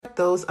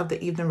those of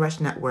the Evening Rush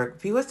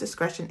Network. Viewers'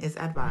 discretion is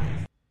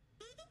advised.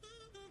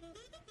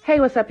 Hey,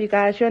 what's up, you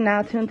guys? You're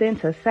now tuned in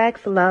to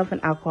Sex, Love,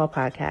 and Alcohol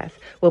Podcast,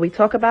 where we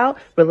talk about,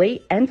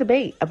 relate, and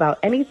debate about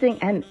anything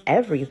and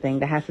everything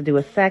that has to do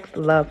with sex,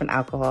 love, and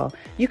alcohol.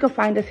 You can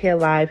find us here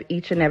live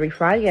each and every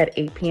Friday at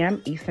 8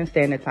 p.m. Eastern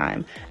Standard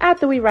Time.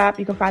 After we wrap,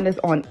 you can find us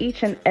on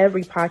each and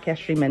every podcast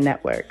streaming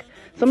network.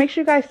 So make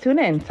sure you guys tune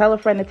in. Tell a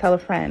friend to tell a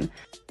friend.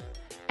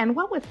 And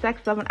what would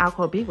Sex, Love, and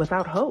Alcohol be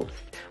without hosts?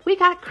 We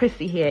got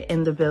Chrissy here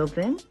in the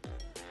building.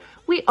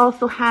 We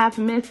also have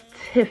Miss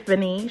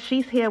Tiffany.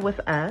 She's here with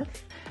us.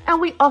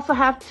 And we also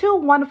have two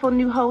wonderful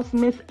new hosts,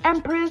 Miss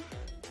Empress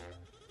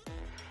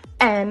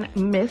and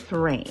Miss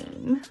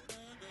Rain.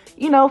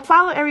 You know,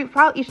 follow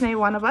each and every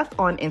one of us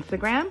on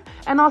Instagram.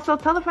 And also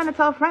tell a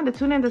friend to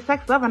tune in to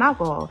Sex, Love, and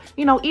Alcohol.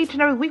 You know, each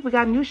and every week we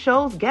got new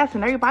shows, guests,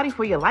 and everybody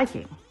for your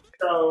liking.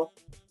 So,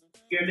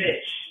 your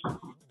bitch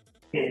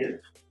is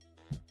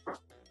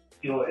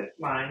your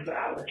lines of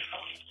hours.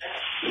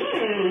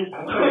 I'm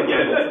trying to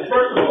get it.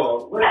 First of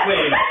all,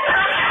 wait.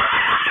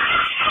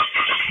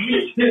 Let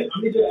me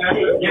just ask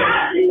you.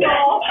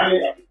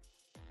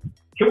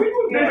 Can we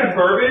move this to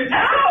bourbon?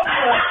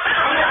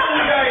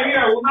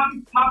 We'll not be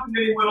popping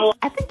anyone.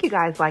 I think you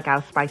guys like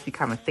our spicy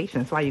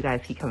conversations. That's why you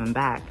guys keep coming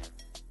back.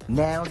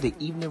 Now, the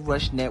Evening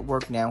Rush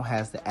Network now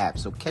has the app,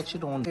 so catch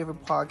it on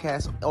favorite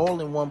podcasts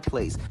all in one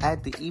place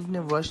at the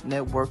Evening Rush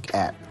Network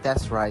app.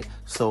 That's right.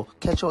 So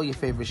catch all your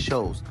favorite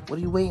shows. What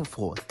are you waiting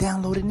for?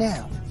 Download it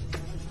now.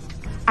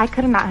 I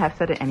could not have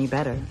said it any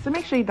better. So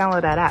make sure you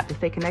download that app to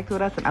stay connected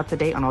with us and up to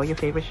date on all your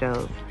favorite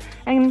shows.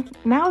 And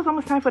now it's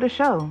almost time for the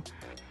show.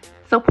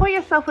 So pour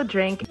yourself a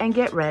drink and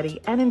get ready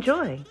and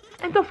enjoy.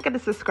 And don't forget to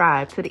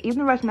subscribe to the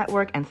Evening Rush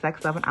Network and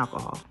Sex, Love, and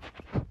Alcohol.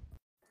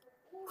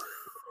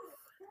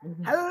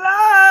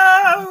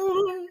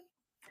 Hello.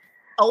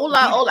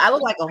 Hola. I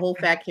look like a whole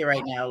fat kid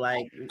right now.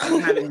 Like, I'm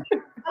having...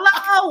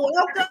 Hello.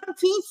 Welcome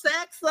to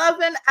Sex,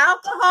 Love, and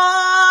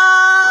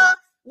Alcohol.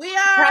 We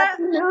are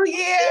Happy New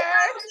Year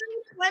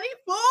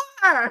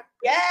 24.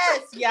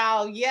 Yes,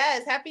 y'all.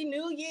 Yes. Happy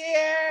New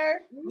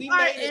Year. We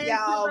made it,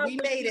 y'all. We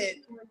made it.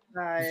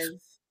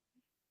 Guys.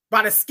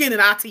 By the skin of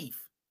our teeth.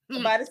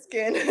 By the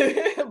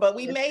skin. But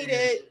we made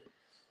it.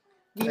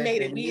 We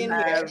made it. We in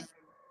here.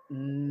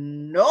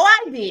 No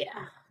idea,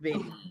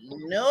 baby.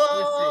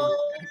 No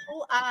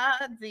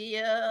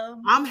idea.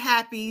 I'm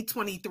happy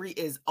 23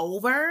 is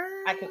over.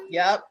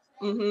 Yep.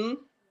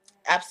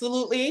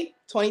 Absolutely.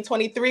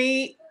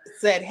 2023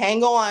 said,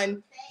 hang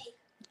on.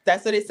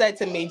 That's what it said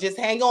to me. Just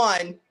hang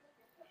on.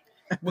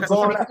 We're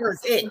going to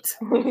it.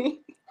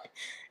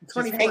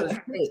 24 is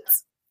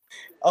it.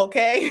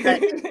 Okay.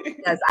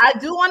 Yes, I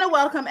do want to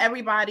welcome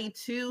everybody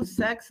to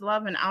Sex,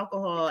 Love, and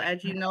Alcohol.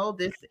 As you know,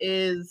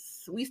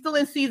 we still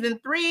in season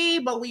 3,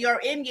 but we are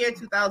in year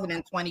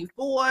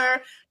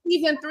 2024.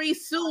 Season 3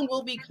 soon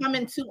will be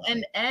coming to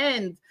an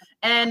end.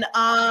 And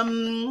I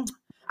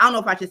don't know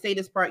if I should say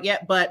this part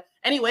yet, but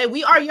anyway,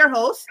 we are your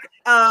hosts.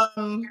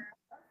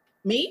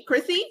 Me,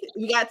 Chrissy,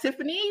 we got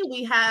Tiffany,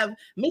 we have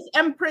Miss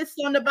Empress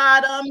on the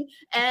bottom,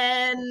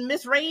 and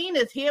Miss Rain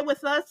is here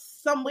with us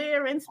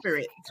somewhere in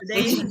spirit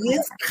today.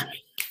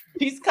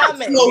 She's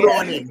coming.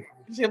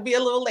 She'll be a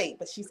little late,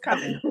 but she's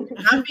coming.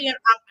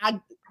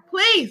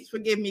 Please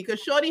forgive me because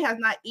Shorty has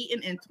not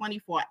eaten in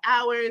 24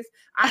 hours.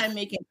 I am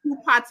making 2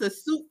 pots of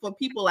soup for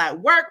people at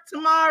work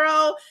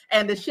tomorrow,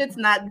 and the shit's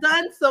not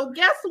done. So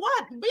guess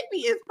what?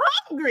 Baby is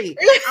hungry.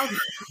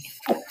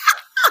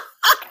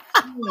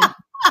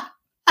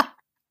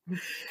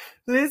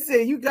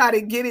 Listen, you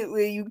gotta get it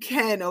where you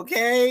can,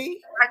 okay?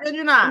 I kid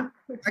you not.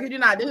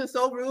 This is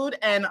so rude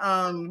and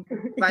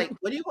like,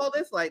 what do you call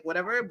this? Like,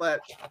 whatever.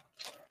 But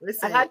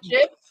listen, I got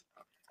chips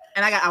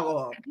and I got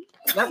alcohol.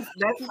 That's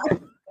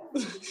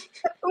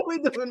what we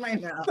doing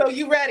right now. So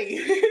you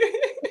ready?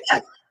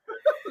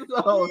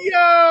 So,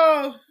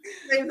 yo,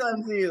 say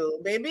something to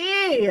you,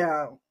 baby.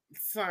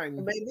 Sorry,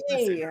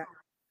 baby.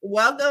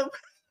 Welcome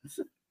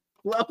to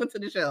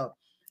the show.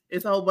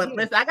 It's whole, but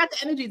listen, I got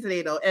the energy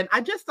today though, and I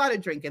just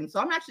started drinking,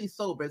 so I'm actually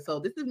sober. So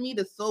this is me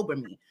to sober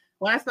me.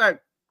 When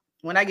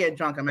I get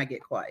drunk, I might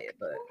get quiet,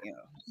 but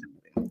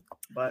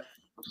but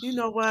you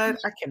know what?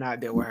 I cannot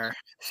deal with her.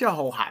 She's a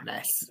whole hot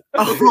mess.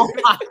 A whole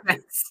hot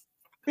mess.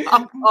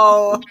 A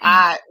whole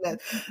hot mess.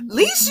 At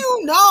least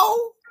you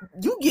know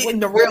you getting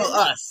the real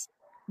us.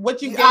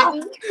 What you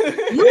getting?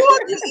 You're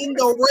getting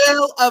the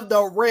real of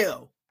the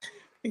real.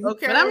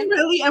 Okay, but I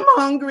really am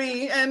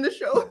hungry, and the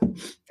show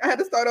I had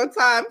to start on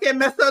time. Can't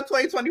mess up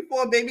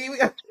 2024, baby. We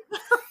can't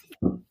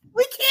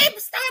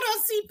start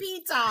on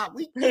CP time.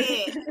 We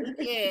can't.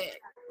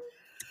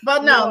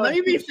 But no, let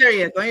me be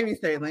serious. Let me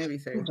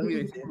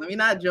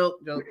not joke.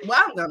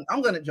 Well,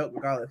 I'm gonna joke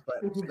regardless,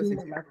 but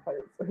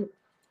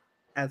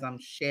as I'm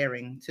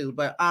sharing too.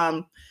 But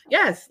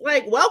yes,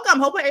 like welcome.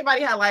 Hope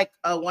everybody had like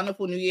a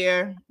wonderful new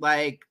year.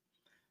 Like,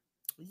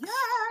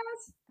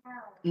 yes,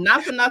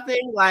 not for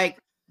nothing. Like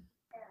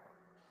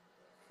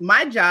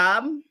my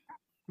job,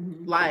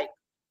 like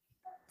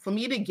for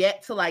me to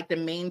get to like the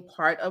main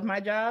part of my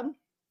job,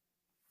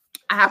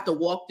 I have to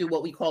walk through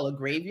what we call a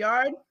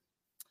graveyard.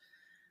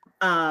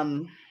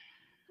 When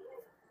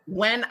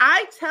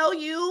I tell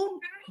you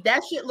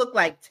that shit looked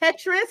like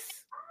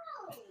Tetris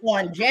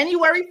on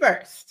January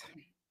 1st,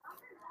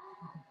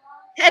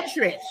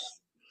 Tetris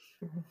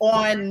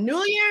on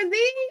New Year's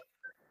Eve,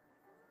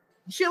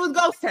 shit was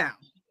Ghost Town.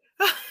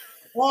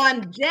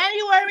 On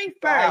January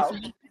 1st, wow.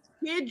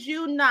 Kid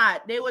you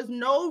not, there was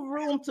no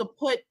room to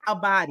put a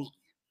body.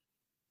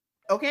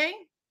 Okay?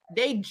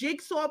 They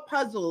jigsaw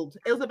puzzled.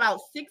 It was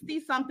about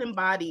 60-something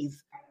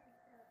bodies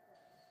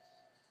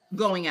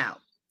going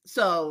out.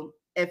 So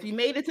if you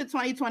made it to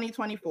 2020,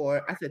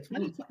 24, I said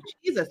 2020,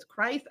 Jesus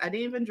Christ, I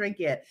didn't even drink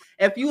yet.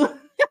 If you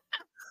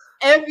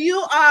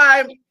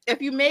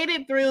made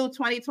it through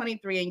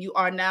 2023 and you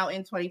are now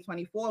in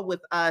 2024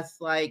 with us,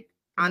 like,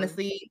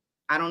 honestly,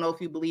 I don't know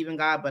if you believe in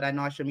God, but I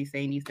know I shouldn't be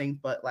saying these things,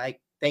 but like,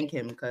 thank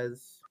him,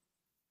 because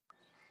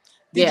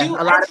Did you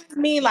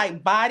actually mean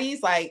like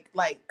bodies, like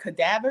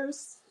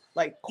cadavers,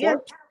 like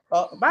corpse? Yeah.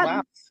 Oh,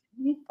 bodies.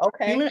 Wow.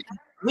 Okay.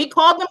 We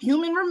called them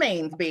human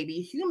remains,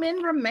 baby.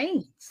 Human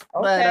remains.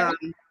 Okay. But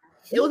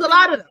it was a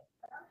lot of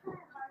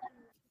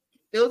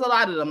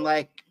them.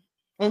 Like,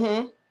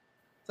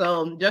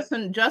 so just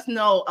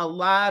know a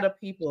lot of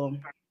people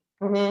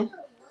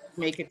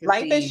make it.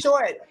 Life is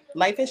short.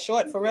 Life is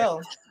short, for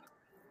real.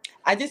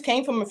 I just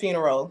came from a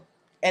funeral,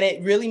 and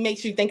it really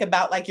makes you think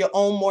about like your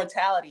own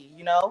mortality,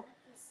 you know.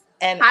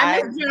 And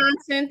hi, Ms.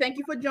 Johnson. Thank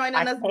you for joining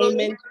us. I came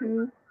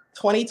into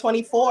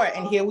 2024,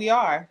 and here we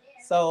are.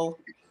 So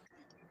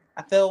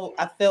I feel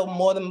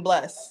more than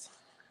blessed.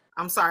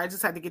 I'm sorry, I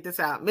just had to get this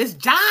out. Miss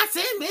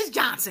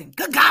Johnson.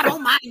 Good God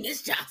Almighty,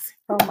 Miss Johnson.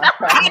 Oh my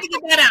God. I had to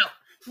get that out.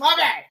 My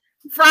bad.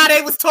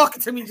 Friday was talking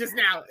to me just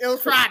now. It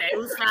was Friday.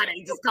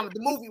 Just coming.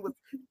 The movie was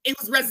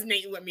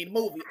resonating with me. The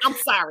movie. I'm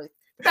sorry.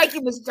 Thank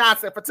you, Miss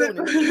Johnson, for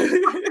tuning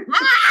in.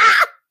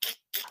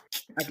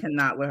 I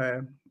cannot with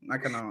her. I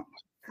cannot.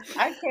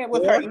 I can't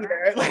with her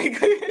either.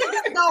 Like,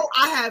 no,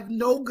 I have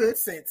no good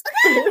sense.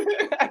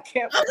 I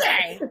can't.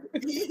 Okay.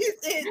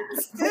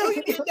 Still,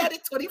 you did that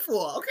at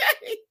 24.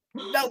 Okay.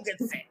 No good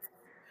sense.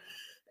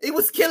 It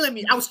was killing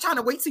me. I was trying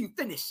to wait till you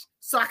finish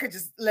so I could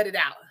just let it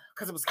out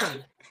because it was killing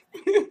me.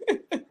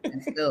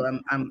 And still,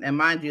 and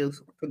mind you,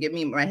 forgive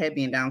me, my head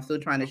being down. I'm still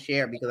trying to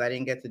share because I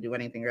didn't get to do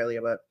anything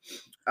earlier. But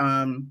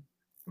shout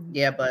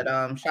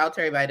out to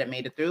everybody that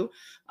made it through.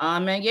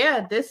 And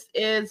yeah, this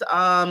is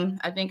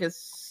I think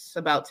it's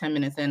about 10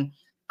 minutes in.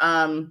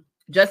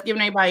 Just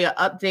giving everybody an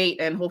update,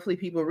 and hopefully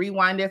people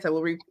rewind this. I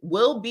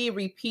will be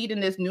repeating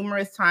this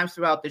numerous times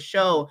throughout the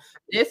show.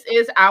 This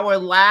is our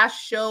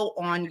last show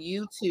on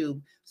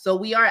YouTube. So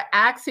we are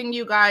asking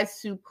you guys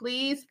to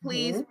please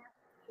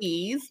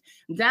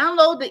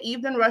download the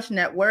Evening Rush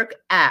Network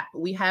app.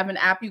 We have an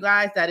app, you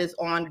guys, that is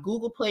on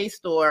Google Play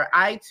Store,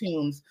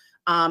 iTunes,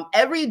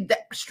 every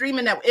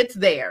streaming network, it's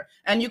there.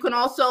 And you can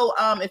also,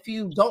 if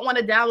you don't want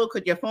to download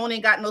because your phone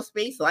ain't got no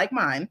space like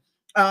mine,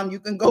 you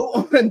can go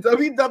on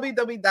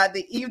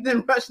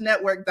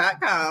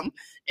www.theeveningrushnetwork.com,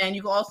 and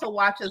you can also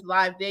watch us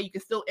live there. You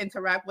can still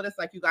interact with us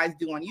like you guys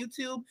do on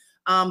YouTube.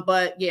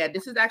 But yeah,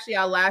 this is actually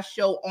our last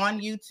show on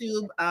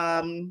YouTube.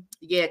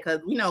 Because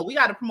we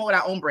got to promote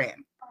our own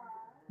brand.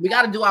 We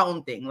got to do our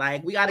own thing.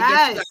 Like, we got to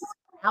get to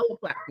our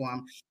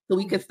platform so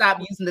we can stop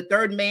using the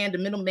third man, the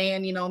middle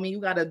man. You know what I mean?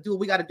 We got to do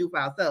what we got to do for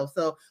ourselves.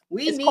 So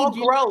it's need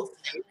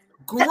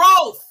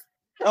growth.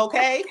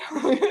 Okay.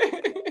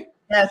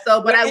 Yeah,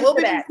 so, but I will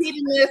be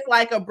repeating this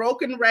like a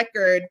broken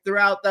record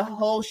throughout the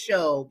whole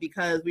show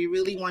because we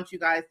really want you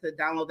guys to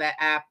download that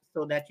app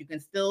so that you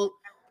can still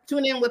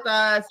tune in with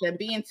us and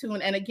be in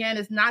tune. And again,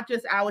 it's not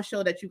just our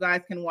show that you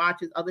guys can watch,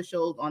 it's other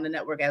shows on the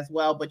network as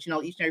well. But each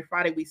and every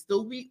Friday we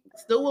still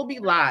will be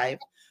live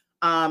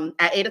at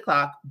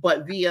 8:00,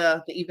 but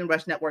via the Evening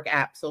Rush Network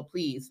app. So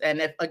please,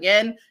 and if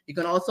again, you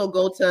can also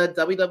go to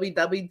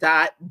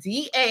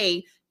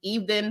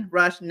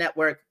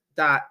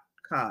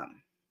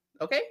www.daeveningrushnetwork.com.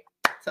 Okay.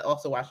 To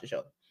also watch the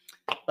show.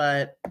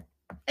 But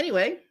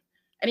anyway,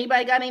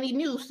 anybody got any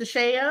news to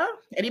share?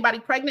 Anybody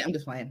pregnant? I'm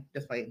just playing.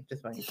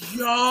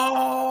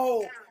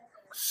 Yo,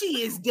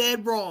 she is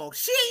dead wrong.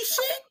 She ain't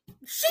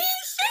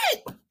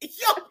shit.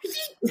 Yo,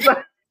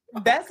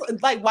 that's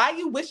like, why are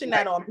you wishing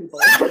that on people?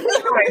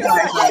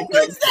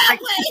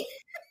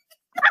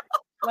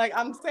 Like,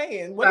 I'm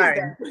saying, what is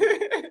that?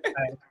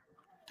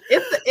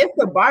 It's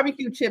the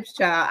barbecue chips,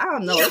 child. I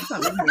don't know. It's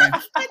something here.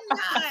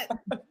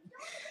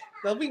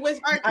 So we wish.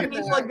 I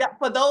mean,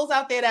 for those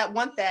out there that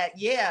want that,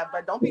 yeah,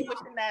 but don't be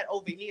wishing that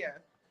over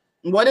here.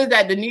 What is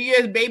that? The New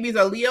Year's babies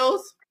are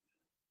Leos,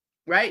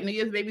 right? New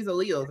Year's babies are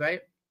Leos,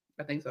 right?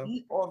 I think so.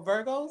 Or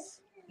Virgos?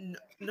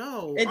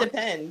 No, it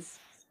depends.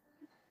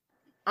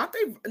 Aren't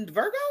they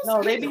Virgos?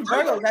 No, they be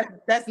Virgos.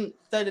 That's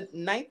the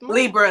ninth month.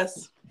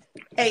 Libras.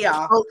 Hey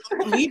y'all. Oh,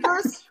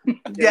 Libras?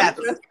 Yes.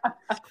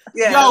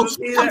 Yeah. Yo,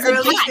 she comes in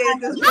hot.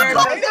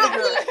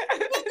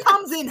 It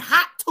comes in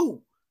hot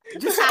too.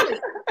 Just have it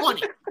on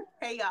it.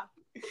 Hey y'all.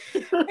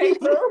 Hey,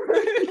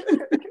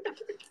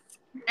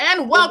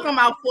 and welcome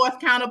our fourth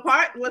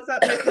counterpart. What's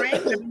up, Miss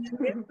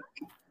Rain?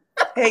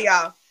 Hey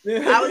y'all.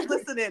 I was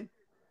listening,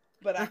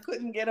 but I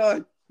couldn't get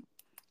on.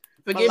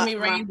 Forgive me,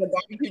 Rain, but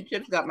barbecue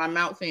chips got my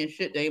mouth saying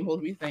shit they ain't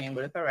supposed to be saying,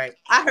 but it's all right.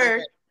 I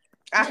heard.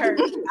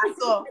 I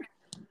saw.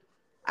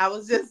 I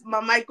was just,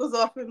 my mic was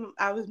off and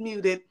I was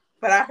muted,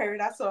 but I heard,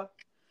 I saw.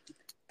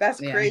 That's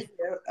crazy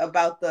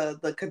about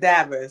the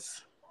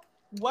cadavers.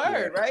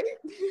 Word, right?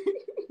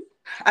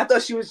 I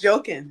thought she was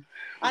joking.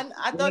 I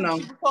thought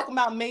she was talking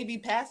about maybe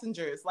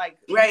passengers, like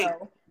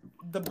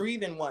the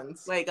breathing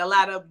ones. Like a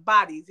lot of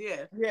bodies,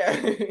 yeah.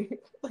 Yeah.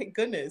 Like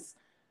goodness.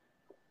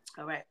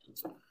 All right.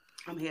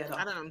 I'm here though.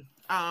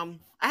 I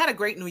had a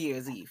great New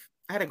Year's Eve.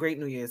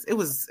 It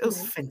was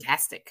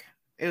fantastic.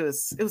 It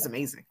was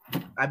amazing.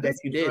 I bet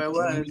you did. It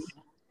was.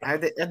 I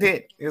did.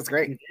 It was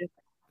great. It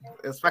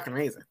was fucking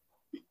amazing.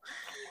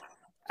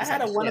 I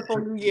had a wonderful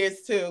New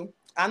Year's too.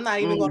 I'm not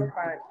even gonna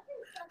cry.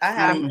 I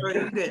had a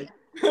pretty good.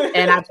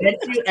 And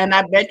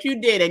I bet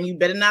you did, and you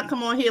better not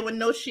come on here with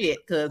no shit,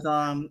 because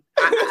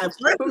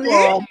first of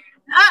all,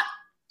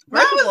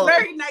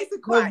 very nice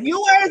and quiet. The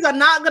viewers are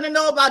not gonna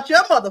know about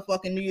your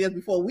motherfucking New Year's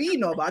before we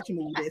know about your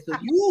movie day, so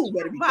you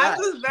better be quiet. Mine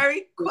was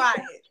very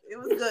quiet. It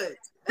was good.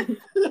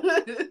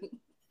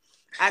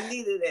 I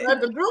needed it. But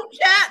the group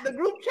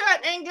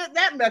chat ain't get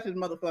that message,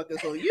 motherfucker.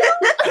 So you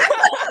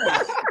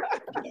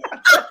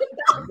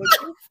the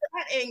group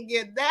chat ain't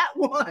get that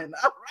one.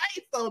 All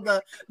right. So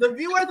the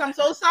viewers, I'm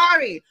so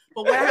sorry.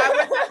 But what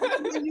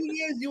happened in New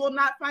Year's, you will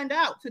not find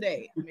out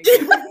today.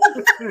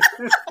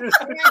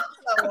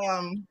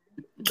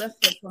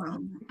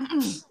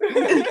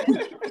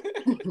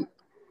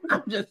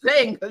 I'm just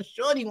saying, because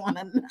Shorty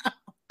wanna know.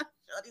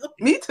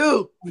 Me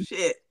too.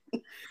 Shit.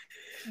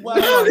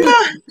 Well,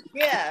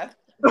 yeah.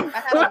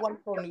 I had a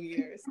wonderful New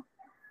Year's.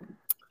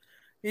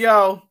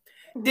 Yo,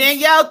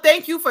 Danielle,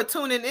 thank you for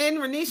tuning in.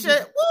 Renisha,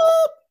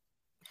 whoop.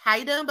 How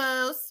you doing,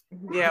 boss?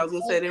 Yeah, I was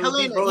gonna say they would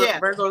be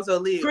Virgos or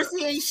Leo.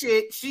 Chrissy ain't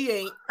shit. She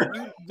ain't.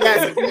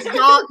 Yes,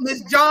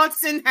 Miss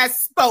Johnson has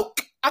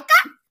spoke.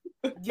 Okay.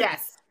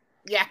 Yes.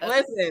 Yeah.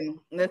 Listen.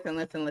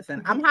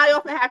 I'm high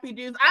off of happy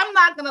juice. I'm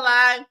not gonna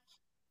lie.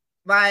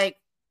 Like,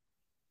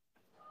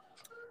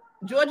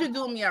 Georgia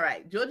doing me all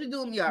right.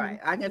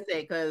 I can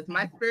say, because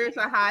my spirits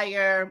are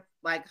higher.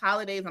 Like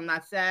holidays, I'm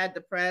not sad,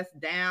 depressed,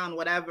 down,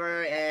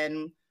 whatever.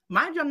 And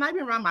mind you, I'm not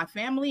even around my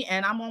family,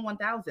 and I'm on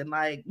 1,000.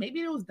 Like,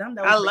 maybe it was them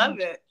that was. I love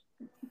it.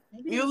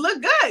 Maybe. You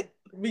look good.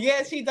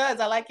 Yeah, she does.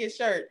 I like your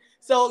shirt.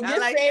 So you're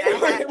saying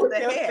it was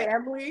your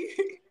family?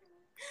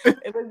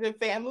 It was your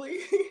family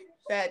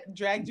that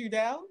dragged you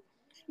down?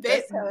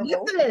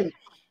 Listen,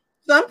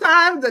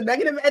 sometimes the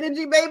negative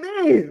energy, baby.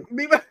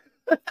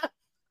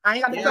 I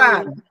ain't got the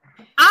time.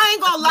 I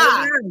ain't gonna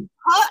lie.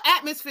 Her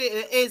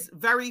atmosphere is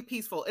very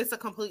peaceful. It's a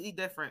completely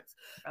different.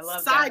 I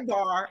love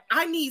Sidebar,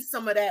 I need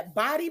some of that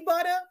body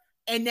butter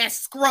and that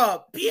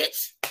scrub,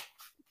 bitch.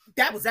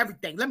 That was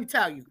everything. Let me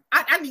tell you.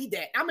 I need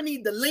that. I'm gonna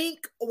need the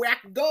link where I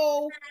can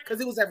go, because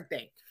it was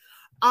everything.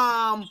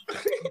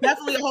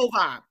 Definitely a whole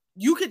vibe.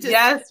 You could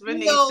just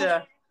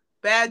Renisha.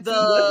 Bad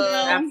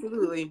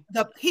absolutely.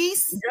 The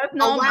peace just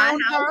know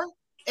around her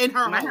in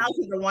her my home. house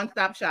is a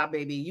one-stop shop,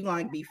 baby. You're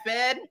gonna be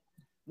fed.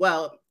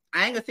 Well,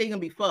 I ain't gonna say you're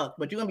gonna be fucked,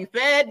 but you're gonna be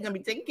fed, you're gonna be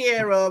taken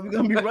care of, you're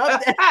gonna be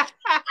rubbed.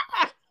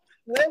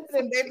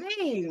 Listen,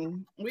 baby,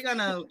 we're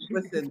gonna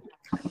listen.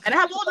 And I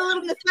have all the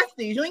little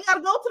necessities. You ain't gotta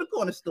go to the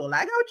corner store.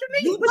 I got what you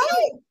need.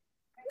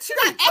 She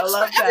got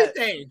extra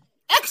everything.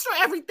 Extra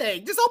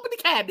everything. Just open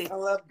the cabinet. I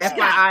love that. That's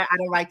why I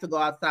don't like to go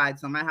outside.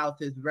 So my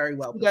house is very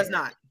well prepared. Does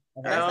not.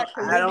 I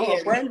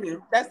don't blame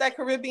you. That's that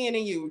Caribbean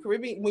in you.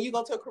 Caribbean. When you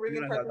go to a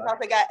Caribbean person's house,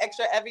 they got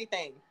extra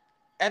everything.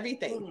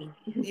 Everything.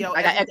 Yo,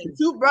 I got extra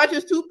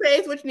toothbrushes,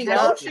 toothpaste, which need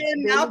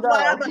lotion,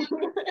 mouthwash.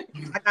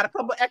 I got a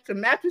couple extra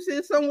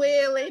mattresses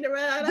somewhere laid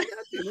around. I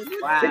got you.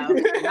 Wow,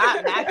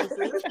 not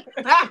mattresses.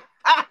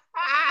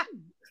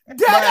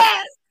 Dead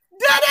ass.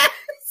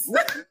 Yo,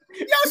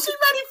 she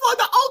ready for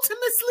the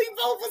ultimate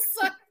sleepover,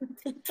 son.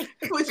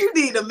 What you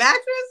need, a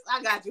mattress?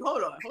 I got you.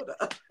 Hold on. You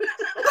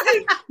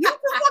can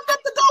fuck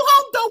up to go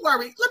home. Don't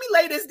worry. Let me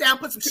lay this down.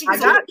 Put some sheets on. I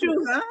got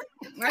you, huh?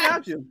 I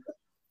got you.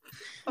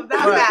 I'm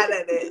not mad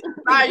at it. All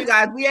right, you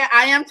guys.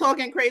 I am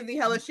talking crazy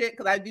hella shit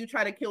because I do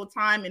try to kill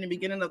time in the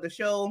beginning of the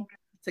show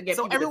to get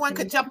so everyone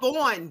could jump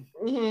on.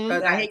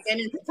 Because I hate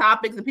getting into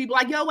topics and people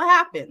like, yo, what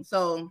happened?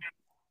 So,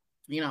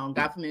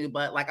 God for me.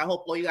 But like, I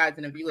hope all you guys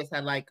and the viewers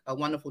had like a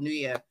wonderful New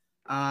Year.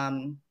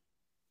 And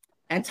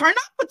turn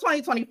up for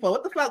 2024.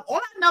 What the fuck? All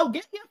I know,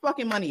 get your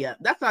fucking money up.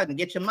 That's how I can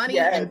get your money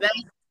and then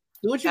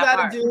do what you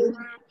gotta do.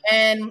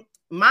 And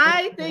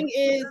my thing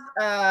is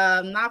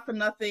not for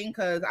nothing,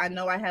 because I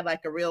know I had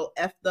like a real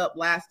effed up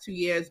last 2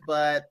 years,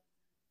 but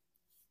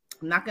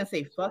I'm not gonna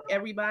say fuck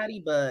everybody,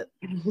 but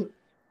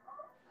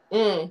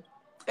if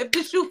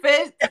the shoe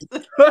fits,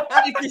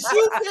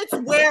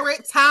 wear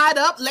it, tied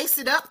up, lace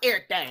it up,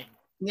 everything.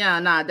 Yeah,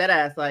 nah, that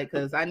ass, like,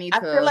 because I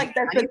feel like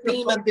that's the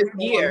theme of this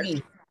year.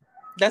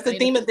 That's the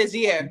theme of this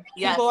year.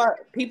 Yes.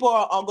 People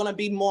are going to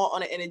be more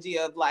on the energy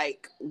of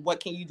like, what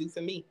can you do for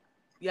me?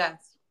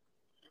 Yes.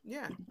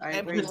 Yeah,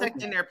 and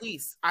protecting their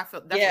peace. I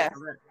feel that's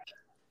correct.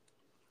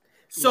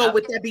 So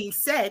with that being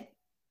said,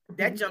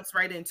 that jumps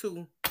right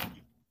into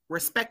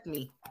respect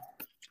me.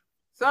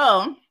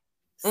 So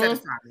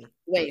Satisfy me.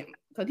 Wait,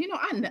 because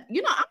I'm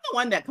the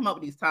one that come up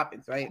with these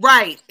topics, right?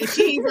 Right. And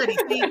she ain't ready.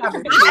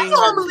 I'm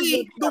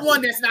normally the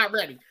one that's not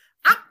ready.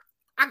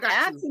 I got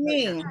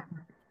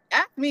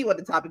Ask me what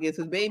the topic is,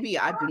 because baby,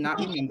 I do not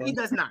remember. He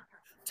does not.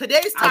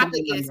 Today's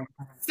topic is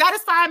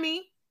satisfy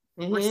me,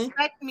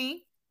 respect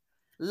me,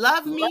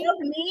 love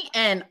me,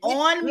 and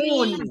on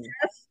me.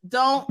 Just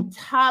don't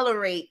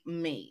tolerate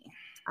me.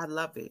 I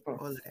love it.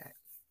 All of that.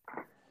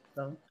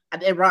 So I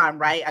did rhyme,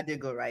 right? I did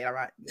good, right? All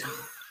right.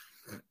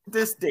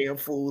 This damn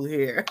fool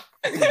here.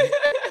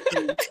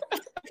 I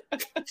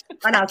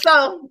know.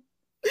 So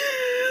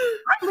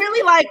I'm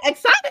really like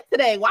excited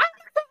today. Why?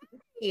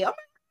 You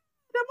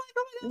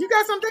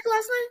got some dick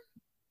last night?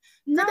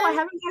 No, I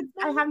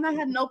have not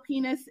had no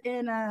penis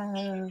in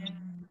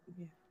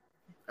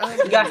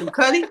You got some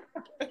cutty?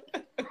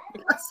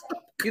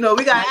 You know,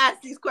 we gotta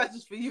ask these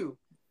questions for you.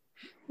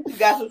 You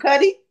got some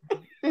cutty?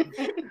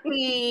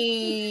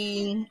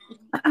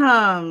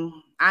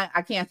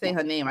 I can't say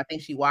her name. I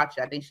think she watched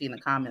it. I think she in the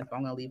comments. So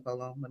I'm gonna leave her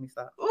alone. Let me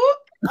stop. Ooh.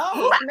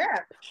 Oh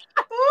snap!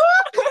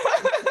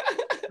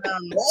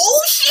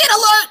 Oh shit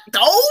alert!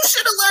 Oh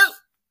shit alert!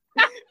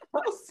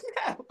 Oh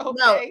snap! Okay.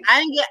 No,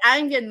 I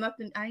ain't get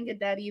nothing. I ain't get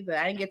that either.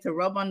 I didn't get to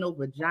rub on no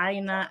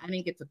vagina. I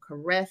didn't get to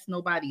caress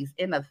nobody's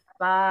inner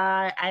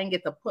thigh. I didn't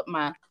get to put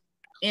my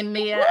in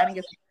there. I didn't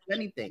get to do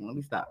anything. Let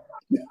me stop.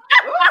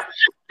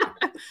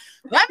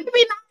 Let me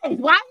be nice.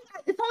 Why?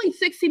 It's only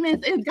 60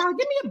 minutes in. God,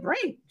 give me a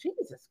break.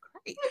 Jesus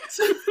Christ.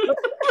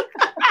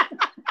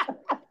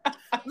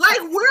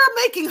 Like, we're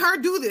making her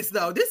do this,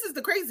 though. This is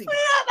the crazy one.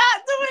 We're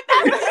not doing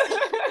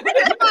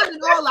that.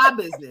 It's all our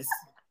business.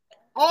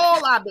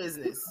 All our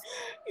business.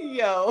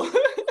 Yo.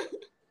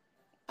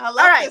 I love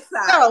All right, this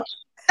side. so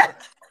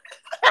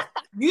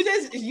you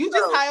just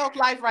high off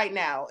life right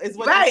now. Is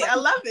what right. I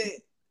love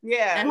it.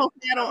 Yeah. And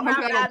hopefully I don't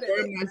Not bad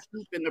burn my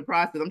soup in the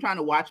process. I'm trying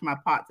to watch my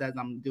pots as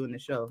I'm doing the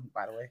show,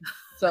 by the way.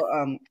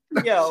 So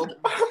yo.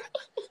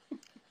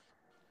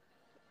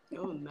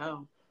 Oh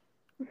no.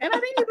 And I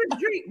didn't even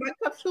drink. My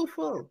cup's too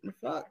full. The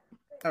fuck.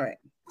 All right.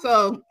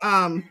 So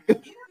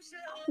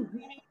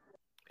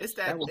it's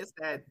that.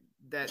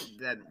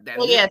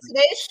 Well, yeah,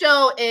 today's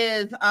show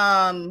is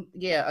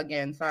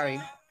again,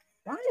 sorry.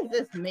 Why is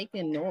this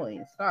making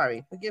noise?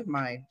 Sorry, forgive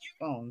my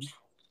phone.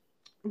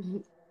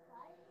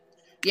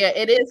 Yeah,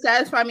 it is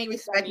satisfy me,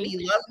 respect me,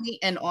 love me,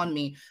 and on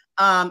me.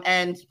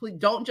 And please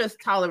don't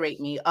just tolerate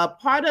me. A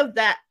part of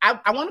that,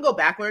 I want to go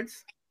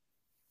backwards.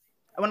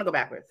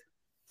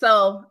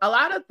 So a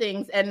lot of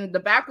things, and the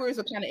backwards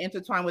are kind of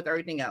intertwined with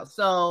everything else.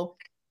 So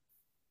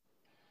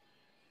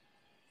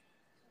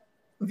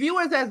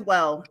viewers as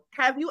well,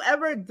 have you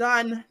ever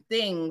done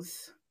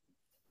things,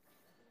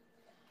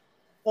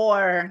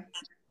 or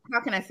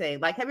how can I say,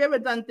 like, have you ever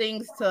done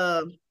things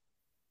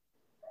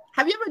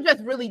have you ever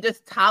just really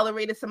just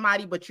tolerated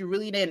somebody, but you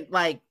really didn't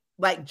like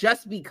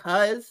just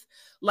because?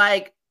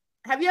 Like,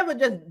 have you ever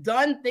just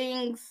done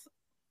things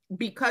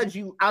because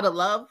you out of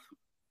love?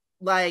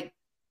 Like,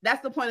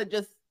 that's the point of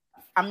just,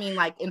 I mean,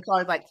 like, in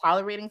far as like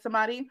tolerating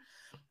somebody.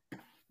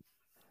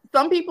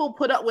 Some people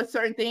put up with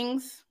certain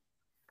things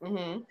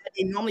that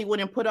they normally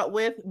wouldn't put up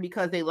with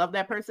because they love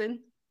that person.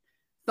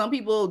 Some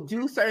people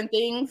do certain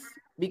things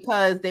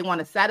because they want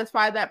to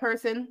satisfy that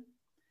person.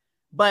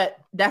 But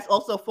that's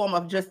also a form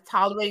of just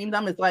tolerating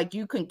them. It's like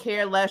you can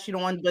care less. You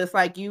don't want, but it's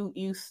like you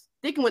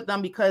sticking with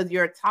them because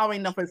you're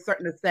tolerating them for a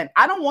certain extent.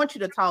 I don't want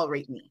you to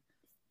tolerate me.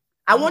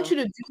 I want you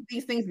to do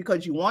these things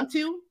because you want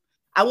to.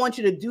 I want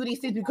you to do these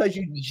things because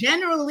you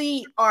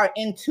generally are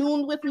in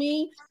tune with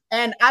me.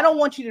 And I don't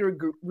want you to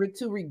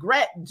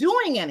regret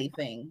doing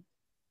anything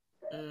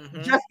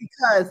just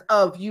because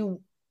of you,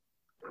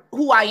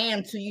 who I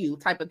am to you,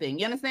 type of thing.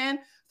 You understand?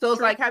 So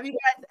it's like, have you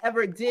guys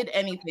ever did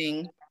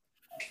anything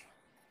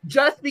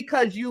just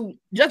because have you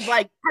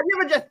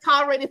ever just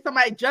tolerated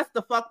somebody just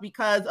the fuck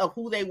because of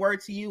who they were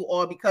to you,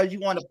 or because you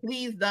want to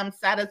please them,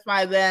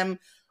 satisfy them,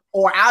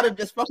 or out of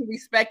just fucking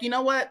respect? You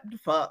know what?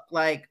 Fuck,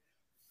 like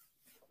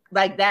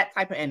that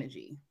type of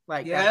energy.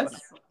 Like, yes.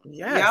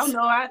 Y'all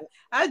know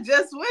I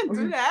just went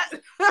through that.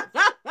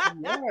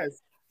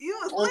 Yes. You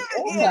was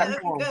living here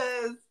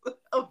because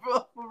of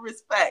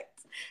respect.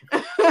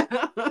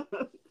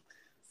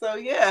 So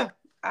yeah,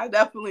 I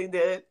definitely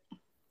did.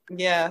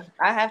 Yeah,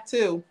 I have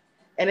too.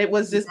 And it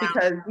was just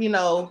because, you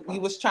know, we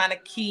was trying to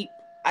keep,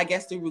 I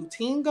guess, the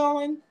routine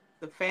going,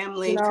 the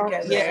family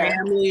together,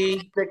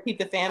 to keep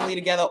the family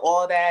together,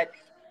 all that.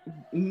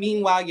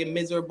 Meanwhile, you're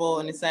miserable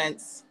in a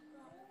sense.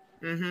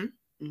 And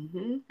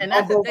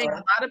that's the thing. A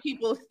lot of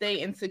people stay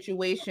in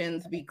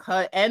situations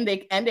because and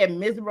they're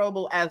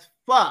miserable as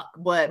fuck,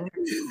 but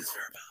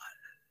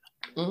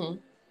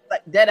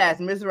like dead ass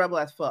miserable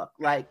as fuck,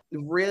 like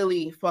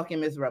really fucking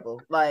miserable.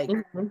 Like,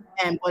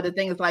 and but the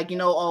thing is, like, you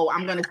know, oh,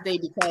 I'm gonna stay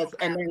because,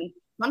 and then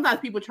sometimes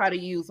people try to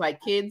use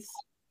like kids.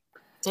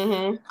 It's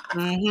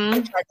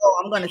like,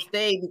 oh, I'm gonna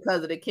stay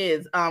because of the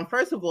kids.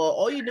 First of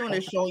all you're doing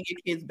is showing your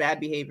kids bad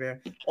behavior.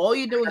 All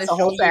you're doing is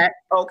showing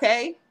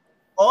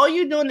all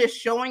you're doing is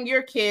showing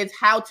your kids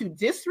how to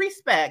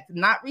disrespect,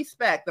 not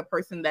respect the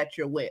person that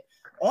you're with.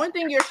 Only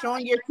thing you're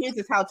showing your kids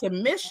is how to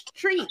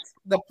mistreat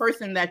the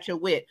person that you're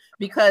with,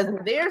 because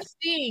they're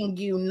seeing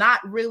you not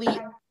really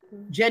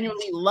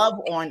genuinely love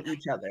on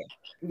each other.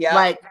 Yeah,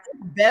 like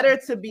better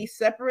to be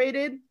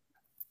separated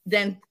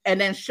than and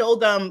then show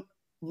them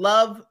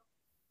love,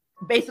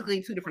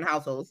 basically 2 different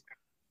households,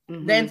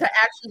 than to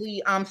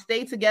actually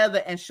stay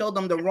together and show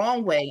them the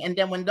wrong way. And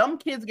then when them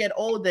kids get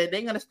older,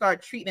 they're gonna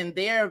start treating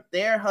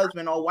their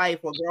husband or wife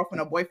or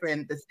girlfriend or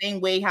boyfriend the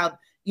same way. How,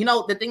 you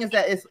know, the thing is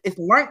that it's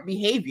learned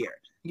behavior.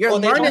 You're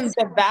learning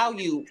the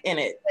value in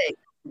it.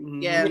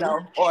 Yeah, you know,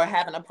 or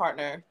having a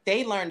partner,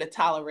 they learn to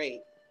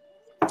tolerate.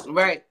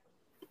 Right.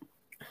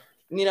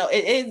 You know,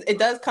 it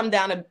does come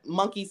down to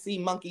monkey see,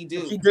 monkey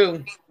do. You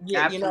do.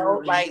 Yeah, you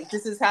know, like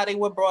this is how they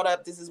were brought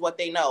up. This is what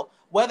they know.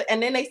 Whether,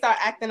 and then they start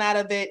acting out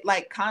of it,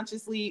 like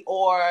consciously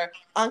or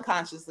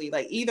unconsciously.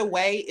 Like either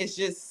way, it's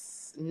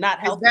just not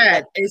healthy. It's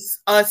bad.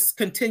 It's us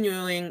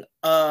continuing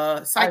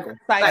a cycle.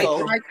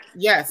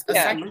 Yes, a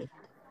cycle.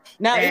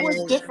 Now it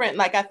was different.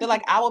 Like I feel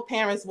like our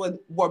parents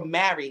were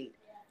married.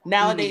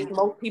 Nowadays,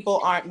 most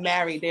people aren't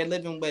married. They're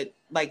living with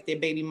like their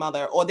baby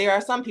mother, or there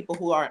are some people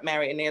who aren't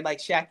married and they're like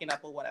shacking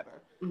up or whatever.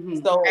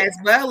 So as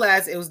well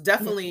as it was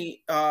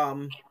definitely how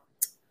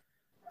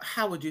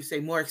would you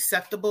say, more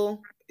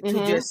acceptable to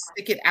just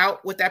stick it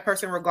out with that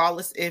person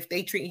regardless if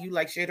they treat you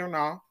like shit or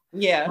not.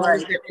 Yeah,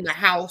 right. In the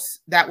house,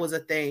 that was a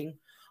thing.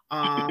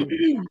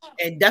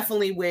 And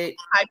definitely with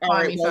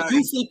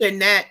you sleep in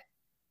that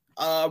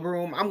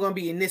room, I'm gonna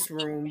be in this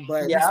room,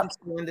 but we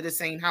still under the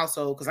same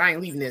household because I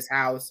ain't leaving this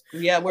house.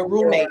 Yeah, we're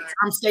roommates.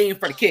 I'm staying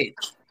for the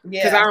kids.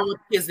 Because I don't want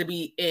kids to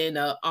be in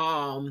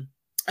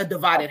a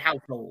divided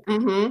household.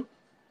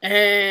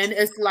 And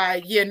it's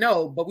like,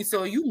 but we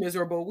saw you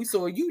miserable. We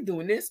saw you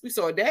doing this. We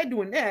saw dad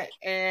doing that.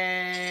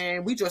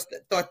 And we just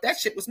thought that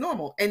shit was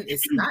normal. And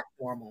it's not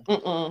normal.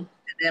 And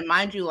then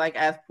mind you, like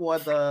as for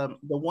the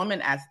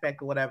woman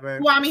aspect or whatever.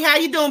 Well, I mean, how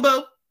you doing,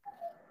 boo?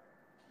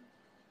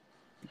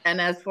 And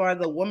as far as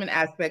the woman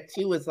aspect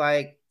too, is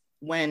like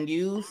when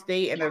you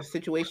stay in a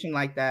situation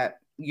like that,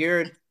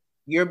 you're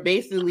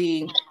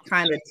basically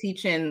kind of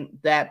teaching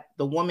that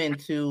the woman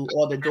to,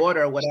 or the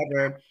daughter or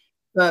whatever,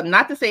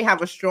 not to say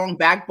have a strong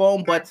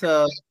backbone, but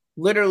to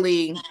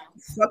literally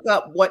suck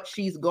up what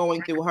she's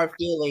going through, her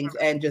feelings,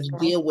 and just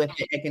deal with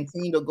it and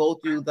continue to go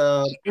through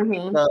the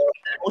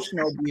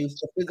emotional abuse,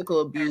 the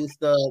physical abuse,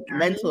 the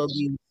mental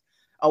abuse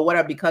or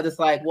whatever, because it's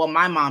like, well,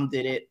 my mom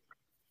did it.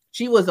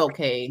 She was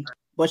okay,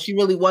 but she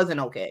really wasn't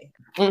okay.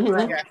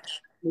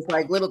 It's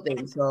like little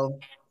things. So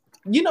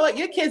you know what?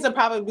 Your kids are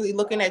probably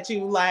looking at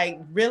you like,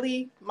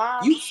 really,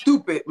 mom? You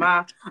stupid,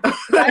 mom.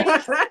 Right?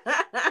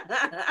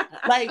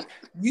 Like,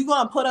 you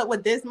gonna put up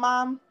with this,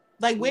 mom?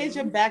 Like, where's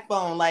your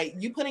backbone? Like,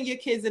 you putting your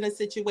kids in a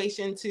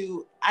situation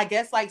to, I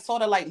guess, like,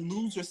 sort of like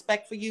lose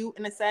respect for you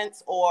in a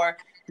sense, or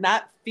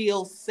not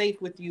feel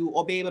safe with you,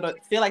 or be able to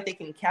feel like they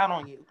can count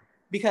on you.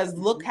 Because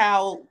look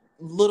how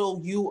little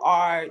you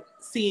are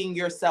seeing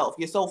yourself.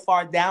 You're so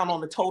far down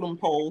on the totem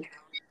pole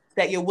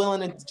that you're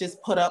willing to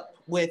just put up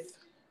with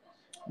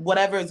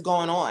whatever is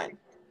going on.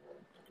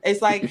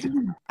 It's like,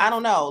 I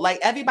don't know, like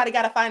everybody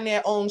got to find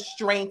their own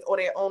strength or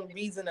their own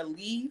reason to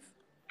leave,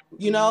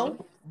 you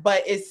know,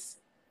 but it's,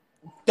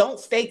 don't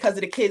stay because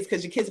of the kids,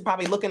 because your kids are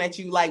probably looking at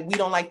you like, we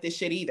don't like this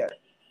shit either.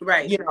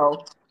 Right. You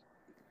know,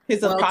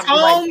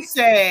 Tom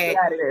said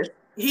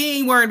he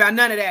ain't worried about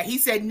none of that. He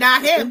said,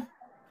 not him.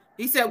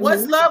 He said,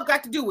 what's love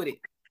got to do with it?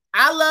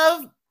 I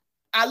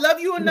love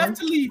you enough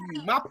to leave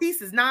you. My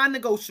peace is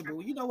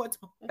non-negotiable. You know what?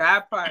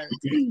 That part.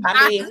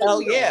 I mean,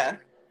 hell yeah.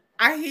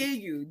 I hear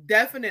you.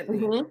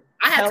 Definitely.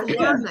 I had to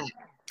learn that.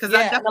 Because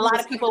a lot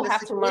of people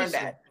have to learn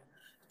that.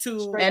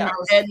 And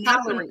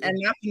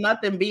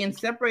nothing being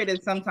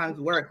separated sometimes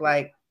work.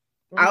 Like,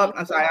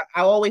 I'm sorry,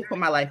 I always put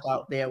my life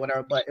out there,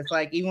 whatever. But it's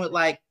like, even with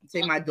like,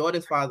 say my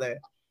daughter's father,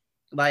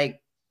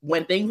 like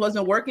when things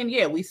wasn't working,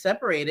 we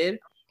separated.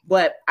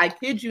 But I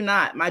kid you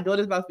not, my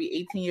daughter's about to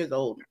be 18 years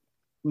old.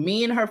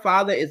 Me and her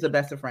father is the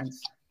best of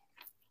friends.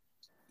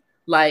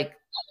 Like,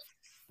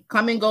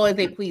 come and go as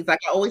they please. Like,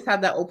 I always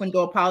have that open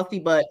door policy,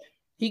 but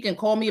he can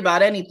call me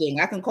about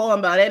anything. I can call him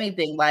about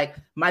anything. Like,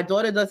 my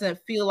daughter doesn't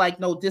feel like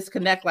no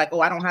disconnect, like,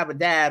 oh, I don't have a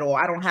dad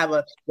or I don't have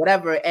a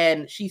whatever.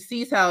 And she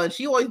sees how, and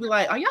she always be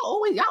like, y'all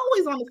always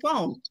on the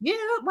phone. Yeah,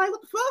 like,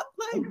 what the fuck?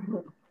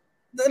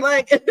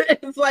 Like,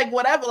 it's like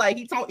whatever. Like,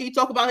 he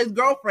talk about his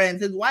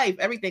girlfriends, his wife,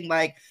 everything.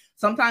 Like,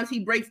 sometimes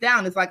he breaks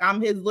down. It's like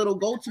I'm his little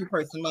go-to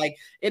person. Like,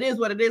 it is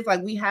what it is.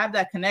 Like, we have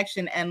that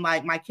connection, and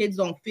like my kids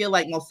don't feel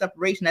like no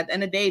separation. At the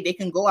end of the day, they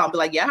can go out and be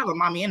like, yeah, I have a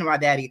mommy and my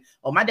daddy.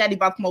 Or my daddy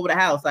about to come over the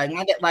house. Like,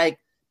 my dad, like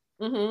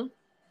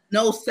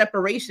no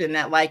separation.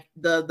 That like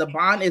the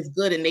bond is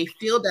good, and they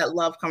feel that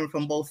love coming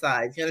from both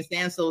sides. You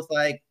understand? So it's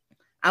like,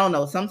 I don't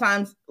know.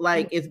 Sometimes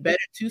like it's better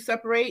to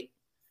separate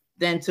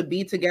than to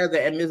be together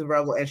and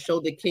miserable and show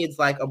the kids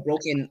like a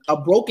broken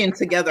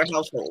together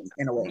household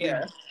in a way.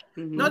 Yeah.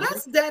 No,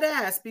 that's dead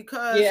ass,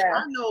 because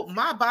I know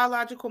my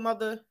biological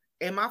mother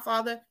and my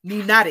father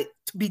need not it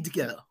to be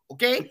together.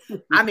 Okay.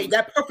 I made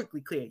that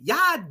perfectly clear.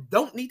 Y'all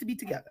don't need to be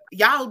together.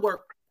 Y'all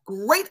work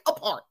great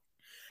apart.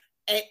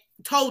 and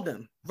told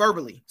them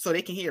verbally so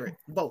they can hear it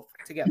both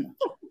together.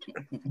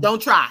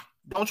 Don't try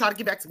to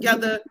get back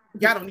together.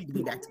 Y'all don't need to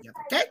be back together.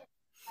 Okay.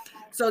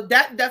 So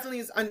that definitely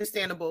is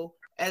understandable,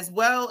 as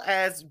well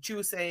as what you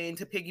were saying,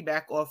 to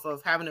piggyback off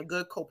of having a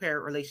good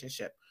co-parent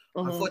relationship.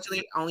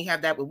 Unfortunately, I only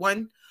have that with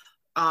one.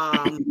 But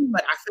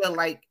I feel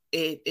like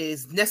it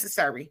is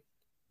necessary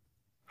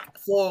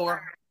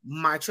for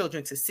my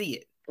children to see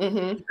it.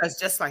 Because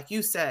just like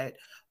you said,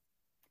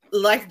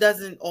 life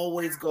doesn't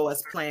always go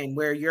as planned,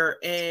 where you're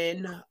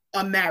in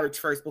a marriage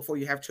first before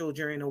you have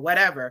children or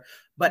whatever.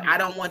 But I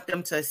don't want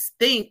them to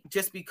think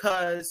just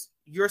because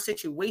your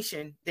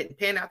situation didn't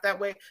pan out that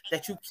way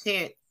that you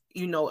can't,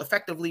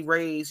 effectively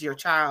raise your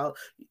child.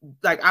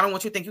 Like, I don't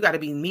want you to think you got to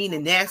be mean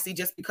and nasty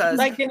just because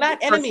like you're not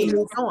enemies.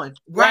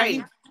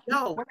 Right.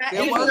 No,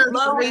 there was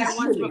love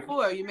once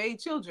before you made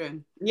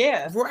children.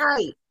 Yeah.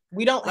 Right.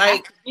 We don't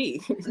like have to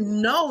be.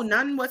 No,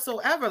 none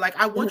whatsoever. Like,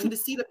 I want you to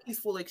see the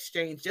peaceful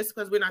exchange. Just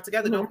because we're not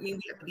together don't mean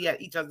we have to be at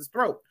each other's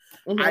throat.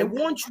 I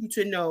want you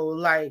to know,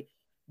 like,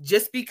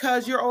 just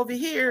because you're over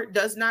here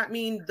does not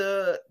mean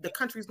the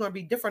country's going to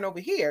be different over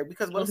here,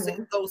 because what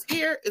goes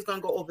here is going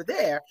to go over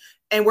there,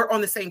 and we're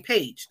on the same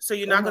page. So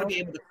you're not going to be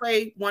able to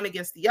play one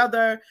against the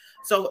other.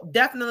 So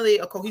definitely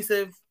a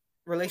cohesive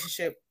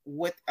relationship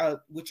with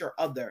your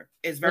other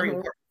is very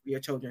important for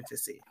your children to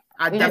see.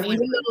 I definitely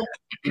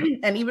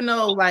even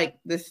though like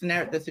the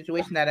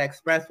situation that I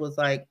expressed was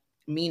like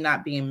me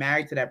not being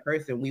married to that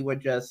person, we were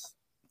just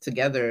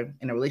together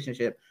in a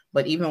relationship.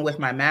 But even with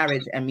my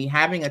marriage and me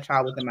having a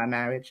child within my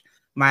marriage,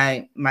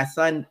 my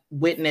son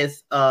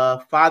witnessed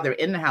a father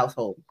in the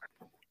household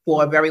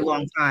for a very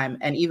long time.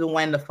 And even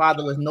when the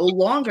father was no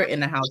longer in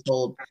the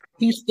household,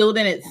 he still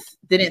didn't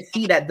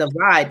see that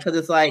divide, because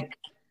it's like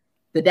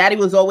the daddy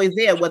was always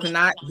there, whether or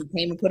not he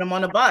came and put him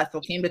on the bus or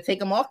came to take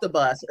him off the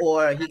bus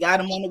or he got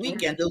him on the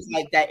weekend. It was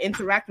like that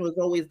interaction was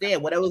always there.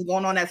 Whatever was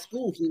going on at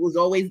school, he was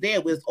always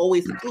there. We was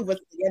always the two of us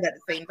together at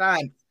the same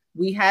time.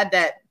 We had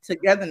that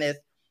togetherness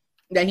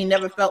that he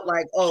never felt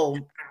like,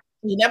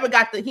 he never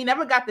got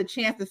the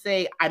chance to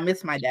say, I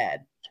miss my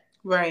dad.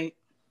 Right.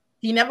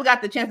 He never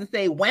got the chance to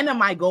say, when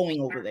am I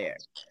going over there?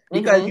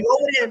 Because you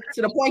over there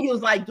to the point he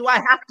was like, do I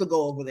have to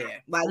go over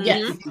there? Like,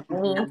 yes.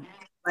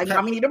 Like,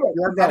 how many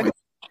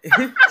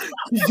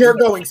you're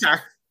going, sir.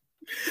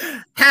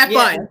 Have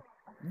fun.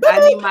 I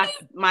need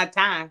my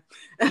time.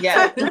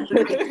 Yeah.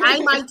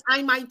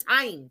 my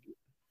time.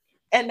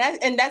 And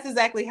that's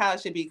exactly how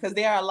it should be, because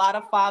there are a lot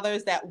of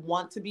fathers that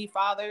want to be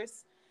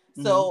fathers.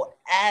 So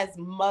as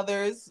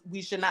mothers,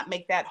 we should not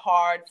make that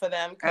hard for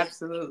them.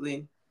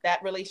 Absolutely.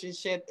 That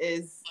relationship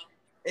is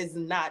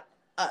not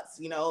us,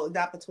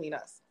 not between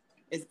us.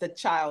 It's the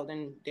child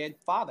and their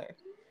father.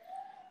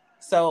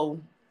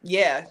 So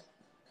yeah,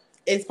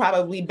 it's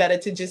probably better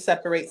to just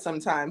separate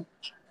sometime.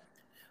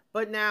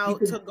 But now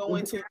to go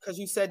into, because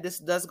you said this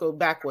does go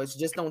backwards,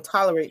 just don't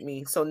tolerate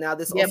me. So now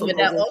this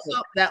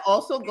that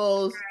also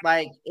goes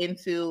like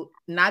into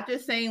not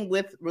just saying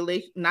with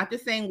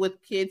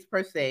kids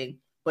per se,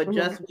 but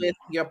just with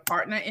your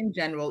partner in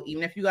general.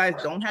 Even if you guys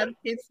don't have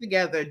kids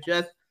together,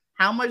 just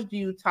how much do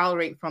you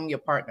tolerate from your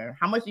partner?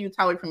 How much do you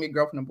tolerate from your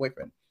girlfriend or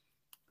boyfriend?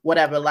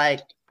 Whatever.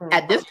 Like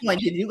at this point,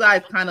 did you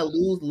guys kind of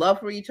lose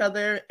love for each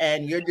other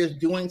and you're just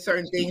doing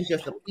certain things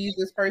just to please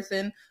this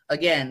person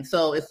again?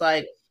 So it's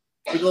like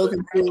it goes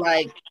into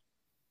like,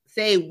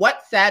 say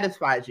what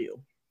satisfies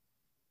you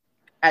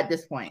at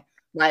this point.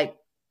 Like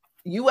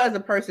you as a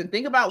person,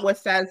 think about what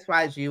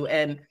satisfies you,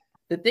 and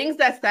the things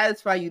that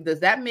satisfy you, does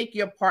that make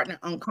your partner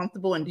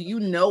uncomfortable? And do you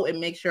know it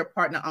makes your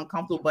partner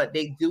uncomfortable, but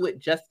they do it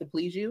just to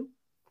please you?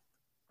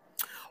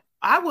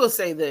 I will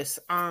say this.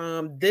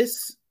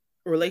 This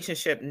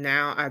relationship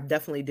now, I've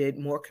definitely did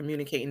more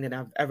communicating than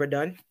I've ever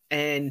done.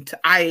 And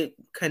I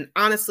can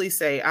honestly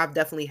say I've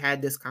definitely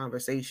had this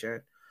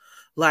conversation.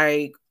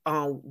 Like,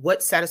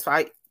 what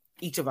satisfied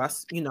each of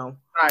us, Sorry,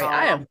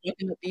 I am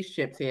looking at these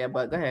chips here,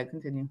 but go ahead,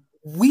 continue.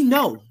 We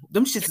know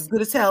them shits is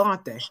good as hell,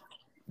 aren't they?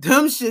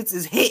 Them shits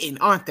is hitting,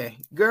 aren't they?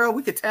 Girl,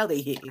 we could tell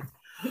they hitting.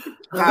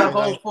 The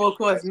whole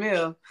 4-course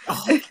meal.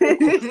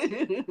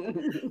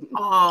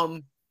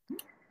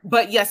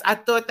 But yes, I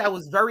thought that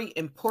was very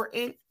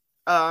important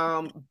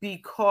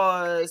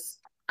because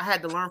I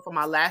had to learn from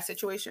my last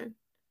situation.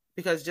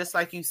 Because just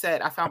like you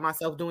said, I found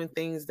myself doing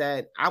things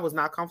that I was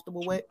not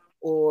comfortable with,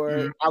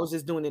 or I was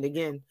just doing it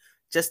again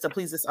just to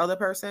please this other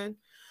person.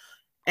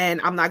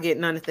 And I'm not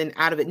getting anything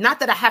out of it. Not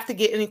that I have to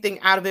get anything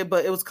out of it,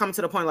 but it was coming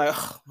to the point like,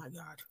 oh my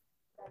God.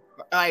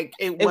 Like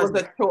it was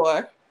a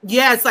chore.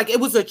 Yeah, it's like it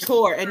was a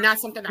chore and not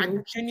something I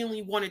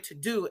genuinely wanted to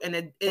do. And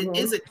it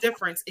is a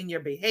difference in your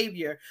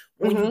behavior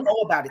when you go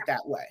about it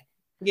that way.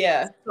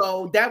 Yeah.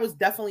 So that was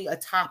definitely a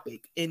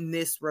topic in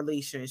this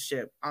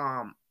relationship.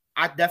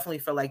 I definitely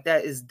feel like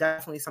that is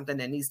definitely something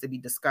that needs to be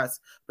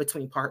discussed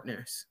between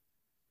partners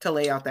to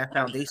lay out that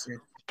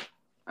foundation.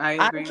 I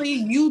agree. Honestly,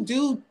 you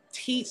do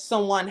teach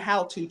someone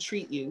how to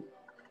treat you.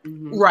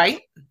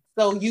 Right.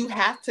 So you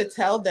have to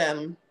tell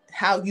them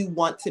how you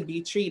want to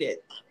be treated.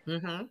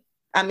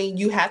 I mean,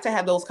 you have to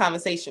have those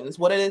conversations.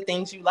 What are the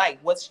things you like?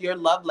 What's your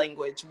love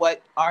language?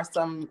 What are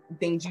some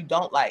things you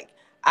don't like?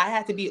 I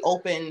had to be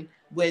open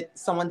with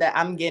someone that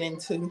I'm getting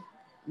to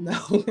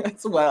know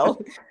as well.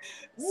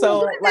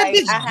 So like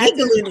I had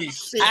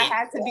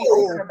to be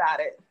open about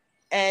it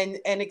and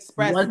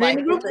express Wasn't like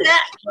in group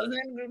chat. Wasn't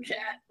in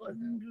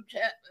group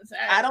chat.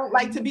 I don't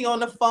like to be on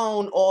the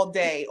phone all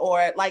day,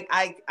 or like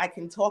I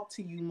can talk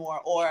to you more,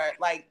 or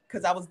like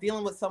because I was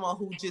dealing with someone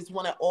who just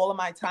wanted all of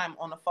my time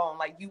on the phone.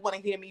 Like, you want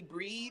to hear me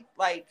breathe?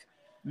 Like,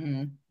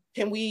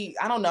 can we?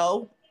 I don't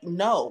know.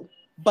 No,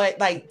 but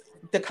like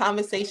the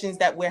conversations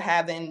that we're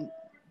having,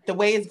 the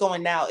way it's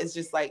going now is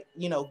just like,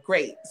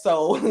 great.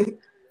 So,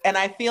 and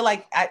I feel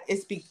like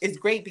it's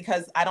great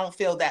because I don't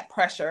feel that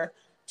pressure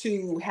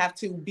to have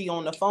to be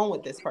on the phone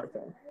with this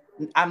person.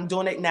 I'm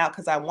doing it now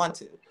because I want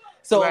to.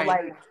 So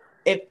like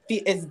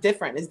it's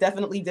different. It's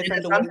definitely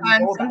different.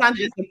 Sometimes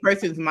it's the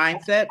person's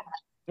mindset.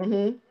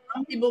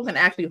 Some people can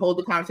actually hold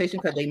the conversation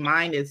because their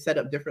mind is set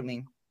up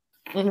differently.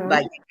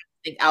 Like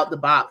think out the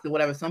box or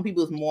whatever. Some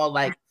people is more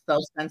like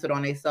self-centered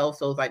on themselves.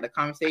 So it's like the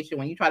conversation,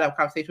 when you try to have a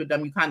conversation with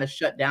them, you kind of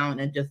shut down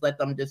and just let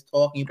them just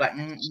talk. And you're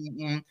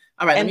like,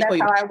 all right. And that's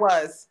how I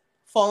was,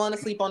 falling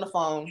asleep on the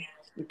phone.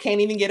 You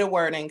can't even get a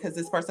word in because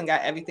this person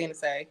got everything to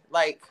say.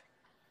 Like,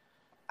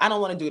 I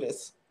don't want to do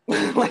this.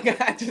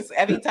 Like, I just,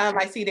 every time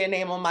I see their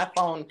name on my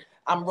phone,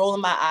 I'm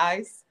rolling my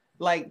eyes.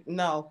 Like,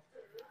 no.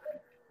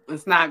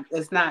 It's not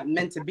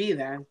meant to be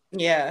there.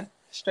 Yeah,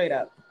 straight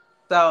up.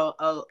 So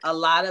a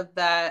lot of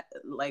that,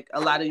 like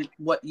a lot of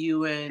what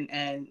you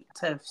and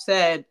Tiff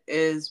said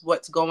is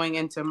what's going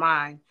into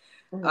mine.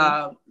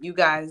 You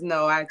guys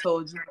know I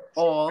told you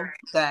all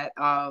that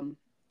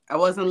I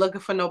wasn't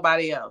looking for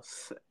nobody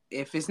else.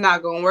 If it's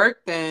not gonna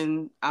work,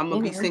 then I'm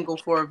gonna be single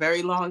for a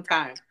very long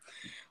time.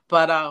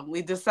 But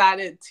we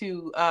decided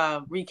to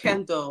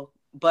rekindle,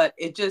 but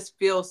it just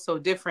feels so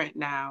different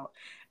now.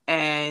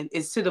 And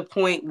it's to the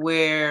point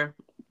where,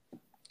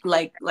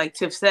 like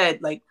Tiff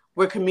said, like,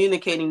 we're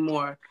communicating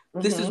more.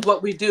 This is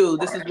what we do.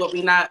 This is what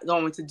we're not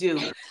going to do.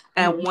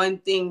 And one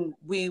thing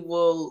we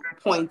will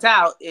point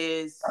out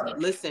is,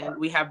 listen,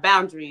 we have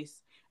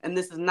boundaries. And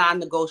this is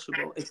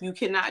non-negotiable. If you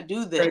cannot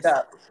do this,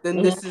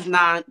 then this is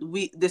not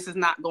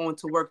going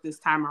to work this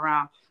time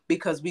around,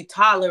 because we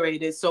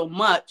tolerated so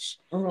much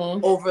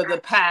over the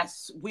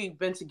past. We've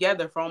been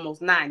together for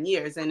almost 9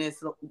 years, and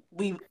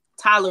we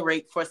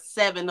tolerate for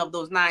 7 of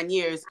those 9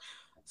 years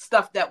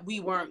stuff that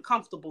we weren't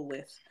comfortable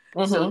with.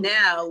 So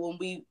now, when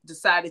we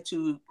decided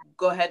to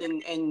go ahead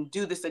and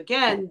do this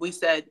again, we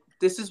said,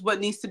 this is what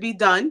needs to be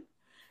done.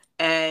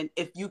 And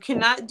if you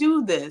cannot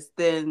do this,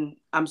 then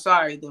I'm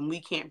sorry, then we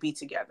can't be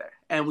together.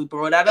 And we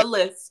brought out a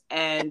list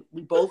and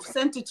we both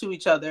sent it to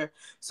each other.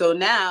 So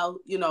now,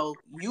 you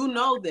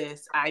know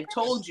this. I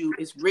told you,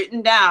 it's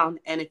written down.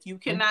 And if you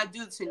cannot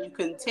do this and you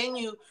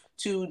continue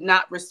to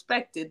not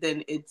respect it,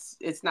 then it's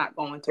not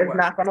going to work. It's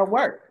not going to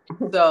work.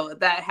 So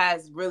that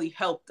has really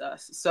helped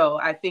us. So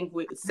I think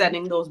with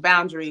setting those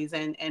boundaries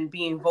and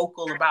being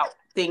vocal about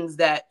things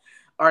that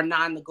are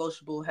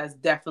non-negotiable has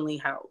definitely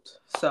helped.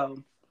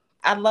 So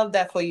I love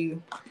that for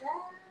you.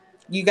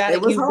 You got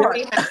it. You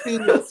really have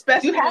to,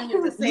 especially you have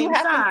at the same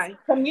time,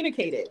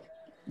 communicate it.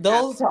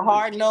 Those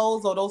hard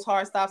no's or those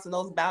hard stops and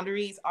those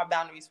boundaries are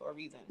boundaries for a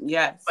reason.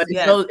 Yes, but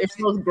it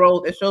shows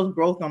growth. It shows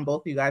growth on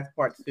both of you guys'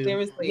 parts too.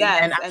 Seriously,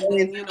 yes, and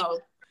then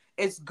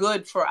it's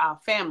good for our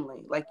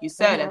family. Like you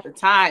said, at the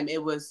time,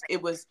 it was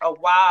a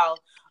while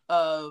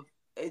of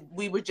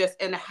we were just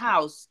in the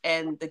house,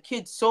 and the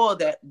kids saw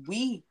that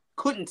we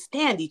couldn't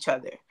stand each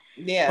other.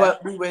 Yeah,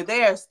 but we were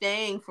there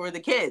staying for the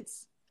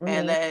kids.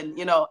 And then,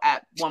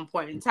 at one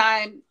point in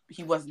time,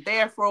 he wasn't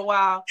there for a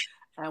while.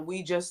 And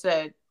we just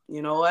said,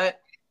 you know what?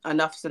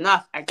 Enough's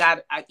enough.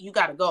 You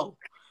got to go.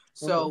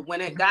 So when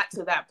it got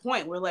to that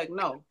point, we're like,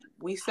 no,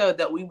 we said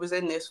that we was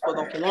in this for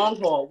the long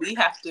haul. We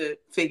have to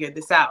figure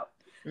this out.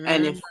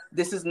 And if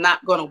this is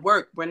not going to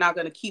work, we're not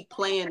going to keep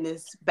playing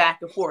this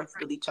back and forth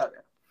with each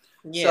other.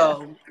 Yeah.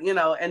 So,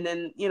 and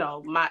then,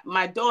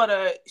 my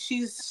daughter,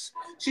 she's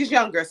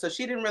younger, so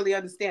she didn't really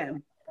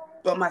understand.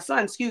 But my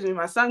son's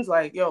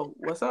like, yo,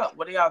 what's up?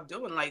 What are y'all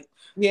doing? Like,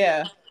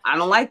 yeah, I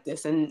don't like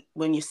this. And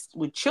when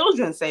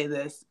children say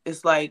this,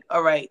 it's like,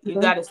 all right, you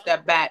got to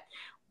step back.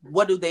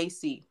 What do they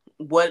see?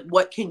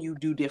 What can you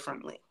do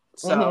differently?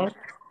 So,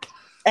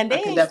 and they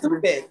ain't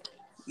stupid.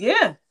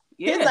 Yeah.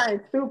 Kids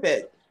aren't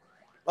stupid.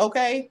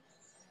 Okay.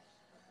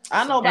 I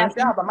don't know about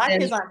y'all, but my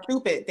kids aren't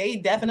stupid. They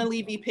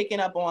definitely be picking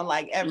up on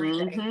like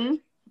everything.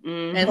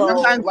 And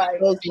sometimes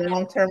those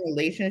long-term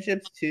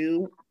relationships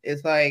too,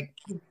 it's like,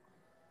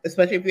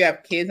 especially if you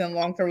have kids in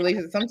long-term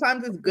relationships,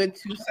 sometimes it's good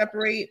to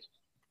separate.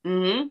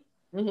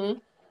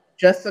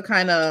 Just to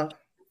kind of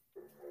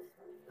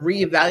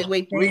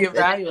reevaluate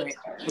things.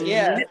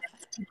 Yeah.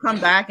 You come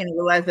back and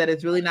realize that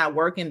it's really not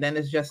working, then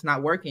it's just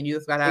not working. You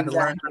just gotta have to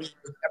learn how to do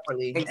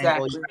it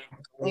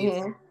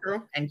separately.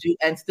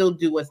 And still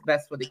do what's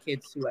best for the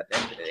kids too at the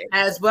end of the day.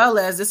 As well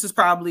as this is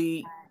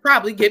probably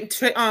getting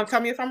tell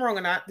me if I'm wrong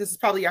or not. This is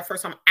probably our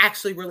first time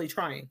actually really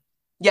trying.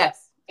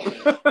 Yes.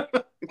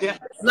 Yeah.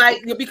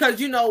 Like, because,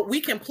 you know, we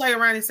can play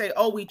around and say,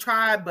 oh, we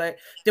tried, but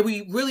did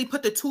we really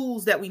put the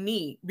tools that we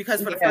need?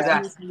 Because for the first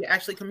time, you're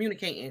actually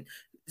communicating,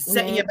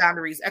 setting your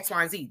boundaries, X,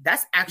 Y, and Z.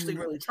 That's actually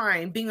really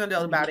trying, being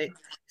adult about it,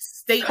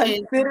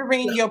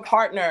 considering your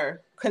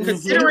partner,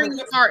 considering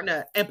your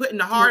partner, and putting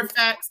the hard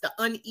facts, the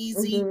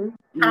uneasy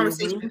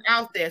conversation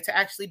out there to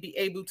actually be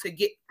able to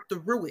get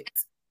through it.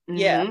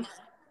 Yeah.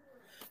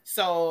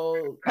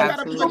 So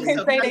people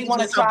can say they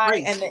want to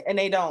try and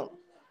they don't,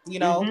 you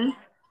know.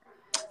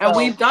 And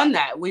we've done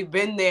that. We've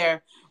been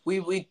there.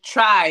 We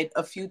tried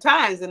a few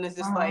times, and it's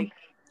just like,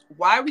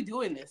 why are we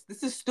doing this?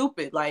 This is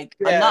stupid. Like,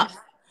 enough.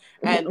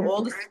 And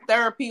all the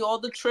therapy, all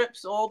the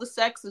trips, all the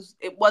sex,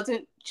 it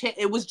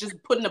was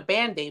just putting a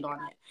Band-Aid on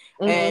it.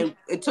 And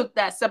it took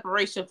that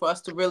separation for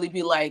us to really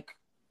be like,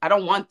 I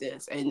don't want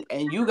this. And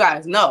you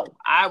guys know,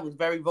 I was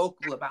very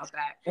vocal about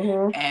that.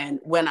 And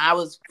when I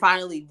was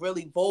finally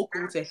really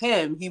vocal to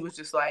him, he was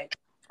just like,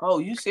 oh,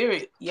 you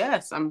serious?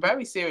 Yes, I'm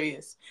very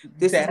serious.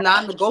 This is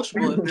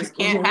non-negotiable. If this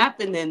can't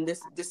happen, then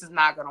this is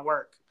not going to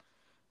work.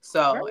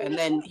 So, and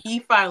then he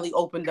finally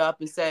opened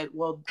up and said,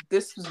 well,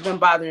 this has been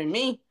bothering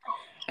me.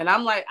 And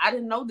I'm like, I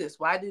didn't know this.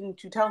 Why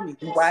didn't you tell me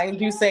this? Why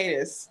didn't you say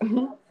this?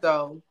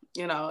 So,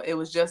 you know, it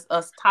was just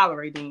us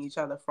tolerating each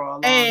other for a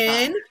long time.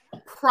 And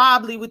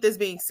probably with this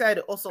being said,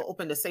 it also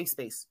opened a safe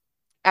space.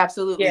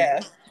 Absolutely.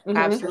 Yeah.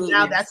 Absolutely.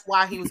 Now that's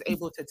why he was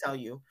able to tell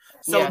you.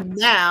 So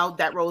now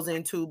that rolls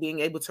into being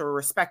able to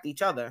respect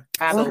each other.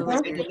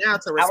 Absolutely. So now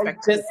to respect.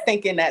 I was just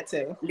thinking that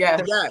too. Yeah.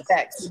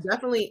 So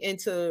definitely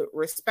into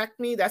respect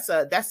me. That's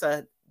a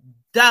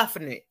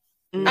definite.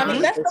 I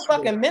mean, that's the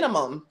fucking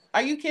minimum.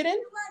 Are you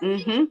kidding?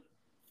 Respect.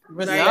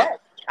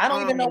 Yep. I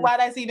don't even know why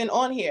that's even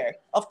on here.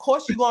 Of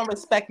course you're gonna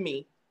respect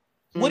me.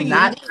 What do you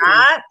mean?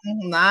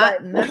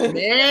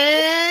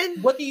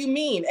 Man. What do you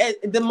mean?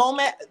 At the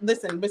moment,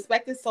 listen,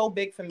 respect is so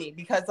big for me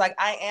because like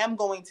I am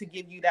going to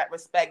give you that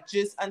respect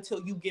just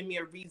until you give me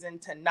a reason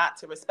to not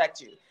to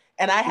respect you.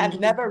 And I have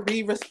never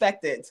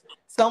re-respected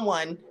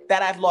someone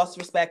that I've lost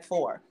respect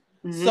for.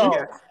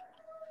 So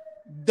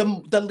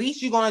the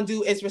least you're gonna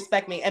do is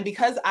respect me. And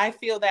because I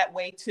feel that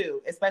way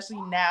too,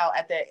 especially now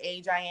at the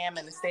age I am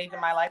and the stage in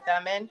my life that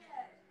I'm in,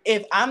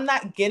 if I'm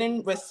not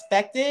getting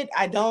respected,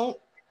 I don't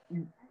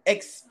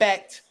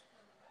expect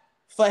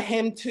for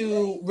him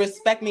to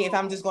respect me if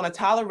I'm just going to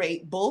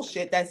tolerate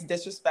bullshit that's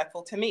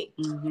disrespectful to me.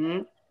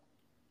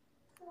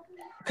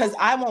 Because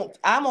I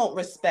won't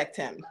respect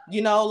him.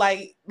 You know,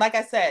 like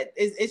I said,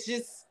 it's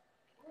just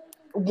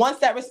once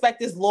that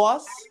respect is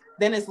lost,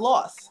 then it's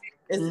lost.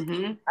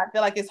 I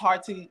feel like it's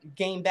hard to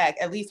gain back,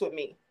 at least with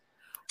me.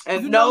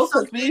 And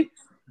because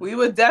we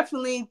were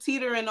definitely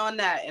teetering on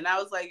that. And I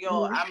was like,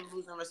 yo, I'm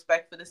losing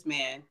respect for this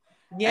man.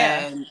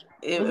 Yeah. And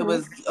it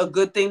was a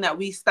good thing that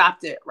we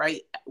stopped it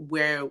right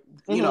where,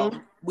 you know,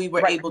 we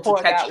were able to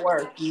catch it.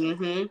 Work.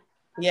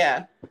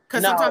 Yeah.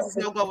 Because sometimes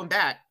there's no going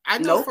back. I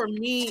know for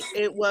me,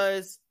 it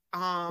was,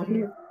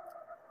 I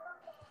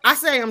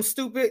say I'm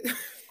stupid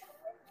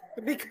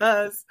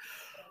because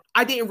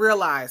I didn't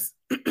realize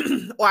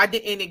or I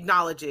didn't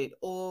acknowledge it,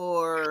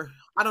 or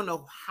I don't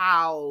know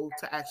how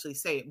to actually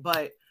say it.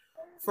 But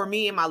for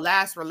me in my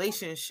last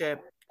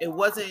relationship, it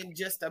wasn't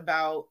just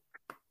about,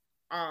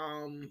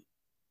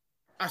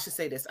 I should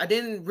say this. I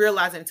didn't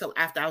realize it until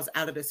after I was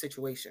out of the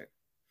situation.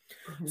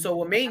 So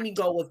what made me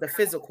go was the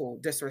physical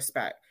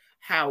disrespect.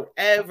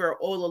 However,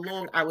 all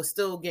along, I was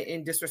still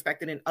getting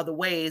disrespected in other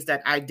ways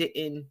that I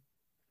didn't,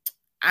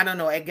 I don't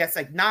know, I guess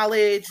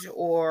acknowledge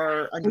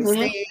or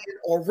understand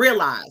or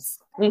realize.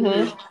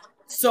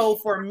 So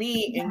for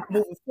me, and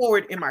moving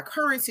forward in my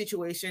current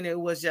situation, it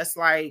was just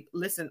like,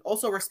 listen,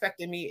 also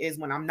respecting me is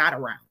when I'm not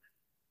around.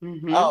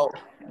 Oh,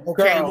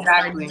 okay. Girl,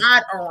 exactly. When I'm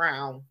not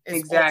around.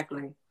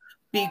 Exactly.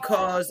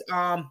 Because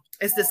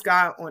it's this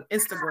guy on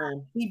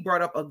Instagram. He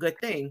brought up a good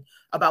thing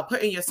about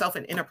putting yourself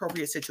in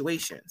inappropriate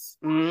situations.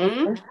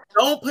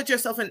 Don't put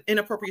yourself in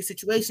inappropriate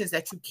situations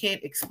that you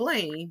can't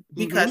explain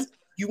because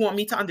you want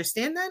me to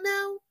understand that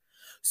now.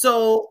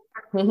 So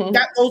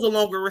that goes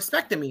along with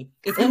respecting me.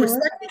 If you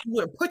respect me, you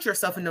wouldn't put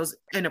yourself in those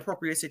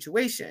inappropriate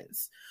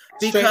situations.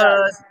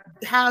 Because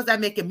how's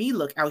that making me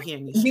look out here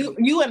in the street?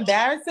 You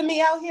embarrassing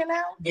me out here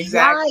now?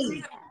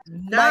 Exactly.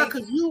 No,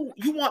 because you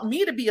want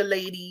me to be a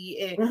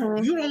lady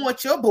and you don't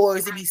want your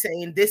boys to be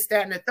saying this,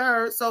 that, and the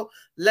third. So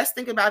let's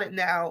think about it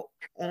now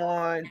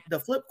on the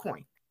flip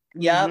coin.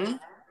 Yep.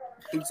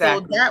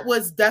 Exactly. So that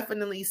was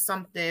definitely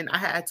something I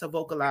had to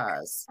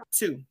vocalize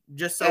too,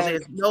 just so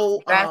there's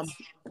no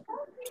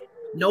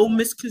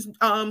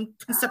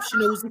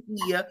misconceptions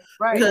here.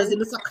 Right. Because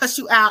if I cuss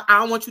you out, I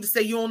don't want you to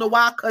say you don't know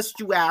why I cussed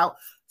you out.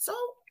 So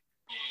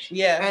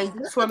yeah.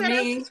 And for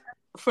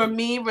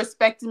me,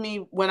 respecting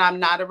me when I'm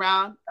not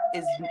around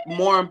is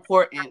more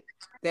important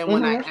than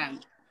when I am.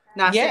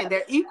 Not saying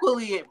they're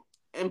equally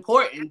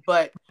important,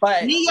 but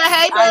I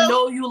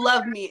know you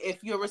love me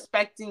if you're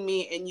respecting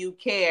me and you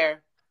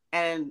care.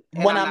 And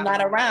when I'm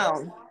not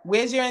around,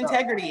 where's your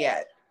integrity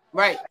at?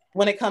 Right.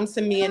 When it comes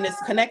to me and this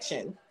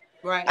connection.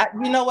 Right.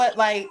 You know what?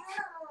 Like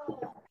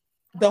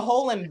the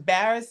whole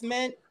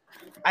embarrassment,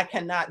 I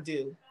cannot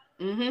do.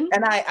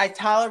 And I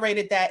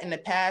tolerated that in the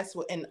past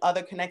in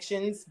other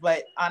connections,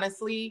 but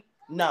honestly,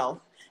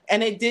 no.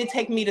 And it did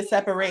take me to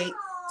separate,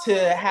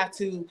 to have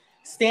to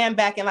stand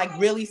back and like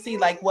really see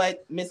like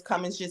what Miss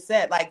Cummins just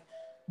said, like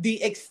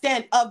the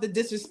extent of the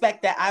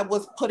disrespect that I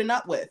was putting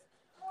up with.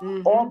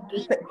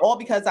 All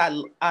because I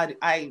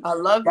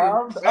love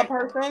a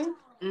person.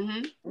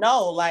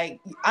 No, like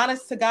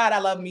honest to God, I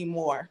love me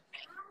more.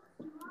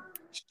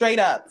 Straight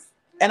up.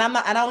 And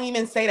I don't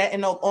even say that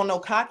on no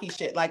cocky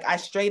shit. Like I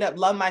straight up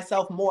love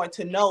myself more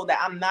to know that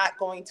I'm not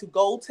going to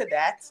go to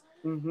that.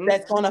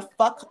 That's gonna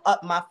fuck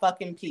up my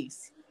fucking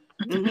peace.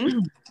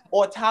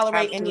 Or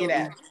tolerate any of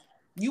that.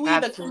 You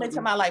either come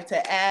into my life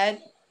to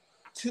add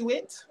to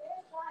it,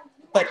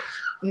 but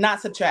not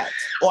subtract.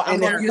 Or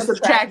and if you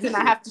subtract, then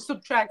I have to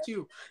subtract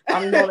you.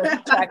 I'm going to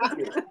subtract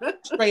you.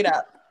 Straight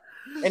up.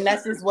 And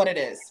that's just what it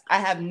is. I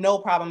have no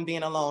problem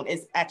being alone.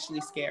 It's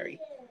actually scary.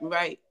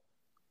 Right.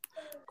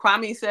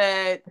 Kwame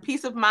said,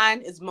 peace of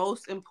mind is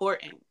most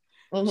important.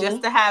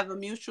 Just to have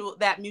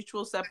that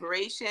mutual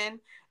separation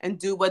and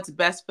do what's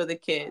best for the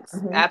kids.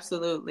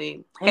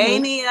 Absolutely. Hey,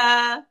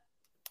 Nia.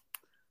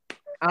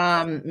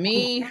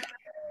 Me,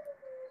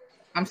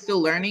 I'm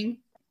still learning.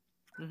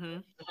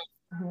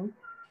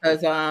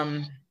 Because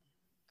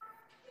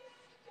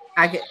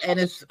I get, and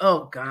it's,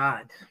 oh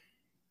God.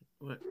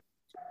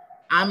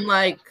 I'm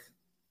like,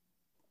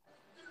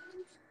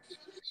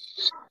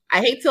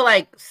 I hate to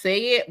like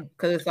say it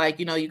because it's like,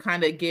 you know, you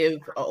kind of give an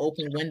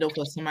open window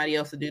for somebody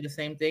else to do the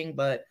same thing,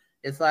 but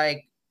it's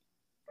like,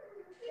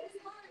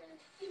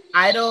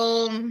 I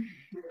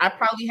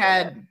probably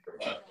had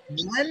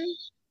one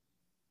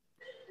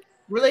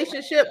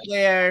relationship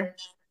where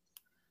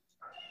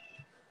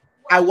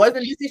I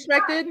wasn't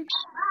disrespected.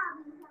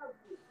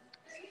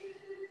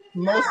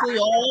 Mostly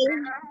all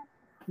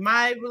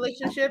my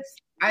relationships,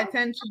 I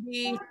tend to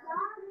be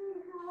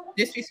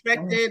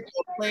disrespected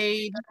or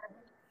played,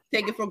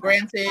 taken for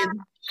granted,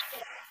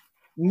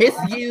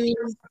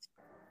 misused,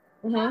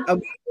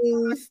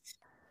 abused.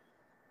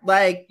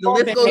 Like the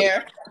list goes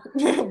there.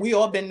 We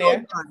all been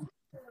there.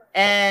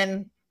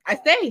 And I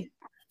stay.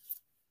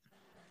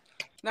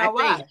 Now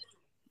why?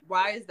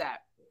 Why is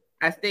that?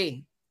 I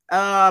stay.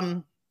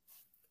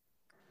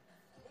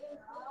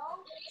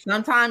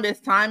 Sometimes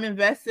it's time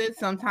invested.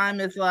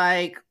 Sometimes it's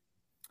like,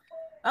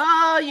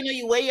 oh, you know,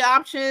 you weigh your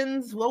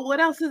options. Well, what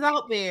else is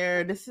out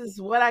there? This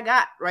is what I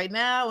got right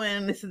now,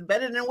 and this is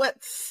better than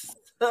what's,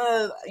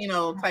 you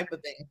know, type of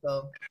thing.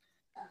 So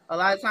a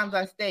lot of times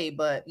I stay,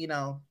 but you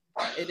know,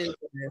 it is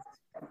what it is.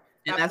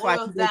 And that's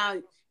why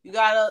down. You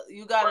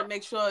gotta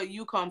make sure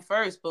you come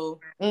first, boo.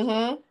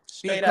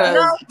 Straight because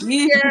up.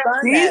 These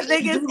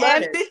niggas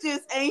and bitches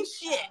ain't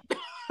shit.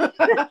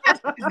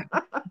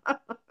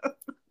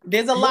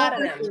 There's a lot of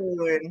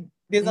them.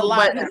 There's a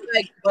lot of them.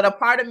 Like, but a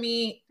part of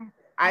me,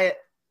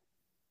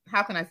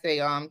 how can I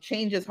say?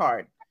 Change is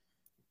hard.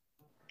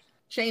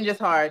 Change is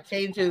hard.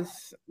 Change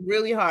is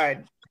really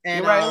hard.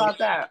 And you're right about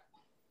that.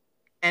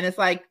 And it's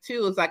like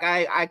too. It's like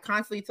I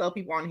constantly tell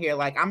people on here,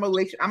 like I'm a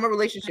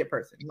relationship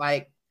person.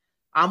 Like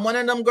I'm one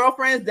of them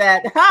girlfriends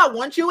that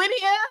once you in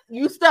here,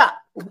 you stuck.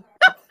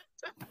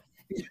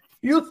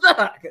 You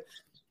stuck.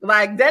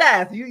 Like dead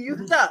ass. You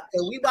stuck.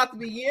 So we about to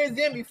be years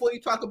in before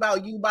you talk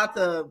about you about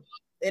to.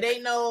 It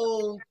ain't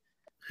no.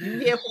 You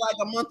here for like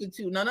a month or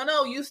two.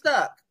 No. You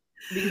stuck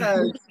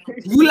because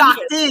you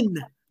locked in.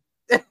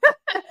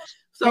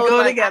 So we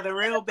go together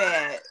real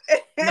bad.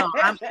 No,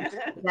 I'm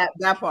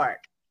that part.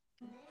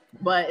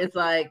 But it's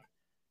like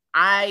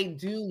I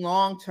do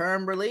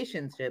long-term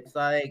relationships.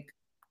 Like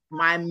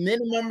my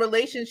minimum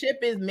relationship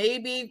is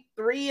maybe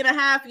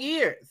 3.5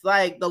 years.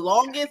 Like the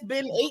longest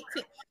been 18.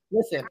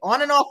 Listen,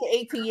 on and off for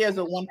 18 years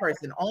with one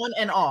person. On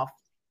and off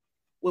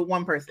with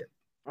one person.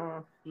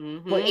 For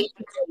 18 years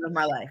of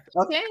my life.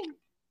 Okay?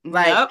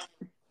 Like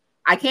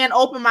I can't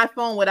open my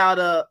phone without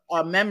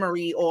a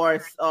memory or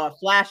a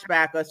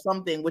flashback or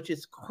something, which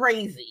is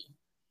crazy.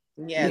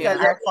 Yeah, because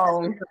that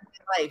phone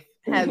life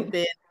has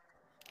been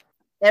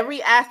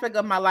every aspect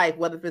of my life,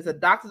 whether it's a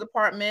doctor's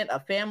appointment, a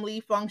family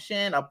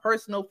function, a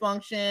personal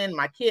function,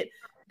 my kid,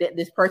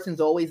 this person's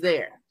always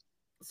there.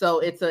 So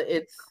it's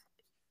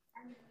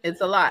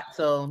a lot.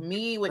 So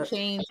me with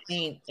change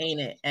ain't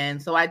it.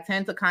 And so I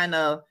tend to kind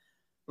of,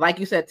 like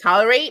you said,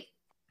 tolerate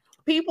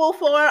people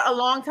for a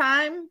long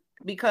time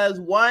because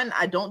one,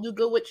 I don't do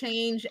good with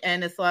change.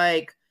 And it's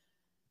like,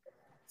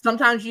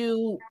 sometimes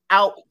you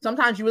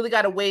really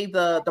got to weigh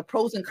the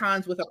pros and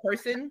cons with a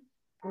person.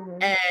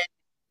 And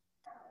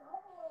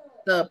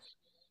the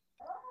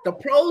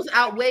pros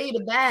outweigh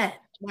the bad.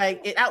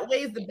 Like it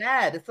outweighs the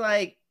bad. It's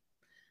like,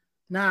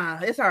 nah,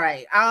 it's all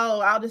right.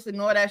 I'll just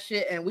ignore that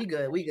shit and we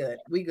good.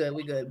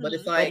 But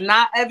it's like, but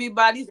not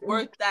everybody's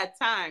worth that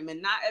time,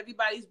 and not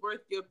everybody's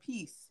worth your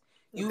peace.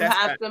 You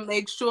have to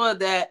make sure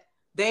that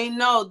they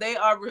know they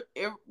are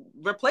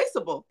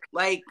replaceable.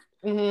 Like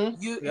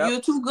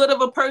you're too good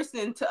of a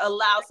person to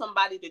allow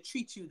somebody to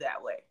treat you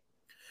that way.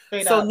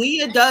 So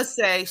Leah does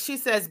say, she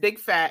says, big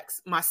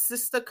facts. My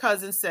sister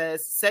cousin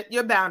says, set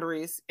your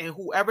boundaries, and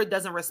whoever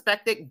doesn't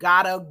respect it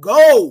gotta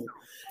go.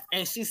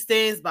 and she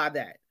stands by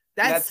that.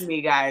 That's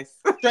me, guys.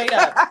 Straight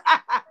up,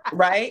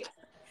 right?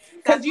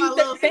 Because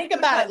you think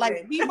about it, like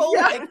cousin. people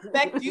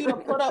expect you to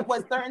put up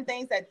with certain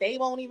things that they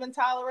won't even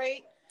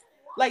tolerate.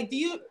 Like,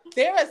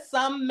 there are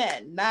some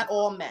men, not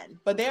all men,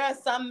 but there are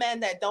some men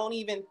that don't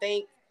even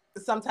think,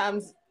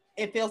 sometimes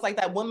it feels like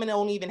that women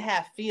don't even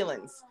have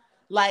feelings.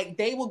 Like,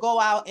 they will go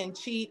out and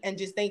cheat and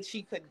just think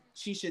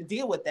she should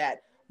deal with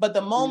that. But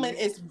the moment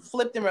it's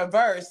flipped in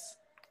reverse,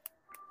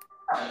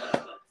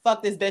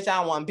 fuck this bitch, I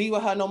don't want to be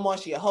with her no more.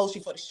 She a hoe, she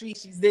for the street,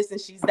 she's this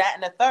and she's that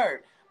and the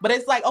third. But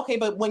it's like, okay,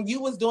 but when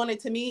you was doing it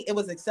to me, it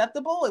was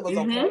acceptable, it was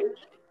okay.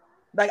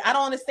 Like, I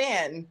don't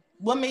understand.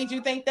 What made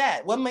you think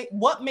that?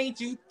 What made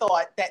you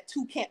thought that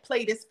two can't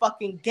play this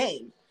fucking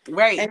game?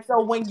 Right. And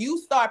so when you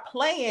start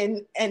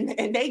playing and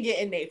they get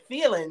in their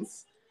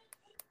feelings,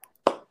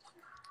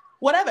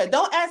 whatever.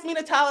 Don't ask me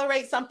to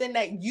tolerate something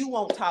that you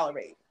won't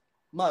tolerate,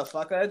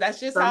 motherfucker. That's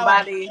just how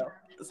I feel.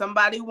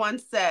 Somebody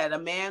once said, a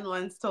man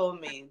once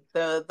told me,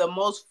 the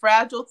most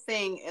fragile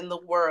thing in the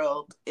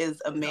world is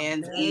a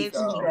man's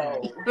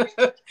ego.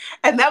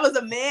 And that was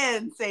a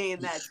man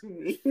saying that to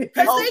me.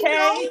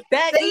 Okay,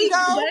 that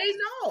ego. They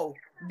know.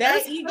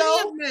 That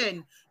ego.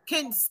 Men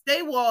can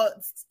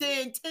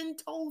stand 10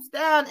 toes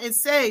down and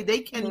say they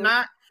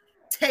cannot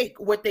take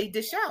what they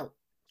dish out.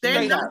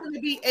 They're not going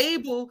to be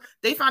able.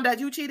 They found out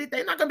you cheated.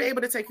 They're not going to be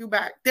able to take you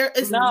back. There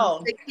is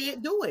no. They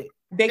can't do it.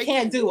 They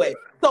can't do it.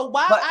 So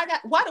why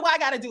do I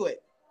got to do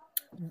it?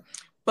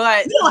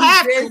 But you don't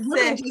have to.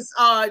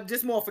 Women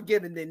just more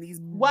forgiving than these.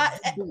 What?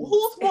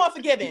 Who's more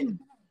forgiving?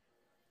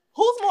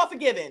 Who's more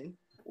forgiving?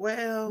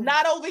 Well,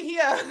 not over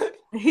here.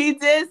 He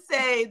did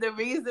say the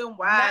reason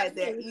why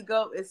their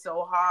ego is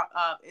so hard,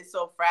 is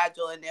so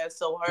fragile, and they're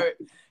so hurt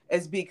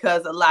is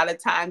because a lot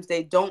of times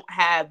they don't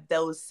have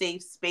those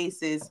safe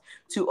spaces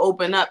to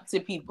open up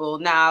to people.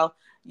 Now,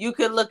 you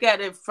could look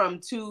at it from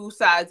two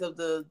sides of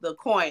the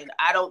coin.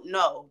 I don't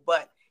know,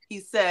 but he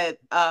said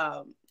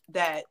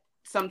that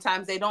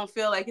sometimes they don't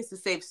feel like it's a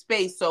safe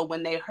space. So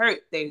when they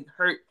hurt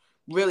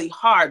really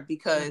hard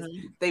because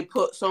they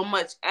put so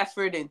much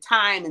effort and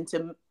time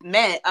into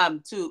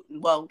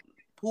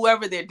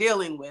whoever they're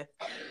dealing with,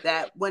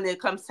 that when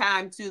it comes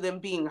time to them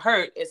being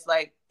hurt, it's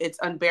like it's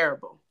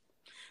unbearable.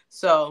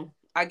 So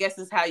I guess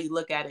it's how you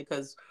look at it,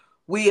 because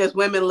we as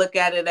women look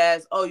at it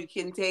as, oh, you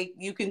can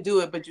do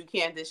it, but you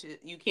can't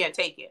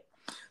take it.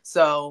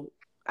 So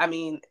I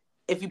mean,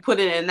 if you put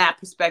it in that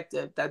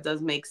perspective, that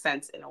does make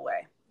sense in a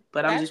way.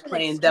 But I'm just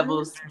playing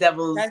devil's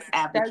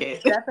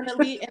advocate. That's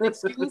definitely an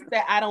excuse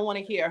that I don't want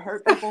to hear.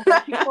 Hurt people.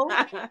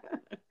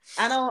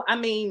 I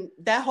mean,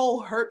 that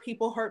whole hurt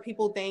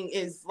people thing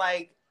is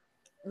like,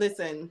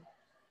 listen,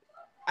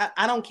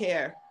 I don't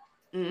care.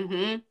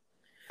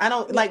 I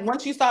don't, like,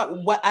 once you start,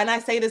 and I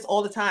say this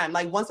all the time,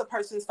 like, once a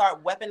person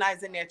start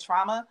weaponizing their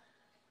trauma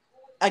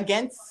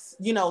against,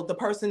 the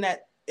person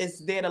that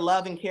is there to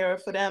love and care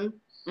for them,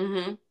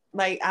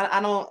 like, I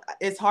don't,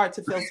 it's hard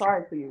to feel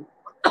sorry for you.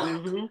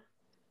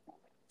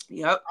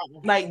 Yep.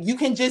 Like, you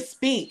can just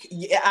speak.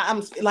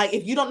 I'm like,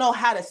 if you don't know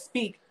how to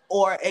speak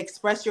or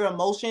express your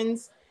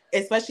emotions,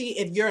 especially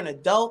if you're an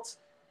adult,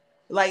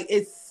 like,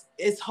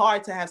 it's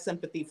hard to have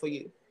sympathy for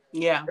you.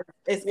 Yeah,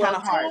 it's kind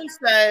of hard. Tone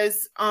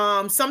says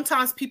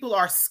sometimes people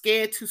are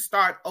scared to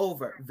start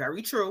over.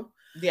 Very true.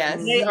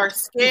 Yes. They are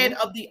scared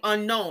of the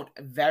unknown.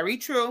 Very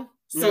true.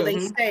 So they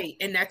stay,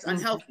 and that's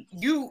unhealthy.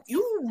 You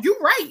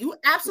right. You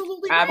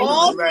absolutely right.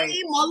 Call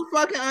me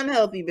motherfucking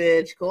unhealthy,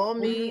 bitch. Call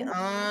me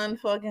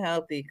unfucking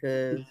healthy,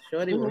 because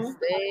shorty will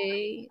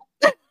stay.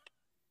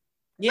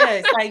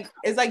 Yeah,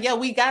 it's like, yo,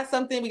 we got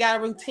something. We got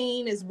a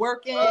routine. It's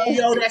working.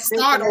 Yo, that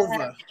start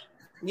over.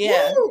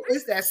 Yeah. Woo,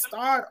 it's that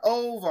start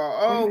over.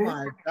 Oh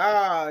my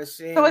gosh.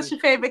 So what's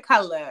your favorite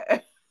color?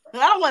 I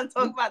don't want to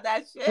talk about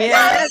that shit.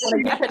 Yeah.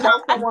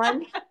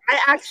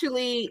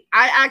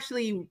 I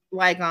actually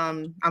like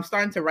I'm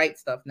starting to write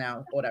stuff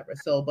now, whatever.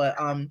 So, but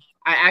I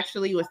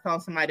actually was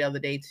telling somebody the other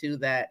day too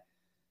that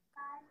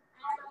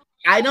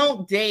I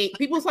don't date.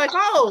 People's like,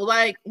 oh,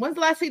 like, when's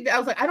the last thing? I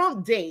was like, I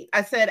don't date.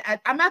 I said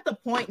I'm at the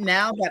point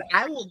now that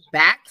I will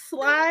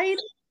backslide,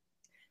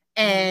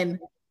 and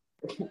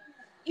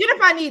even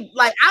if I need,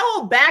 like, I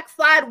will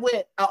backslide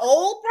with an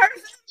old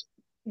person,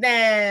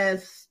 then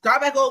start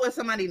back over with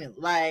somebody new.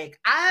 Like,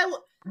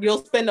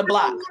 you'll spin the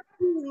block.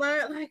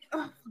 Like,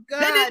 oh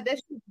God, that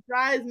shit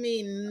drives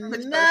me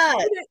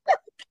nuts.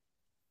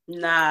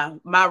 Nah,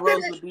 my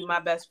Rose would be my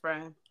best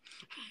friend.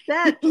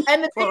 And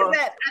the thing is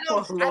that I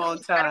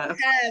don't have,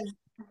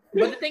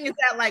 but the thing is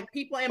that, like,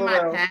 people in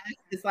my past,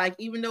 it's like,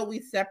 even though we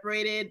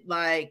separated,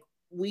 like,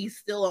 we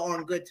still are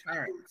on good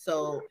terms.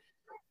 So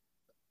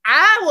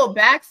I will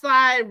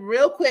backslide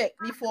real quick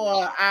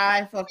before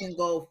I fucking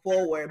go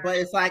forward. But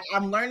it's like,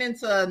 I'm learning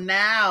to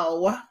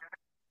now,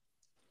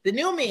 the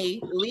new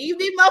me, leave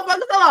these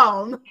motherfuckers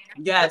alone.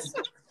 Yes.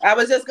 I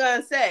was just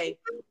gonna say,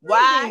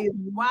 why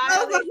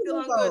are they still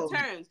on good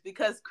terms?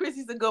 Because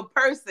Chrissy's a good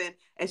person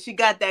and she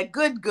got that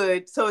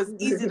good, so it's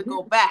easy to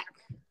go back.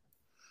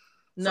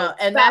 No, So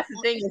and that's the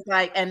thing. It's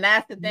like, and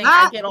that's the thing.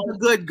 Not I get all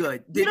the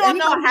good. Did You don't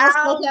know anybody else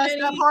how look past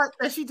many- that part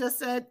that she just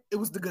said? It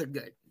was the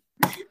good.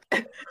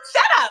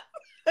 Shut up.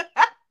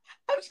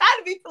 I'm trying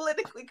to be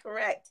politically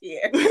correct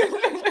here.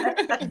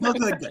 The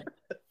good.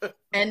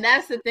 And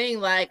that's the thing.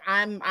 Like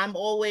I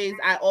always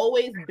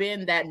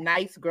been that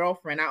nice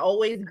girlfriend. I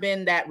always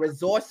been that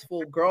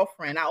resourceful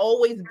girlfriend. I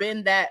always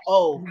been that,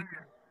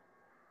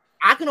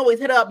 I can always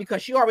hit her up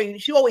because she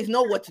always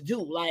know what to do.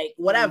 Like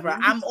whatever.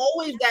 I'm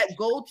always that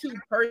go-to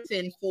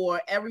person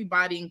for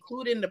everybody,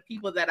 including the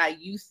people that I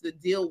used to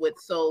deal with.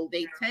 So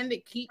they tend to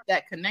keep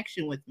that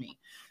connection with me.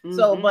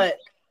 So, but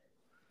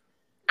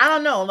I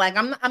don't know. Like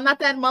I'm not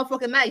that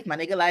motherfucking nice, my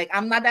nigga. Like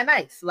I'm not that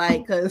nice.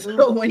 Like because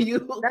when you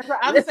that's what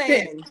I'm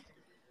saying.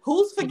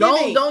 Who's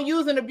forgiving? Don't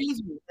use and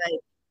abuse me. Like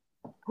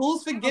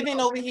who's forgiving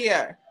over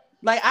here?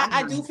 Like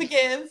I do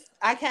forgive.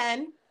 I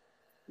can.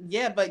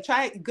 Yeah, but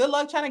good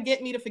luck trying to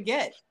get me to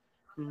forget.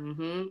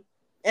 And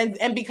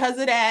because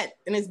of that,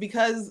 and it's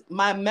because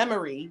my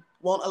memory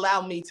won't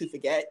allow me to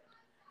forget,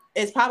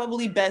 it's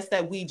probably best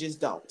that we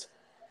just don't.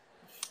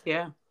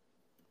 Yeah.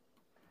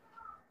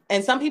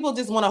 And some people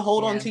just want to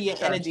hold on to your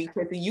energy,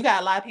 Chrissy. You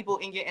got a lot of people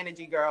in your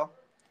energy, girl.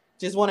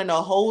 Just want to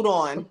know, hold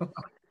on.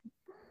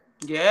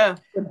 Yeah.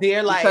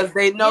 They're like, because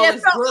they know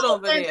it's good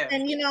over there.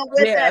 And you know,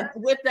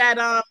 with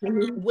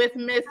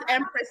Miss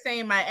Empress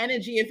saying my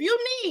energy, if you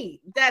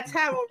need that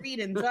tarot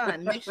reading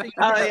done, make sure you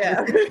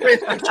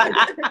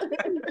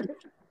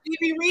you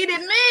be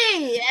reading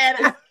me,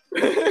 and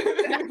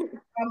I'm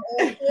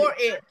all for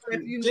it. So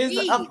if you just,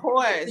 need, of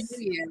course,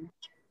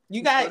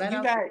 you got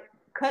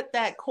cut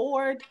that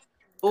cord.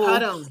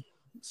 Cut them.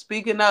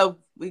 Speaking of,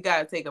 we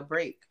gotta take a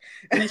break.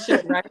 We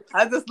should, right?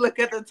 I just look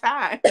at the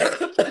time.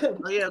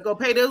 Oh yeah, go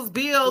pay those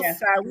bills.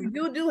 Yes,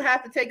 we do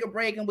have to take a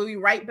break, and we'll be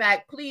right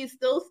back. Please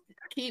still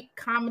keep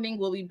commenting.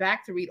 We'll be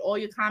back to read all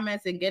your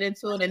comments and get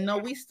into it. And no,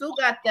 we still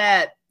got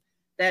that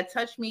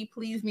touch me,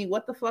 please me.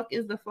 What the fuck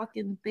is the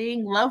fucking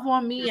thing? Love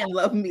on me and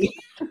love me.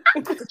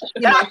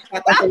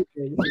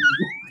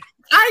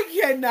 I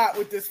cannot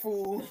with this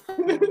fool.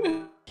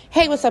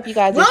 Hey, what's up, you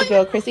guys? It's your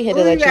girl, Chrissy, here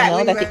to let you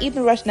know that the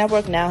Evening Rush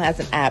Network now has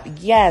an app.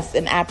 Yes,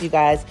 an app, you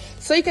guys.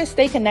 So you can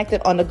stay connected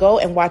on the go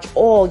and watch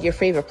all your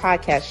favorite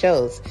podcast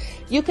shows.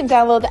 You can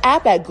download the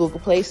app at Google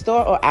Play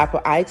Store or Apple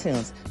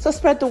iTunes. So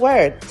spread the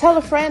word. Tell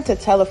a friend to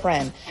tell a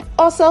friend.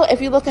 Also,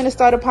 if you're looking to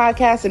start a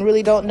podcast and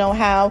really don't know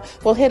how,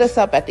 well, hit us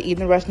up at the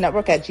Evening Rush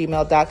Network at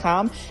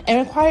gmail.com and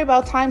inquire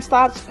about time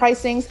slots,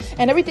 pricings,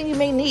 and everything you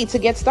may need to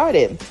get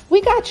started.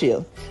 We got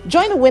you.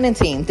 Join the winning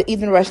team, the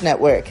Evening Rush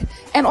Network.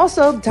 And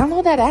also,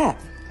 download that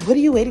app. What are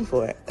you waiting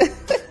for?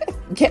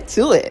 Get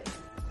to it.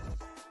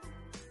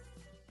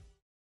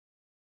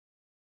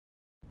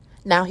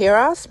 Now, here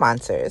are our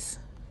sponsors.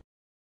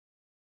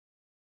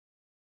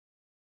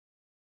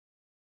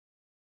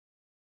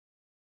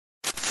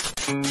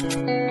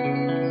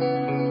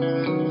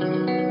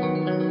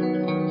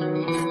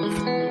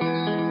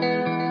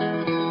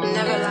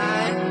 Never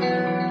lie,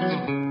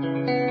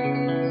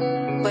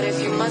 but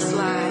if you must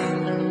lie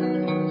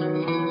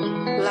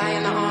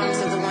in the arms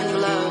of the one you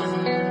love.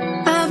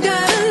 I've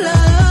got a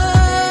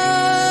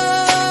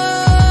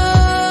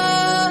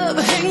love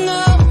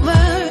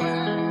hangover,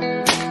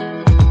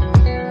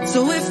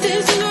 so if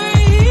this is real,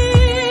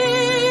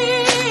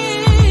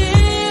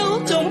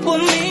 don't put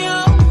me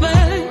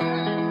over.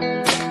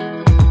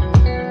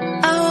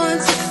 I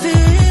want to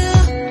feel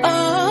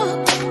all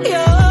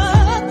your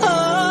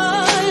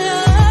love.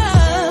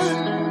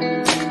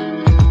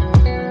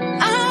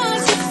 I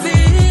want to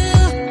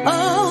feel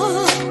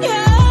all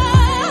your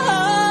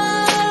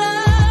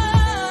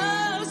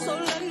love. So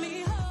let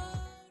me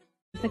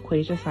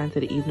Equasia signed to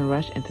the Evening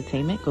Rush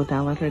Entertainment. Go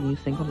download her new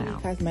single now.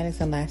 Cosmetics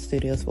and Lash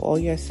Studios for all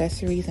your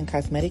accessories and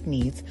cosmetic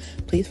needs.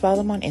 Please follow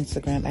them on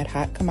Instagram at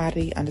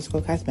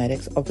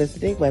hotcommodity_cosmetics or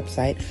visit their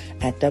website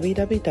at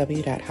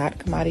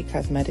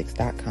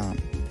www.hotcommoditykosmetics.com.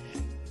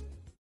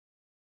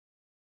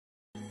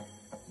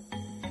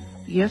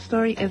 Your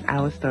Story is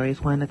Our Story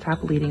is one of the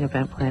top leading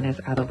event planners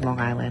out of Long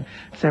Island,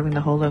 serving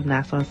the whole of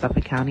Nassau and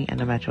Suffolk County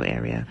and the metro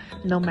area.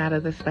 No matter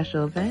the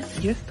special event,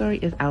 Your Story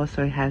is Our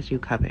Story has you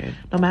covered.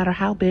 No matter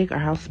how big or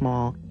how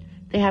small,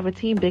 they have a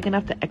team big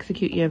enough to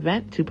execute your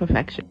event to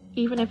perfection.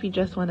 Even if you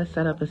just want to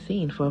set up a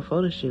scene for a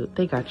photo shoot,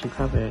 they got you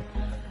covered.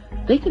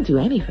 They can do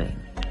anything.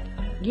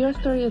 Your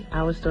Story is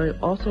Our Story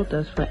also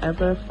does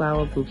forever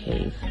flower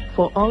bouquets.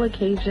 For all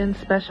occasions,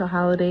 special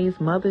holidays,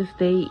 Mother's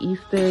Day,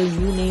 Easter,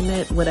 you name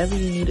it, whatever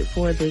you need it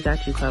for, they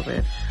got you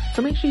covered.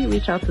 So make sure you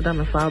reach out to them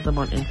and follow them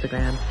on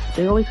Instagram.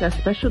 They always got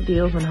special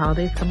deals when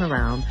holidays come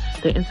around.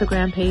 Their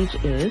Instagram page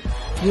is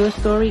Your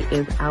Story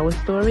is Our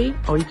Story,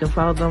 or you can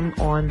follow them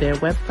on their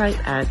website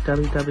at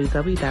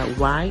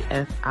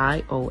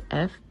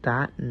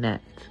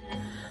www.ysios.net.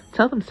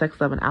 Tell them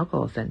Sex, Love, and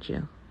Alcohol sent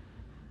you.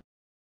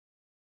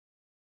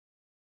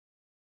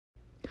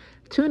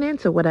 Tune in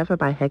to Whatever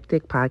by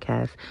Hectic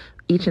podcast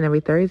each and every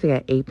Thursday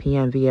at 8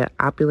 p.m. via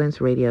Opulence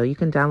Radio. You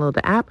can download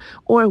the app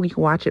or you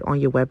can watch it on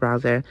your web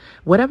browser.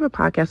 Whatever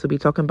podcast will be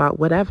talking about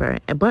whatever,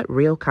 but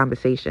real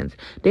conversations.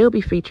 They will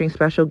be featuring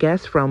special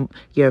guests from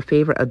your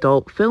favorite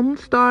adult film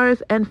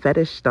stars and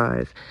fetish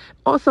stars.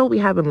 Also, we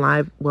having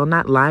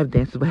not live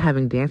dances, but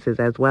having dances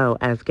as well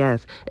as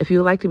guests. If you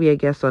would like to be a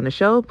guest on the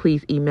show,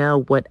 please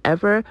email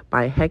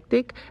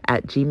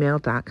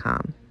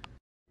whateverbyhectic@gmail.com.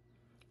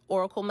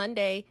 Oracle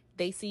Monday,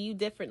 they see you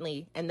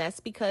differently, and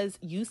that's because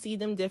you see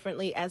them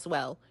differently as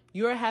well.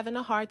 You're having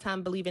a hard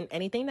time believing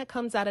anything that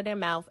comes out of their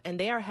mouth, and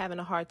they are having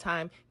a hard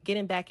time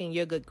getting back in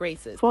your good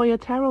graces. For your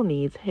tarot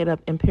needs, hit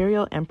up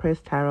Imperial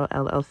Empress Tarot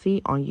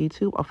LLC on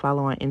YouTube or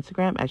follow on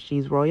Instagram at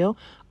She's Royal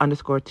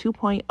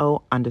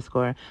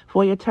 _2.0_.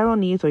 For your tarot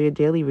needs or your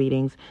daily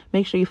readings,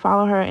 make sure you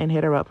follow her and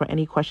hit her up for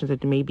any questions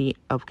that may be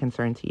of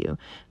concern to you.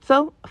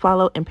 So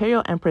follow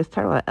Imperial Empress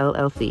Tarot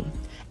LLC.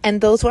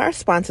 And those were our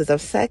sponsors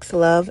of Sex,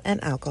 Love,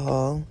 and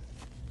Alcohol.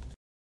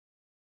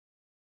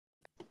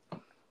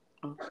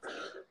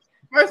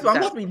 First of all,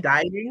 I'm supposed to be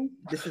dieting.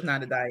 This is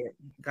not a diet.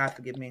 God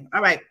forgive me.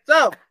 All right,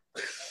 so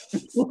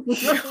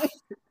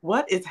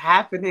what is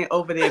happening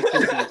over there?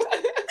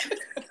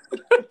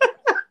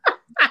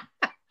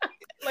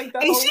 Like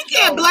and she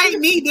can't blame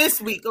me this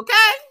week,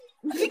 okay?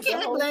 She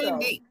can't blame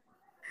me.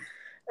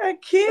 I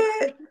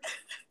can't.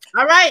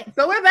 All right,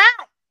 so we're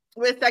back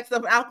with Sex,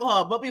 Love, and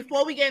Alcohol. But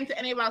before we get into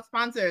any of our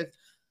sponsors,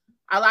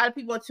 a lot of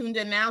people are tuned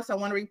in now, so I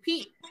want to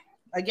repeat.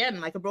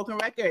 Again, like a broken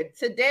record,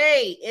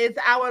 today is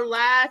our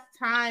last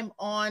time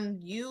on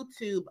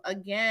YouTube.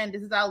 Again,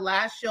 this is our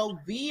last show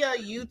via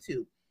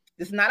YouTube.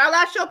 This is not our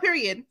last show,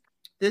 period.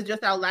 This is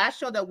just our last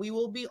show that we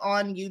will be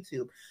on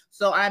YouTube.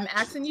 So I'm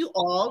asking you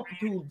all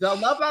who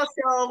love our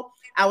show,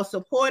 our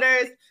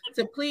supporters,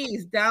 to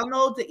please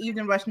download the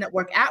Evening Rush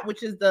Network app,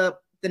 which is the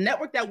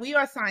network that we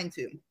are signed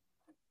to.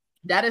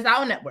 That is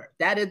our network.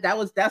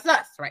 That's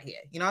us right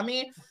here. You know what I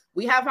mean?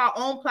 We have our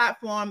own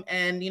platform,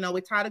 and we're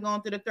tired of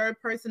going through the third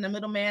person, the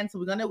middleman. So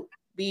we're gonna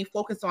be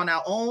focused on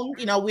our own.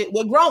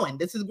 We're growing.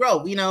 This is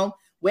growth. We're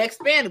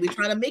expanding. We're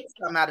trying to make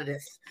something out of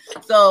this.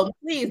 So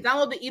please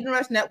download the Evening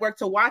Rush Network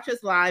to watch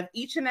us live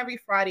each and every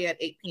Friday at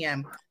 8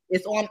 p.m.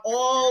 It's on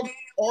all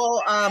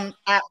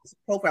apps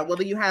profile,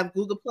 whether you have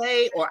Google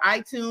Play or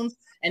iTunes.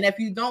 And if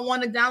you don't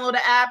want to download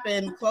the app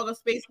and clog up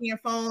space in your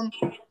phone,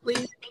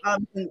 please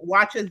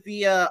watch us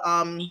via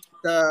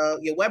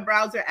your web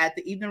browser at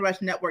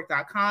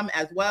theeveningrushnetwork.com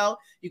as well.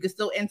 You can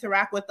still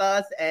interact with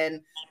us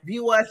and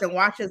view us and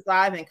watch us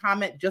live and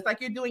comment just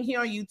like you're doing here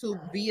on YouTube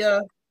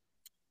via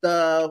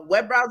the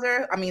web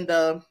browser. I mean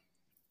the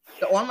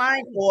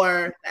online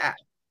or the app.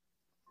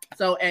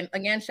 So, and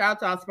again, shout out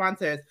to our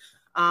sponsors.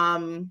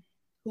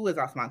 Who is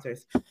our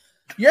sponsors?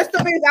 Your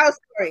story is our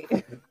story.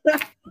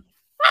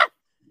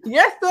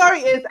 Your story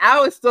is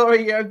our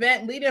story. Your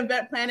leading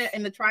event planner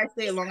in the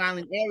tri-state Long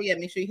Island area.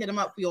 Make sure you hit them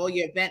up for all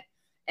your event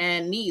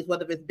and needs,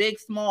 whether it's big,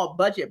 small,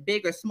 budget,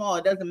 big or small.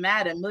 It doesn't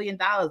matter. $1 million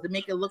to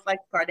make it look like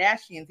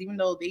Kardashians, even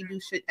though they do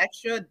shit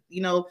extra.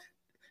 Your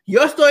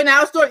story and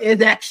our story is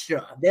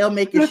extra. They'll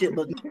make your shit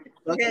look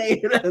okay.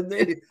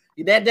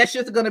 that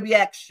shit's gonna be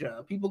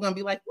extra. People gonna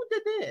be like, "Who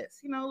did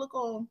this?" Look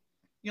all.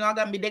 They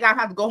gotta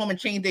have to go home and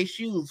change their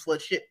shoes for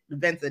shit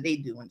events that they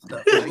do and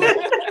stuff.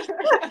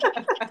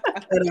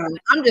 But,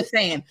 I'm just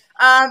saying.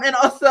 And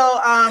also,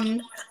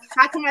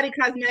 Hot Commodity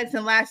Cosmetics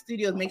and Lash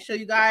Studios. Make sure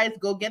you guys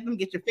go get them.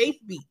 Get your face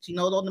bleached.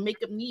 All the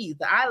makeup needs,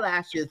 the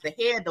eyelashes, the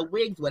hair, the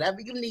wigs,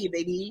 whatever you need,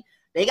 baby.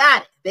 They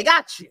got it. They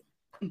got you.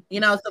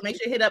 So make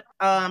sure you hit up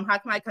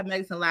Hot Commodity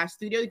Cosmetics and Lash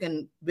Studio. You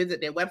can visit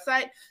their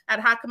website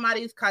at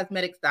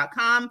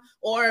hotcommoditiescosmetics.com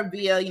or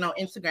via,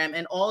 Instagram.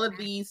 And all of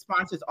these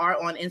sponsors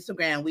are on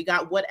Instagram. We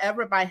got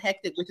Whatever by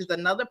Hectic, which is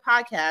another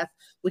podcast,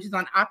 which is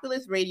on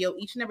Opulence Radio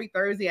each and every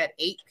Thursday at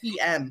 8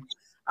 p.m.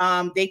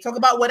 They talk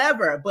about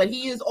whatever, but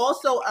he is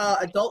also an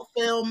adult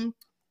film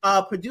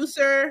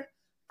producer,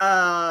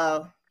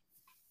 talent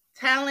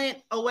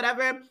or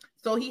whatever.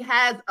 So he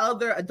has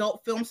other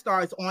adult film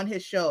stars on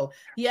his show.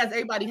 He has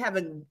everybody have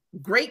a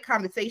great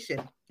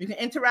conversation. You can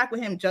interact with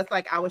him just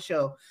like our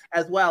show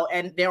as well.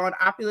 And they're on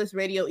Opulence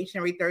Radio each and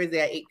every Thursday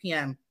at 8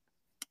 p.m.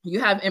 You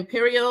have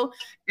Imperial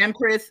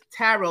Empress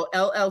Tarot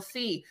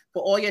LLC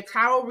for all your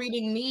tarot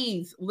reading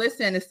needs.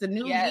 Listen, it's the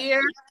new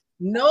year.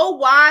 Know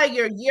why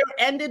your year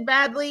ended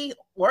badly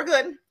or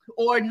good,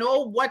 or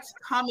know what's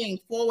coming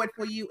forward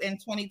for you in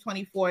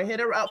 2024. Hit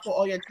her up for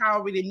all your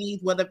tarot reading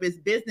needs, whether it's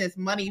business,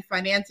 money,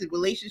 finances,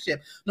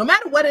 relationship, no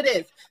matter what it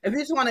is. If you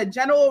just want a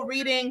general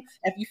reading,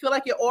 if you feel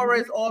like your aura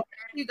is off,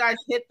 you guys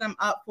hit them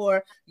up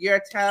for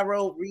your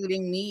tarot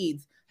reading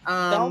needs.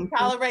 Don't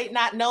tolerate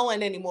not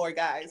knowing anymore,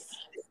 guys.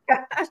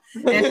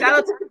 And shout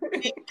out to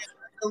the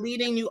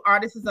leading new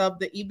artists of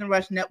the Evening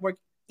Rush Network,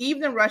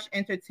 Evening Rush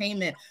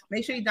Entertainment.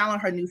 Make sure you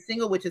download her new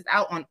single, which is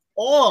out on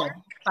all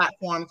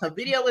platforms. Her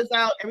video is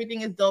out.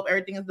 Everything is dope.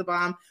 Everything is the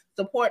bomb.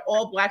 Support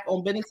all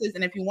Black-owned businesses.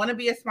 And if you want to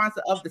be a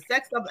sponsor of the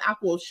Sex, Love, and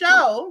Alcohol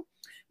show,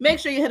 Make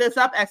sure you hit us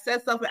up at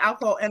Sex, Love, and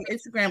Alcohol on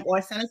Instagram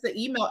or send us an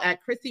email at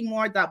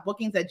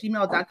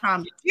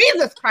christymoore.bookings@gmail.com.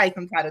 Jesus Christ,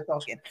 I'm tired of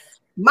talking.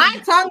 My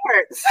tongue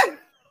hurts.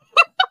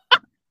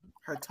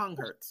 Her tongue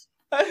hurts.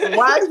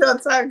 Why does your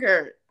tongue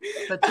hurt?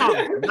 The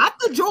tongue, not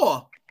the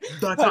jaw.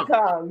 The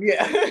tongue.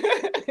 Yeah.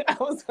 I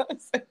was gonna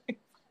say.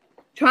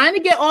 Trying to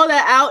get all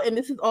that out, and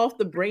this is off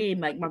the brain.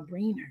 Like my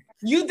brain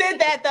hurts. You did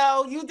that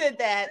though. You did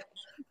that.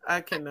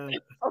 I cannot.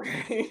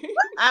 Okay.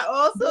 I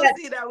also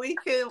see that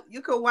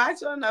you can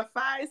watch on the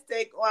Fire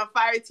Stick on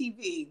Fire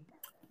TV.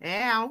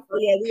 Oh,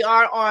 yeah, we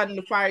are on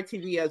the Fire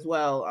TV as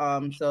well.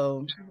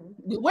 So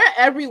we're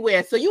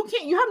everywhere. So you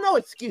have no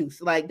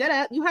excuse. Like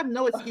that, you have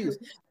no excuse.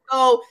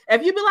 So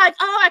if you be like,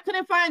 oh, I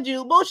couldn't find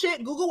you,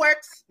 bullshit. Google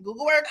works.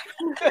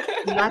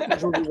 Not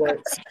Google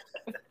works.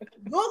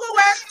 Google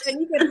works,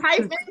 and you can type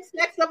in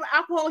sex over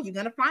alcohol. You're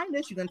gonna find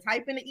this. You're gonna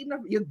type in it.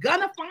 You're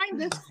gonna find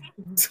this.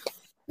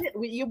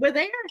 We're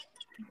there.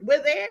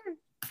 We're there.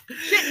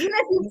 Shit, even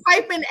if you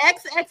type in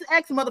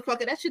XXX,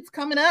 motherfucker, that shit's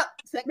coming up.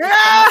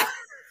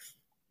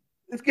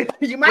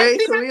 You might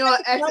see so we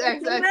on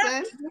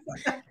XXX.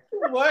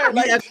 Word,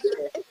 like,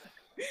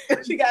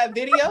 she got a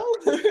video.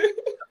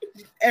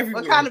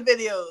 Everywhere. What kind of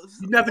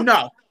videos? You never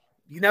know.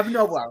 You never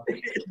know, bro.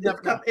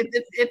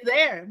 It's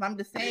there. I'm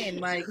just saying,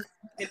 like,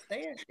 it's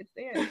there. It's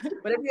there.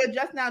 But if you're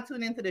just now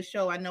tuning into the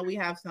show, I know we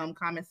have some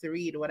comments to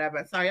read or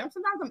whatever. Sorry,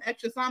 sometimes I'm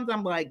extra. Sometimes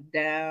I'm like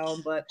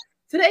down, but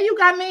today you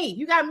got me.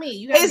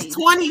 It's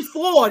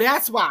 24.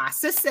 That's why.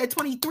 Sis said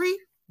 23.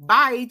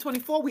 Bye.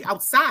 24. We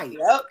outside.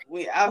 Yep,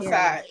 we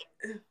outside.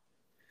 Yeah.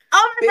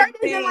 Oh, my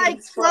birthday's in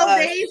like 12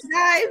 days,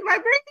 guys. My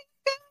birthday.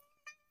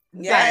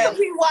 Yeah,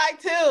 PY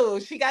too.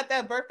 She got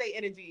that birthday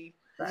energy.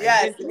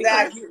 Yes,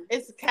 exactly.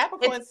 It's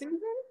Capricorn season.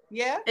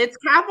 Yeah, it's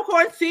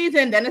Capricorn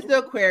season. Then it's the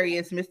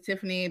Aquarius, Miss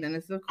Tiffany. Then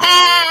it's the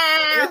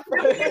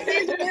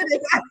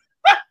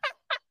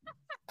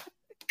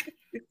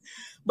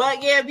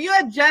But yeah, if you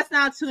are just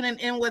now tuning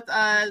in with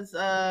us,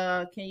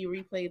 can you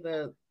replay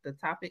the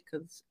topic?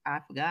 Because I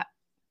forgot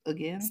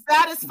again.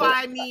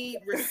 Satisfy me,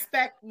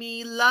 respect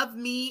me, love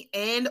me,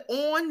 and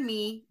on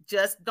me.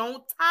 Just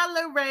don't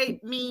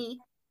tolerate me.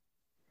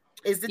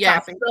 Is the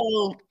topic.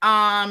 So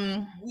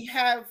we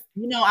have,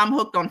 I'm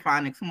hooked on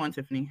phonics. Come on,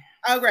 Tiffany.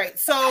 All right.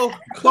 So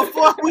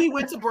before we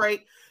went to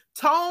break,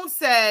 Tone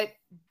said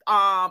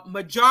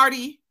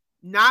majority,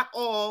 not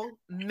all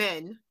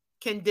men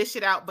can dish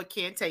it out but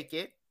can't take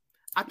it.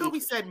 I thought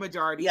we said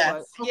majority.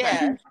 Yes. But, okay.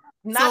 Yeah.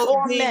 Not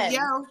all men.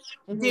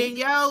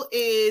 Danielle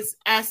is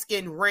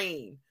asking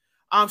Rain.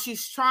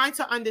 She's trying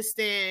to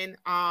understand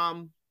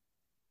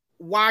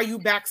why you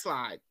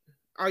backslide.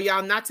 Are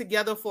y'all not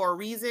together for a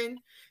reason?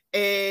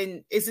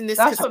 And isn't this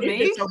for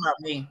me? About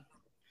me?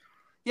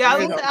 Yeah, I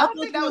don't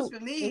think that was for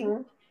me.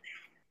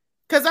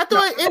 Because I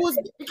thought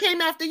it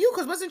came after you.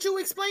 Because wasn't you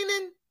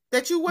explaining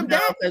that you went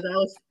back?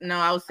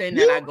 I was saying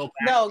that I go back.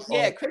 No,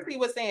 yeah, Chrissy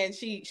was saying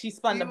she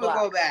spun the block.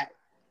 Go back.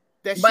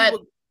 But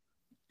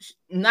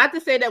not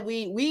to say that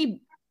we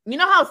you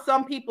know how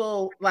some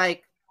people,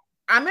 like,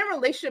 I'm in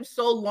relationships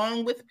so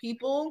long with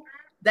people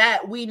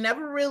that we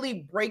never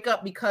really break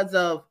up because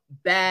of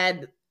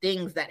bad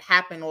things that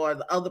happen or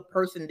the other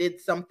person did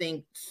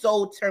something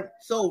so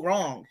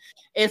wrong.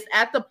 It's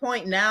at the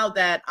point now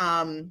that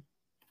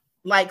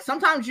like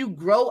sometimes you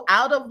grow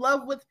out of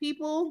love with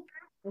people,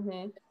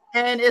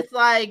 and it's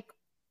like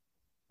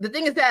the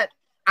thing is that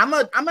I'm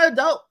an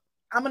adult,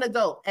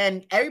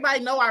 and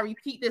everybody know I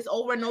repeat this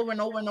over and over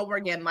and over and over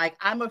again. Like,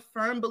 I'm a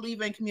firm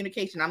believer in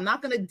communication. I'm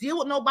not gonna deal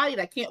with nobody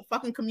that can't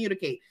fucking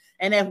communicate.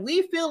 And if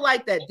we feel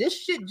like that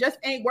this shit just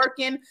ain't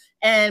working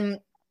and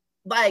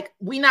like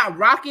we not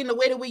rocking the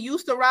way that we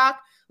used to rock,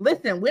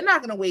 listen, we're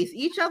not gonna waste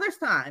each other's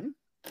time.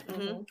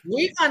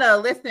 We're gonna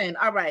listen.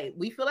 All right,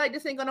 we feel like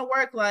this ain't gonna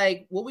work.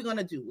 Like, what we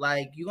gonna do?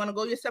 Like, you gonna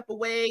go your separate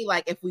way?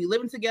 Like, if we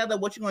living together,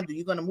 what you gonna do?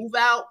 You gonna move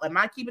out? Am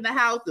I keeping the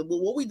house?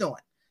 What we doing?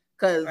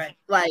 Because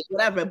like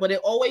whatever. But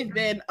it always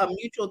been a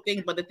mutual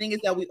thing. But the thing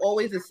is that we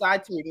always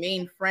decide to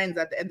remain friends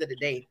at the end of the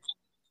day.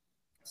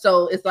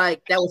 So it's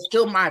like that was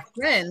still my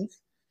friends.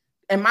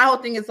 And my whole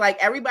thing is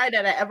like everybody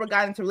that I ever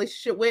got into a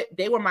relationship with,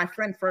 they were my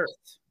friend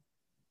first.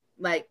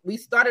 Like, we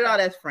started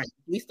out as friends.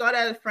 We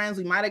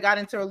might have got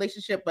into a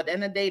relationship, but at the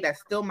end of the day, that's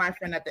still my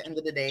friend at the end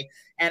of the day.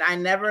 And I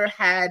never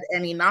had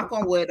any, knock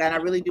on wood, and I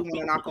really do want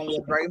to knock on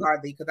wood very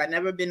hardly, because I've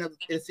never been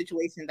in a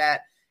situation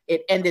that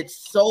it ended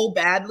so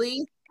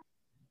badly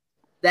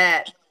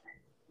that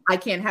I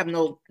can't have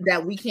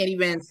that we can't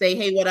even say,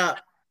 hey, what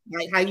up?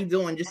 Like, how you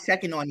doing? Just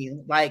checking on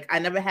you. Like, I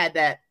never had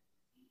that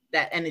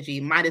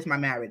energy. Minus my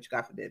marriage,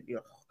 God forbid.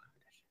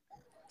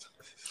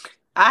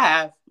 I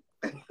have.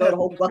 Throw the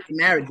whole fucking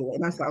marriage away.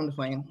 I'm just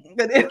playing.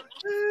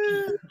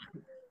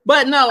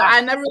 But no, I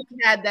never really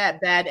had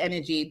that bad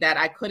energy that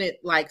I couldn't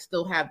like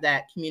still have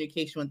that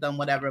communication with them,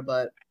 whatever.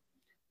 But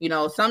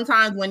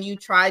sometimes when you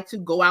try to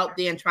go out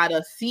there and try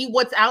to see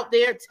what's out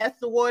there, test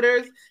the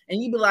waters,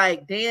 and you be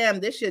like, damn,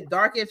 this shit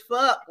dark as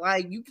fuck.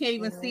 Like, you can't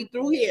even see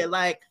through here.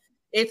 Like,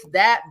 it's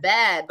that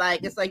bad.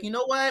 Like, it's like, you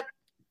know what?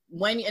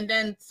 and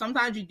then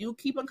sometimes you do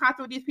keep in contact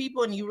with these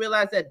people and you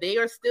realize that they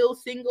are still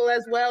single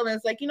as well. And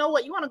it's like, you know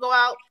what? You want to go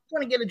out, you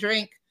want to get a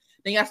drink.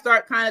 Then you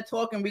start kind of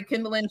talking,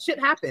 rekindling, shit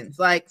happens.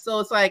 Like, so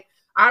it's like,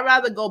 I'd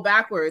rather go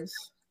backwards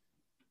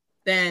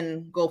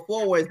than go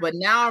forwards. But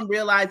now I'm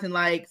realizing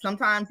like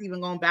sometimes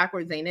even going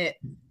backwards ain't it.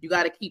 You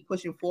got to keep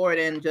pushing forward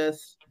and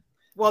just.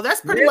 Well,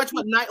 that's pretty much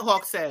what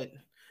Nighthawk said.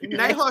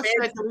 Nighthawk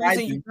said the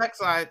reason you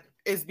backslide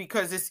is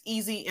because it's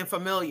easy and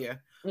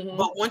familiar. Mm-hmm.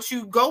 But once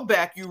you go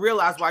back, you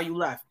realize why you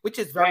left, which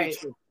is very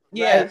true.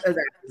 Yeah,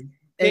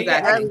 exactly.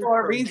 That's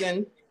for a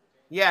reason.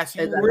 Yes,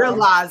 you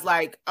realize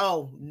like,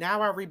 oh,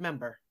 now I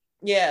remember.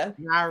 Yeah,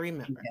 now I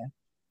remember. Yeah.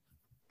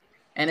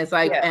 And it's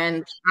like,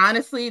 and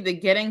honestly, the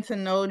getting to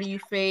know you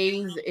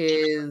phase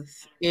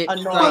is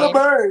it's like,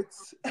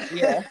 birds.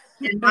 Yeah.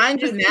 And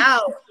mind you,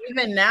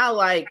 even now,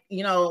 like,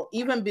 you know,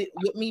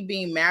 with me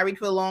being married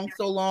for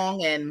so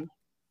long, and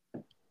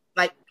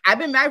like I've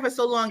been married for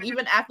so long,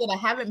 even after I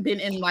haven't been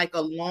in like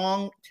a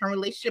long-term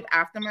relationship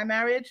after my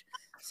marriage.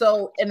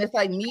 So, and it's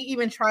like me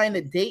even trying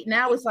to date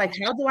now, it's like,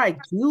 how do I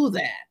do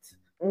that?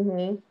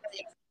 Mm-hmm.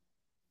 Like,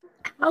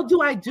 how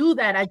do I do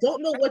that? I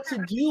don't know what to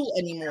do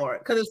anymore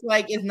because it's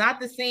like it's not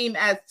the same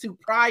as to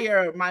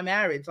prior my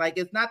marriage. Like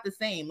it's not the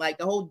same. Like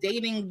the whole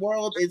dating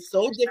world is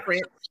so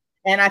different,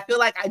 and I feel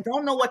like I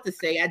don't know what to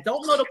say. I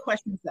don't know the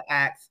questions to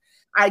ask.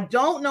 I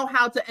don't know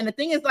how to. And the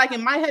thing is, like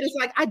in my head, it's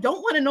like I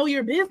don't want to know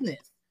your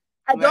business.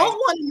 I don't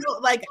want to know.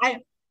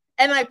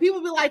 Like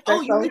people be like,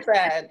 "Oh, you're so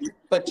sad,"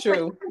 but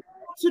true.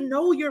 To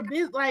know your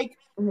business, like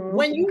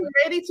when you're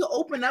ready to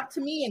open up to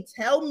me and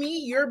tell me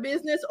your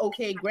business,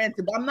 okay,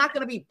 granted, but I'm not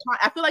gonna be.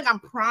 I feel like I'm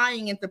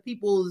prying into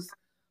people's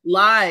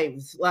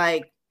lives,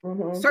 like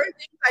certain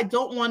things I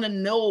don't want to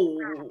know.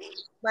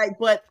 Like,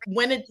 but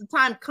when the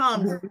time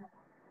comes,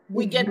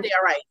 we get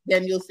there, right?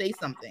 Then you'll say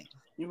something.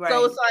 Right.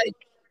 So it's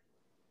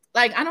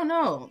like I don't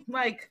know,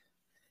 like,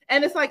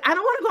 and it's like I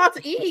don't want to go out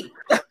to eat.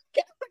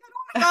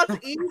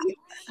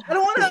 I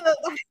don't want to.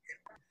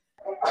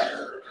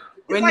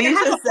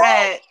 Renisha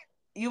said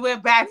you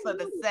went back for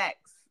the sex.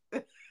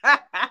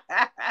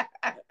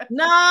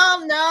 No,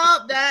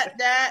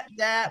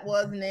 that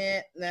wasn't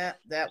it.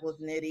 That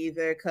wasn't it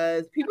either.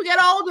 Because people get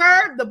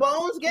older, the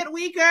bones get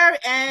weaker,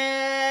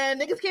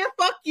 and niggas can't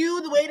fuck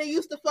you the way they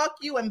used to fuck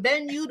you and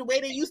bend you the way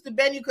they used to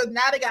bend you. Because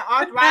now they got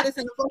arthritis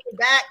in the fucking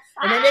back,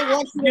 and then they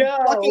want you to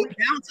fucking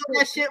bounce on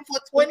that shit for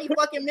 20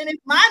 fucking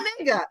minutes. My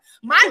nigga,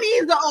 my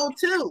knees are old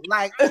too.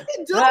 Like I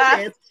can do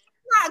this.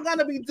 Not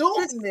gonna be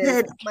doing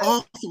this. Like,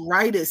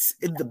 arthritis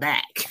in the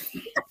back.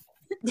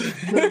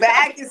 The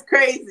back is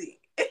crazy.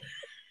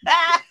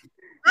 I'm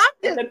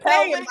just the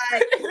saying,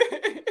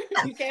 like,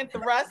 you can't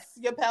thrust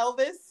your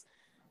pelvis.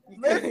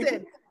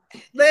 Listen.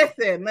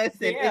 It's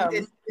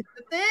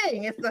the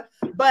thing.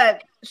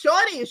 But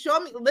shorty, show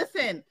me.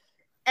 Listen,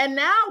 and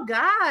now,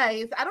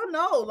 guys, I don't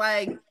know.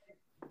 Like,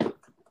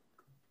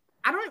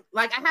 I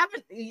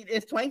haven't.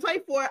 It's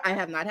 2024. I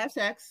have not had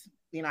sex.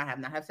 You know, I have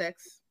not had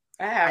sex.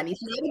 I need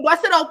to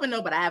bust it open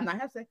though, but I have not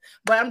had sex.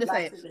 But I'm just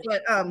saying.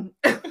 But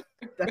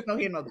that's no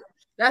here nor there.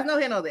 That's no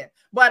here nor there.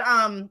 But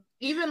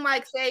even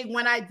like say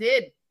when I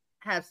did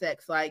have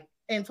sex, like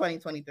in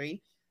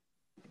 2023,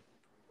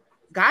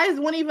 guys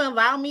wouldn't even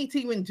allow me to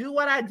even do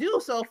what I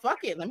do. So fuck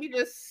it. Let me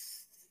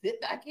just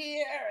sit back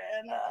here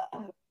and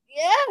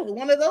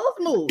one of those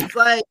moves.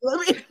 Like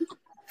let me.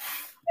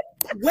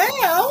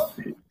 Well,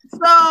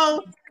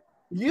 so.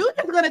 You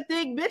just gonna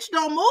think, bitch,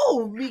 don't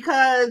move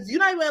because you're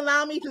not even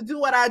allowing me to do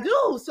what I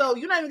do. So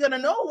you're not even gonna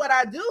know what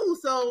I do.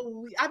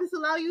 So I just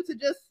allow you to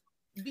just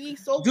be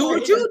so. Do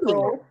what you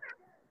do.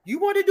 You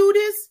want to do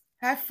this?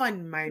 Have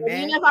fun, my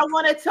man. Even if I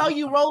want to tell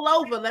you roll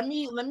over, let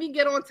me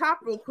get on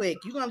top real quick.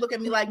 You're gonna look at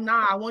me like,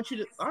 nah, I want you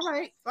to. All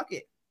right, fuck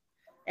it.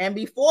 And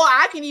before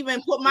I can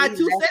even put my 2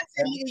 cents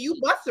in,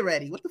 you bust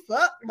already. What the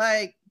fuck?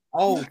 Like,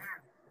 oh.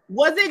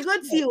 Was it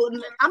good to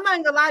you? I'm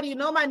not gonna lie to you.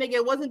 No, my nigga,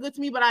 it wasn't good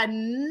to me, but I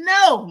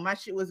know my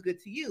shit was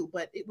good to you,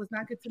 but it was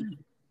not good to me.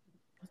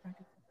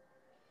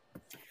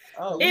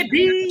 It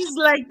be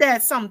like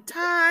that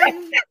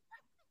sometimes.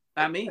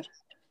 I mean,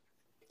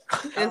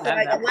 it's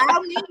like allow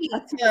me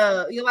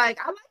to. You're like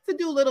I like to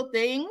do little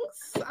things.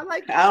 I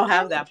don't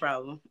have that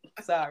problem.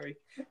 Sorry.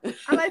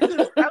 I like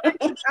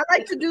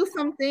to do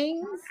some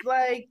things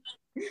like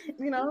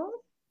you know.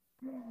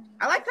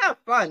 I like to have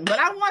fun, but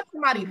I want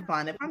somebody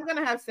fun. If I'm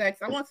gonna have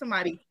sex, I want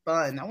somebody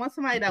fun. I want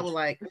somebody that will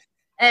like,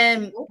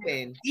 and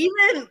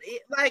even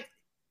like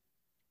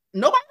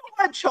nobody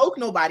want to choke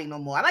nobody no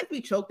more. I like to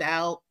be choked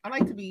out. I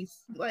like to be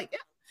like,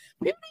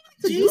 people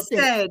need to you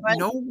said like,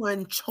 no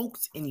one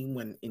chokes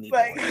anyone anymore.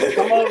 Like,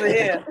 come over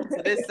here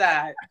to this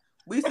side.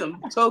 We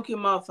some choking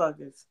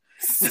motherfuckers.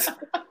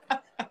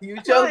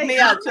 You choke me,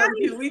 I choke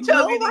you. We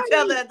choking each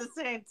other at the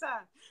same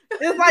time.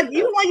 It's like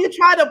even when you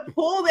try to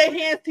pull their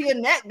hands to your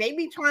neck, they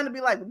be trying to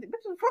be like, "What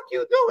the fuck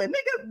you doing,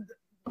 nigga?"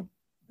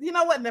 You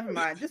know what? Never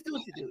mind. Just do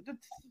what you do. Just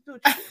do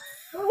what you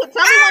do.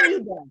 Tell me when you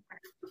done.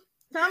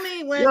 Tell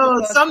me when.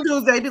 Yo, some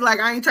dudes they be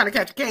like, "I ain't trying to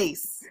catch a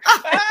case."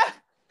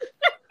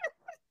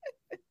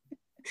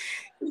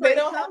 They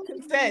don't have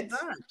consent.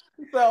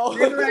 So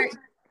like,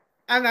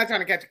 I'm not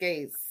trying to catch a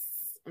case.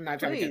 I'm not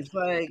trying to catch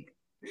like,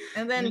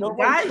 and then No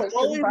guys one's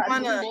always pushing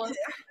want anymore. to.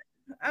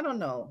 I don't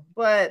know,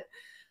 but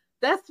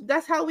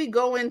that's how we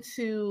go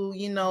into,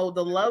 you know,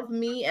 the love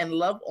me and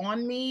love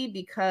on me,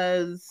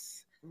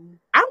 because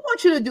I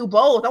want you to do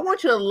both. I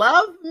want you to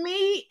love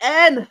me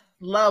and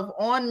love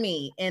on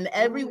me in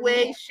every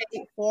way,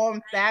 shape,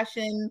 form,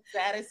 fashion.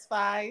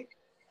 Satisfied.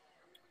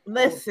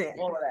 Listen,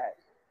 All of that.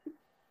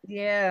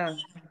 yeah,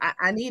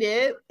 I need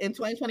it in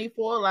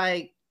 2024.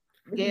 Like,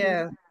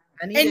 yeah,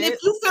 I need And it. if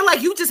you feel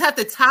like you just have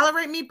to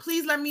tolerate me,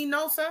 please let me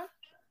know, sir.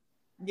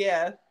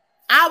 Yeah.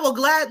 I will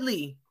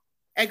gladly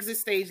exit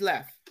stage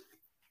left.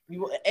 And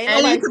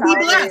you can be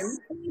blessed.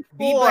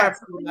 Be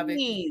blessed,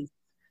 please.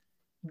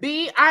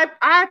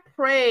 I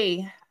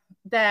pray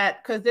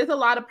that, because there's a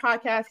lot of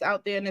podcasts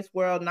out there in this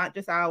world, not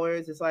just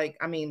ours. It's like,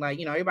 I mean, like,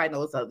 you know, everybody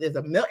knows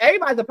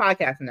everybody's a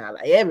podcaster now.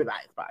 Like,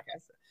 everybody's a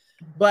podcaster.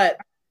 But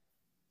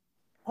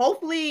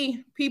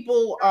hopefully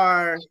people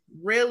are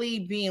really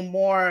being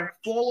more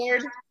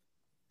forward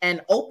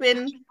and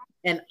open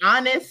and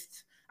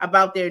honest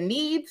about their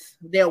needs,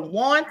 their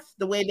wants,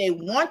 the way they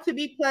want to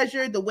be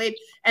pleasured,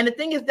 and the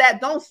thing is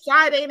that don't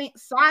side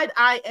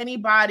eye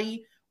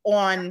anybody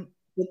on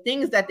the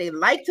things that they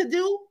like to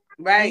do.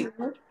 Right.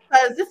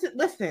 Because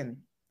listen,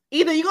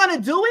 either you're gonna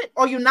do it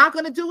or you're not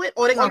gonna do it,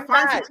 or they're gonna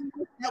find something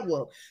that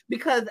will.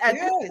 Because at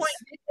this point,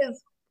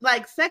 it's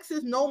like sex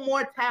is no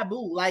more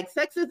taboo. Like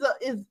sex is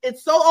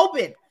it's so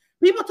open.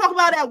 People talk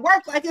about it at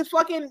work like it's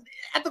fucking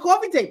at the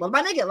coffee table.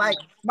 My nigga, like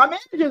my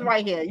manager's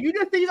right here. You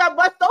just see you got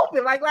bust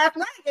open like last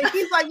night, and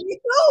he's like, me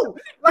too.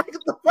 Like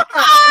what the fuck?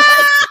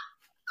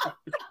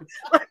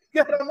 Like,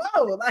 I don't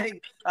know.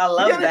 Like I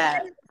love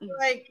that.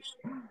 Like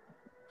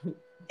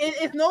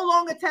it's no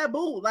longer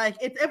taboo. Like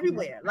it's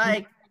everywhere.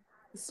 Like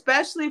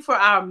especially for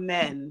our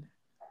men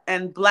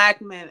and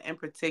Black men in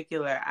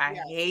particular. I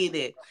hate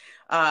it.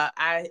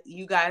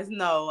 You guys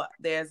know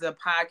there's a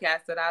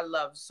podcast that I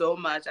love so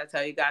much. I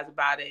tell you guys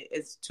about it.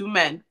 It's two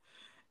men,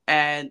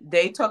 and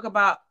they talk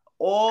about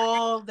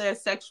all their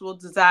sexual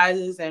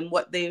desires and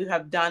what they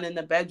have done in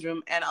the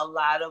bedroom. And a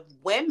lot of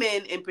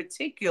women in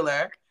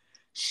particular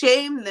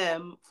shame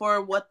them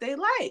for what they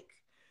like.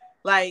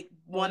 Like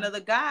one of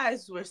the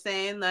guys were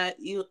saying that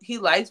he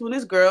likes when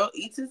his girl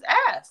eats his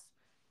ass.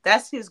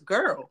 That's his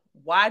girl.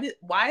 Why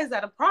is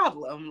that a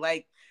problem?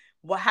 Like,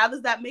 well, how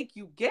does that make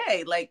you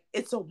gay? Like,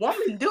 it's a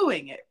woman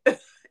doing it.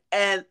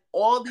 And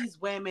all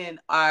these women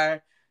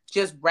are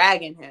just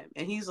ragging him.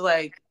 And he's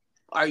like,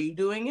 are you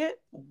doing it?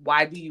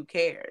 Why do you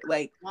care?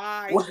 Like,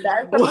 why?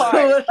 That's the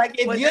part. Like,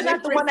 if you're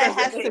not the one that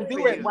has to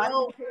do it, why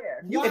do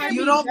you care? If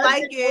you don't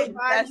like it,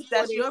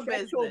 that's your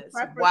business.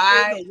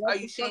 Why are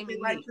you shaming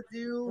me? To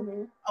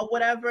do or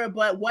whatever.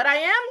 But what I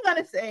am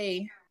gonna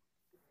say,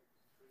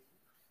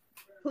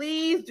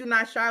 please do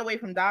not shy away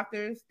from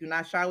doctors. Do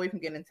not shy away from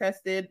getting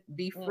tested.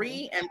 Be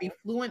free and be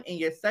fluent in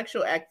your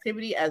sexual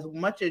activity as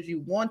much as you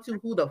want to.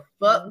 Who the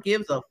fuck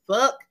gives a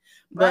fuck?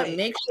 But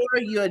make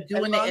sure you're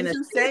doing it in a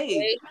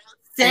safe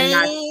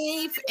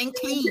and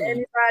clean.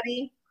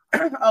 Anybody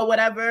or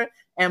whatever.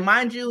 And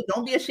mind you,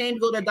 don't be ashamed to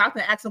go to the doctor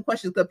and ask some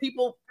questions, because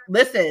people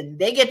listen.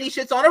 They get these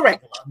shits on a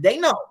regular. They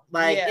know,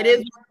 like it is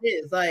what it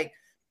is. Like,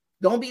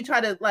 don't be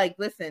trying to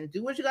listen.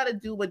 Do what you got to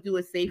do, but do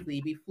it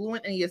safely. Be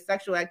fluent in your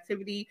sexual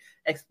activity.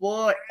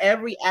 Explore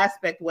every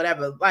aspect,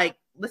 whatever. Like,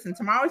 listen,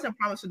 tomorrow isn't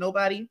promised to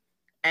nobody.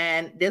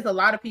 And there's a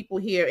lot of people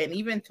here, and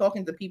even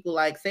talking to people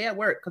like, say at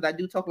work, because I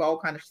do talk about all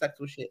kind of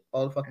sexual shit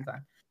all the fucking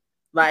time.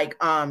 Like,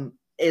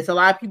 it's a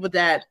lot of people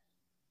that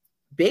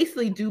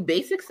basically do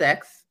basic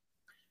sex,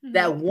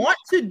 that want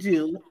to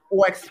do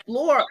or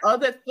explore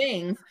other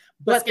things,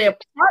 but their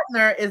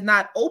partner is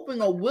not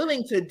open or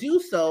willing to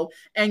do so.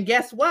 And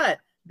guess what?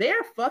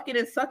 They're fucking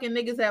and sucking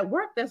niggas at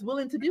work that's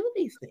willing to do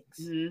these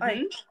things.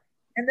 Like,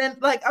 and then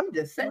I'm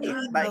just saying,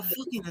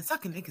 fucking and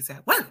sucking niggas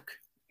at work.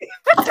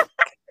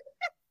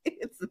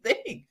 It's the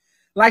thing.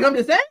 Like, I'm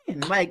just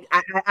saying, like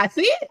I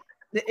see it.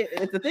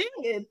 It's the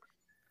thing.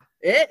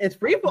 It's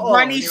free for all.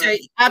 Ranisha,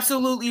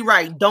 absolutely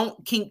right.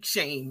 Don't kink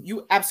shame.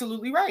 You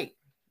absolutely right.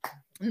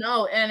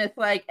 No, and it's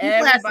like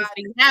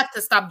everybody have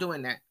to stop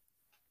doing that.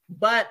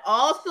 But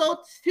also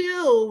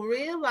to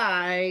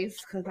realize,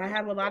 because I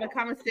have a lot of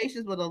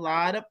conversations with a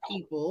lot of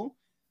people,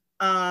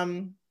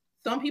 some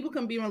people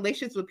can be in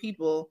relationships with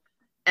people,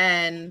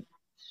 and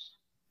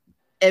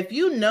if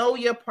you know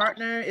your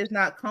partner is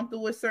not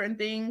comfortable with certain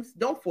things,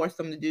 don't force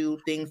them to do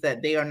things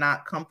that they are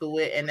not comfortable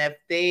with. And if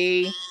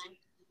they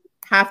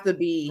have to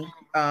be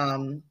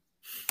under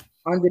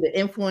the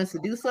influence to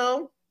do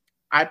so,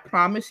 I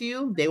promise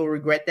you they will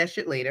regret that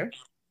shit later.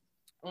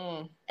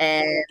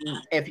 And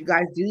if you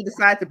guys do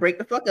decide to break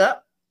the fuck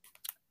up,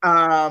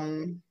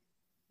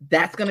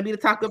 that's going to be the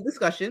topic of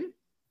discussion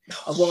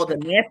of all the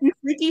nasty,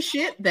 freaky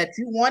shit that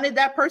you wanted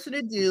that person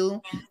to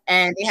do,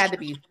 and they had to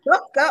be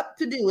fucked up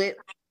to do it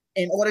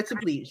in order to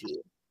please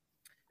you.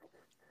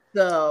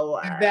 So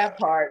that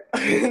part.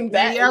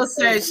 That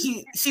says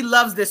she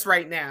loves this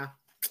right now,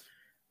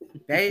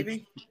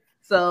 baby.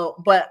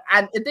 So, but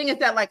the thing is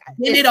that, like,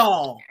 get it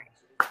all.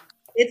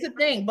 It's a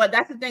thing, but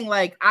that's the thing.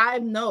 Like I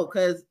know,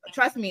 because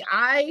trust me,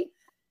 I'm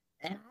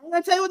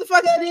gonna tell you what the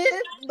fuck I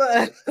did,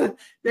 but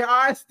there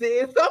are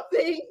still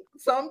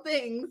some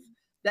things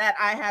that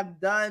I have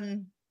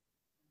done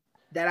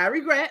that I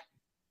regret.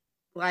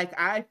 Like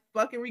I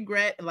fucking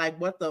regret. Like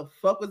what the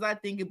fuck was I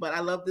thinking? But I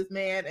love this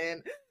man,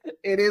 and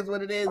it is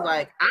what it is.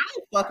 Like I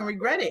fucking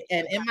regret it,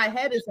 and in my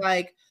head it's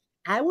like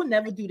I will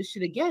never do this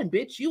shit again,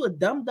 bitch. You a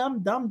dumb, dummy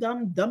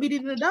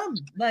the dumb.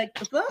 Like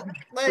the fuck,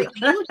 like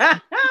you,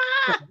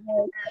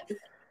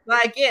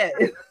 like yeah.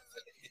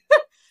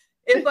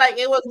 It's like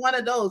it was one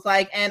of those.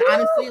 Like, and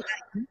honestly, like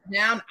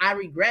down, I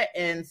regret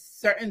and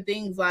certain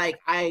things.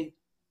 Like I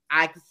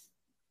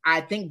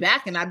think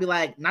back and I'd be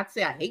like, not to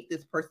say I hate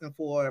this person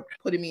for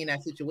putting me in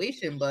that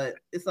situation, but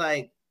it's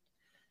like,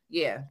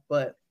 yeah,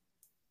 but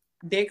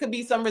there could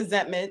be some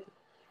resentment.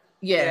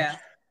 Yeah.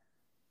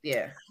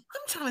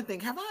 I'm trying to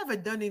think. Have I ever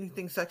done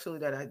anything sexually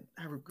that I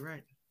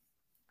regret?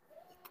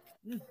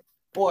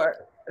 Or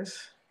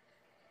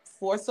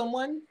for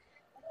someone?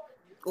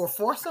 Or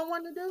force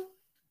someone to do?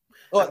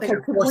 Or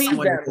to please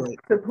them.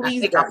 To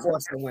please them. I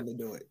forced someone to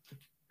do it.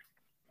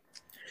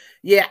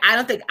 Yeah, I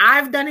don't think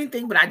I've done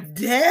anything, but I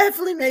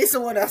definitely made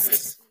someone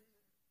else.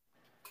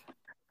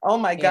 Oh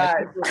my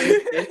God.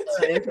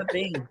 It's a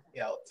thing.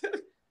 Yo.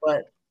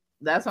 But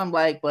that's what I'm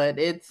like, but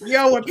it's when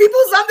people's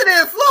under the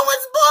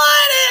influence, boy,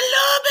 they're a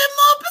little bit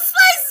more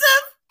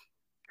persuasive.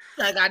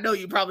 Like I know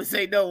you probably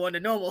say no under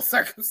normal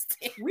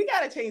circumstances. We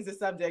gotta change the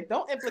subject.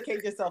 Don't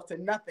implicate yourself to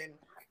nothing.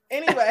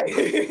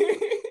 Anyway.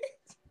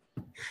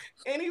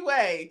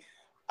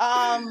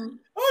 Oh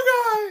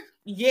God.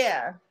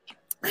 Yeah.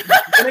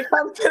 When it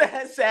comes to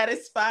that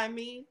satisfy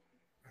me,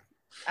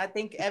 I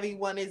think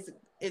everyone is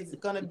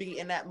gonna be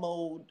in that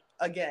mode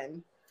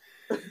again.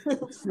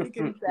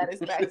 Seeking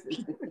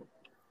satisfaction.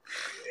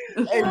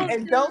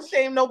 and don't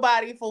shame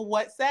nobody for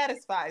what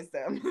satisfies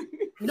them.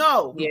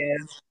 No. Yeah.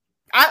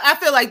 I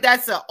feel like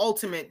that's the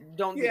ultimate.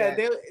 Don't do that.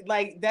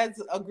 Like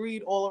that's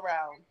agreed all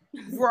around.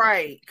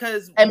 Right.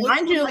 Because and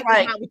mind you,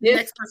 like the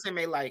next person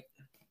may like.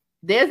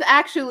 There's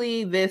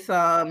actually this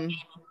guy,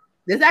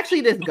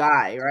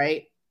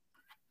 right?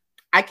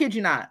 I kid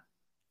you not.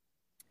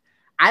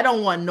 I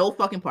don't want no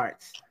fucking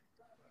parts.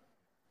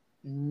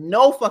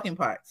 No fucking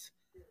parts.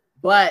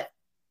 But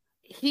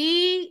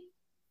I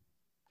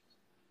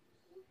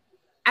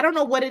don't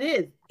know what it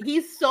is.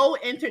 He's so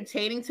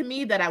entertaining to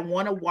me that I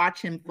want to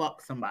watch him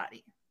fuck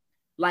somebody.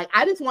 Like,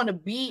 I just want to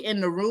be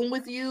in the room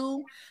with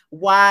you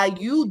while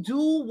you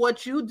do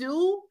what you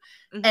do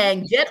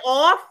and get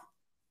off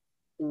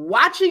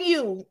watching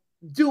you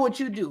do what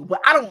you do.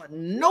 But I don't want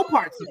no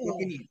parts of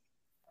fucking you.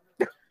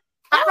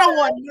 I don't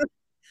want no.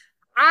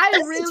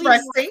 That's really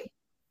interesting.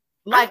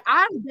 Like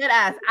I'm dead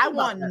ass. I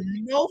want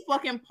no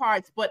fucking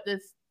parts, but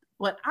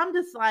I'm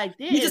just like,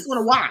 you just want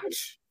to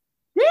watch.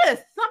 There's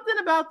something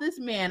about this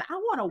man. I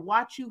want to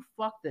watch you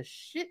fuck the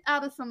shit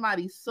out of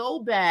somebody so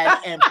bad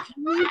and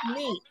please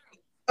me.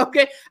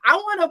 Okay, I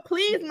want to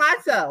please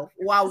myself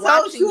while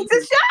watching. Shoot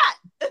the shot.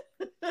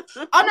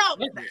 Oh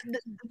no,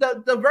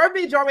 the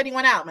verbiage already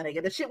went out, my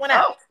nigga. The shit went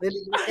out. It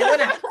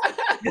went out.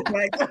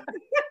 Like,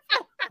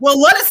 well,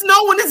 let us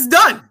know when it's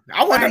done.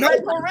 I want to know.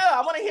 For real,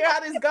 I want to hear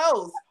how this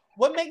goes.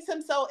 What makes him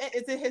so?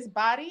 Is it his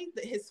body,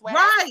 his sweat?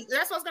 Right.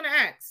 That's what I was gonna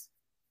ask.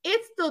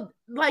 It's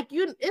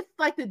it's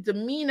like the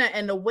demeanor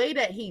and the way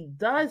that he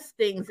does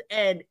things,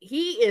 and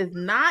he is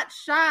not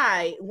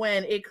shy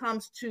when it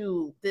comes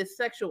to this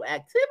sexual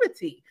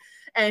activity,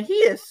 and he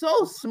is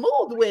so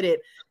smooth with it.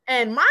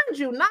 And mind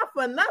you, not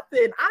for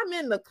nothing, I'm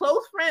in the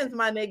close friends,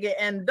 my nigga,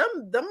 and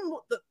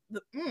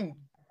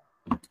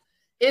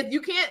if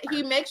you can't,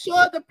 he makes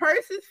sure the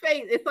person's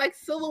face, it's like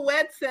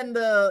silhouettes, and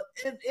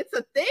it's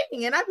a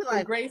thing, and I be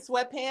like, gray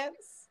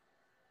sweatpants.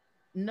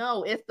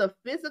 No, it's the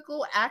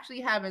physical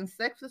actually having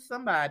sex with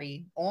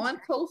somebody in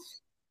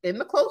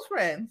the close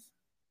friends,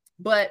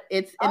 but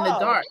it's in the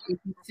dark. You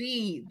can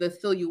see the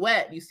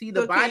silhouette, you see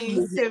the body. Can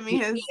you send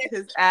me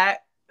his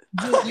act?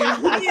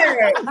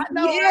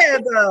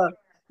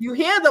 You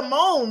hear the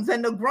moans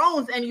and the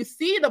groans, and you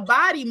see the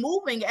body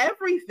moving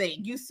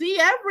everything. You see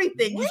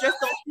everything. You just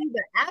don't see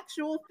the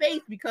actual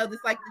face because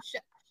it's like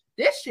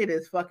this shit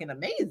is fucking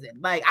amazing.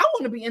 Like I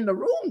want to be in the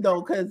room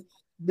though, because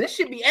this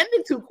should be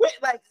ending too quick.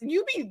 Like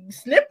you be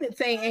snipping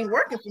saying ain't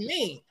working for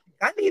me.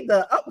 I need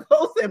the up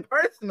close and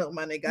personal,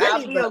 my nigga.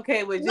 I'll be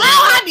okay with you. No,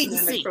 I need to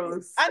see.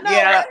 I know.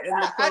 Yeah,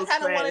 right? I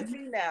kind of want to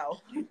see now.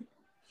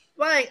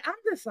 Like I'm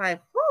just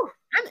like, whew.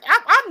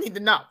 I need to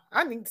know.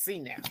 I need to see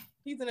now.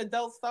 He's an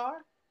adult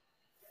star.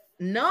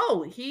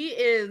 No, he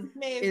is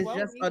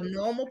just a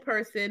normal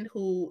person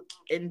who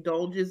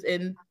indulges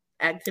in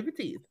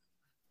activities.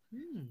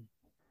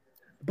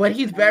 But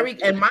he's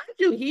very, and mind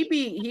you, he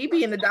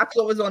be in the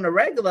doctor's office on the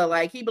regular.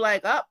 Like he be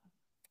like, up,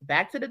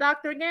 back to the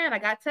doctor again. I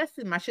got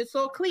tested. My shit's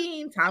so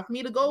clean. Time for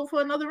me to go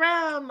for another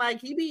round.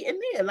 Like he be in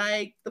there,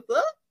 like the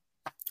fuck.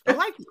 I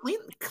like clean.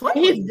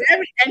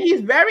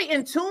 He's very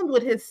in tune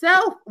with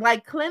himself,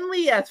 like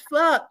cleanly as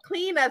fuck,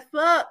 clean as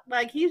fuck.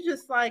 Like he's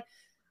just like,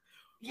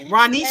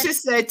 Ronisha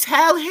said,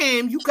 tell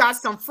him you got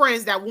some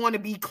friends that want to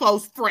be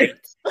close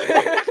friends.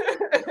 Okay?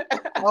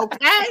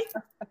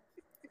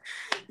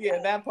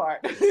 Yeah, that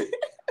part.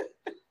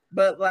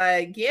 But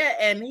like, yeah,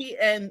 and he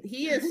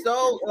is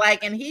so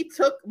like, and he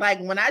took like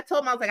when I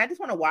told him, I was like, I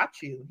just want to watch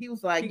you. He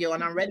was like, yo,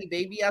 and I'm ready,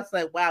 baby. I was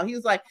like, wow. He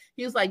was like,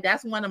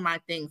 that's one of my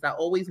things. I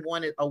always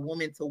wanted a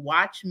woman to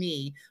watch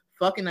me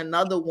fucking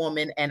another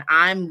woman, and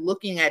I'm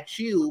looking at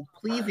you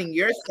pleasing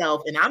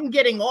yourself, and I'm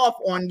getting off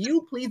on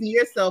you pleasing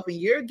yourself, and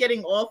you're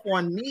getting off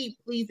on me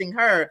pleasing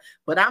her.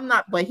 But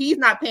he's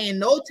not paying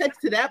no attention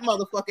to that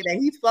motherfucker that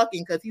he's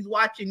fucking because he's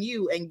watching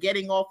you and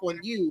getting off on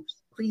you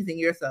pleasing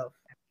yourself.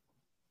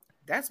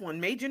 That's one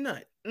major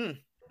nut. He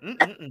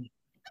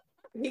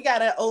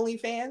got an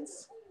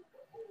OnlyFans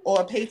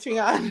or a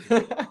Patreon.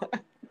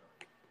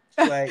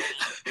 Like,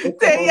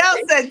 Danielle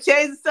said,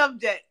 change the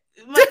subject.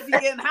 It must be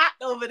getting hot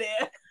over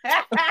there.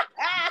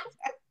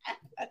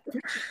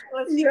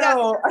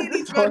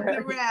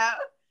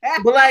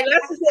 But like,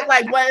 that's just it.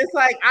 Like, but it's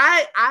like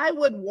I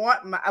would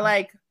want my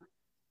like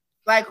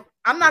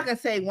I'm not gonna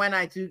say when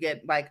I do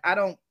get like I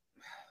don't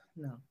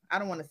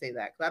want to say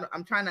that because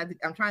I'm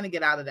trying to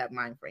get out of that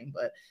mind frame.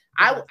 But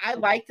I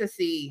like to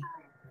see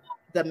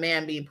the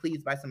man being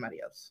pleased by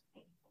somebody else.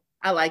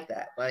 I like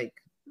that. Like,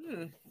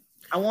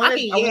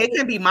 it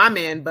can be my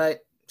man,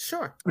 but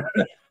sure.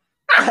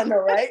 I know,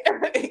 right?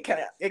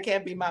 It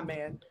can't be my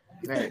man.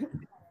 Right.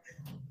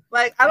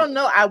 Like, I don't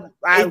know. I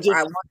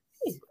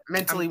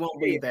mentally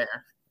won't be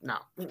there. No.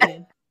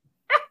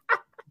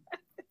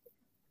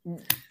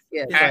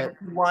 Yeah.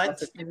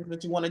 What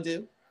you want to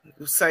do?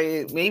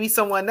 Say maybe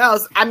someone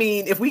else. I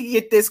mean, if we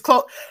get this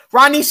close,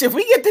 Ronisha, if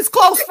we get this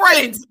close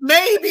friends,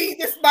 maybe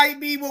this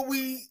might be what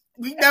we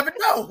never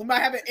know. We might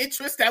have an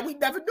interest that we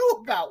never knew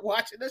about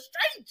watching a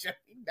stranger.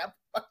 We never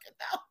fucking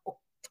know.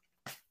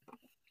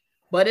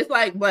 But it's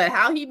like,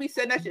 how he be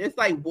saying that shit? It's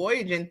like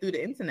voyaging through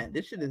the internet.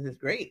 This shit is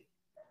just great,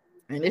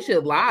 and this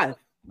shit live.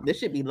 This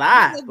should be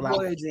live.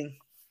 Voyaging.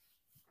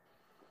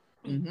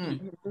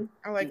 Mm-hmm.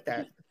 I like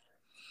that.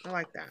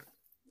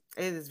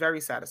 It is very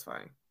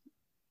satisfying.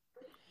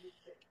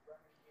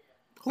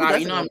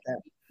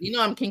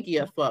 I'm kinky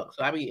as fuck,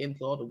 so I be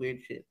into all the weird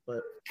shit.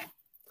 But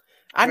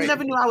I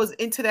never knew I was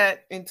into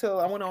that until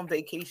I went on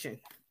vacation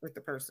with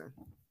the person,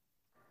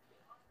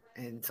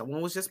 and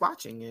someone was just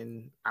watching,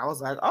 and I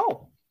was like,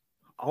 "Oh,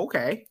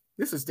 okay,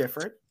 this is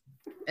different."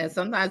 And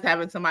sometimes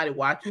having somebody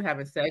watch you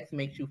having sex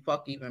makes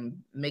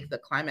the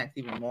climax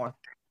even more.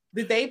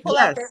 Did they pull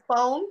out their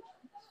phone?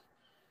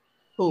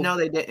 Who? No,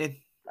 they didn't.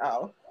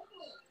 Oh,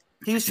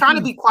 he was trying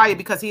to be quiet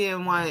because he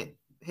didn't want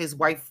his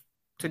wife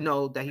to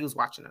know that he was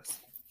watching us.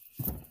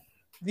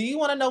 Do you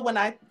want to know when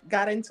I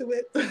got into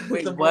it?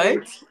 Wait,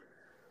 what?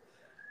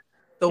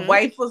 The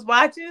wife was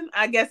watching?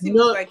 I guess he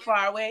was like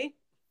far away.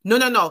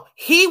 No.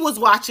 He was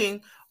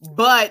watching,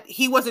 but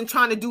he wasn't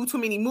trying to do too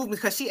many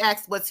movements because she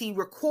asked, was he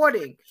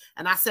recording?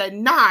 And I said,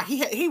 nah,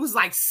 he was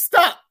like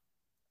stuck,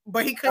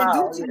 but he couldn't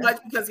do too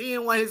much because he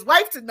didn't want his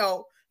wife to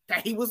know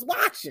that he was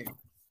watching.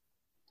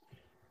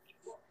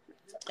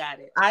 Got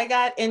it. I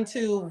got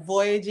into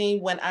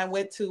voyaging when I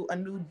went to a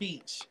nude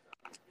beach.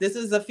 This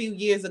is a few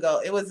years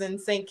ago. It was in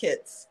St.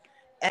 Kitts.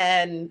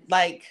 And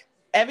like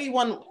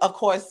everyone, of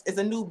course, is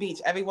a nude beach.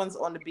 Everyone's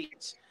on the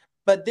beach.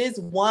 But this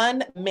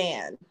one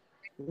man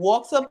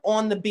walks up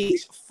on the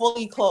beach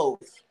fully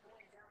clothed.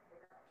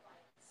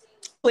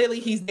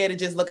 Clearly, he's there to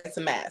just look at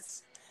some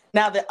ass.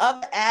 Now, the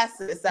other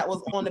asses that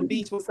was on the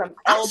beach was some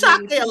elderly. I'm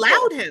shocked they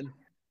allowed him.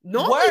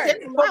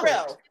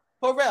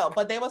 For real.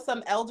 But there were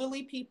some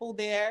elderly people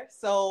there,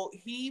 so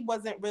he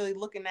wasn't really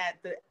looking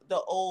at the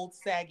old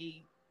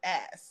saggy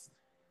ass.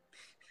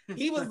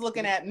 He was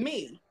looking at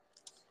me.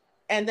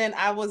 And then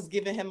I was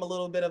giving him a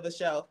little bit of a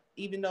show,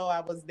 even though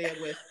I was there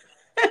with.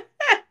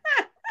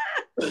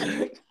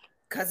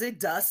 Because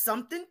it does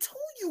something to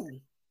you.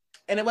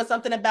 And it was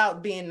something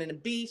about being in the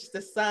beach,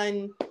 the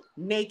sun,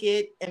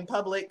 naked in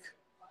public.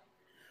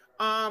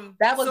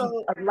 That was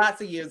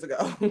lots of years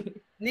ago.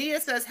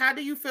 Nia says, how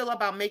do you feel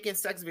about making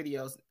sex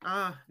videos?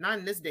 Not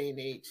in this day and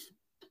age.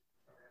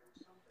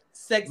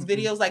 Sex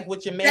videos like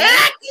with your man?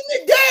 Back in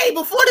the day,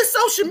 before the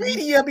social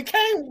media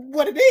became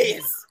what it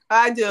is.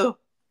 I do.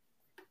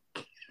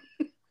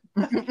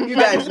 You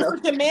guys know.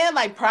 With your man,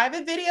 like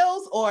private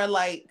videos or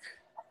like...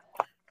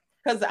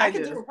 Because I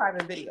can do a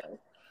private video.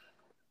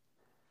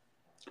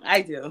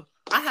 I do.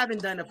 I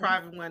haven't done a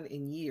private one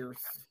in years.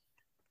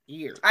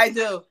 I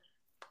do.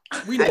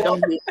 I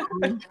don't do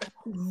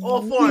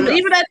all for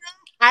leave it at that.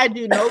 I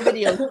do no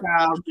videos,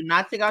 child. Do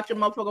not take out your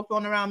motherfucking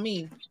phone around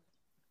me.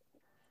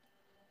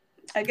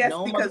 I guess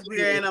because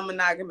we're in a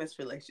monogamous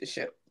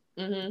relationship.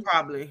 Mm-hmm.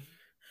 Probably.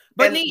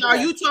 But Nia, are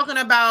you talking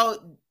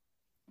about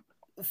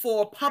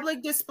for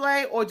public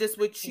display or just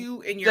with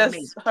you and your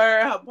mate?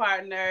 Her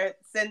partner,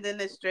 sending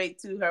it straight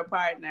to her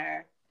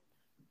partner.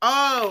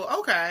 Oh,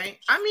 okay.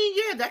 I mean,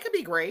 yeah, that could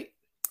be great.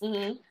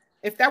 Mm-hmm.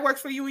 If that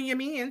works for you and your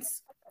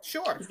mans,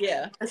 sure.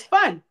 Yeah, it's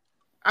fun.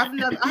 I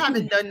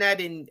haven't done that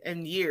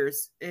in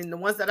years. And the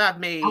ones that I've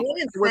made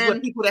was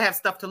with people that have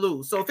stuff to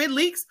lose. So if it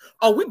leaks,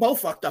 we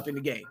both fucked up in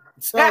the game.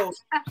 So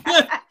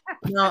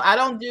no, I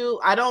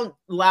don't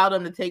allow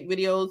them to take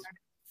videos.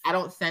 I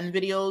don't send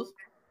videos.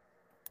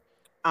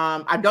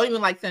 I don't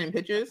even like sending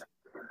pictures.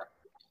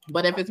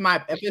 But if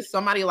it's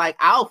somebody like,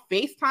 I'll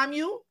FaceTime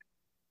you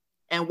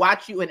and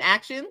watch you in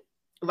action.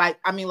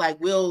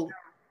 We'll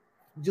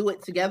do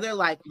it together,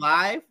 like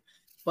live,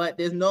 but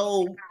there's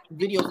no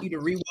video for you to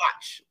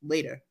rewatch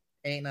later.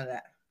 Ain't none of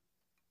that.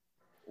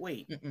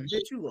 Wait,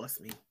 bitch, you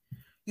lost me.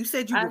 You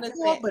said you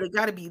record, but it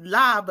got to be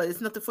live, but it's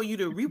nothing for you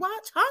to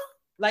rewatch, huh?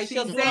 Like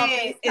she's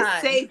saying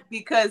it's safe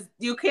because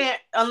you can't,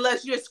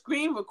 unless you're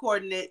screen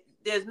recording it,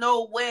 there's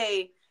no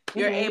way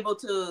you're able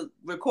to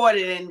record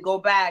it and go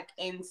back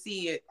and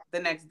see it the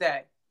next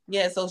day.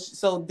 Yeah,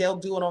 so they'll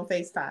do it on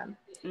FaceTime.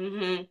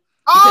 Mm-hmm.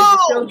 Because you're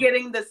still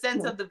getting the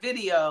sense of the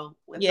video.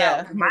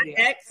 Yeah, my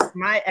ex,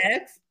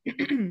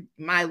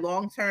 my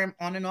long-term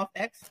on and off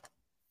ex,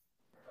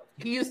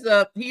 he used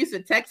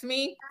to text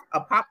me a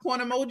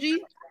popcorn emoji,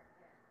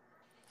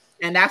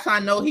 and that's how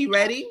I know he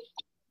ready.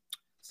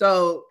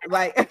 So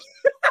like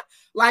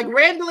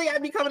randomly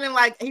I'd be coming in,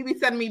 like he be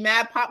sending me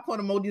mad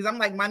popcorn emojis. I'm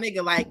like, my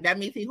nigga, like that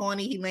means he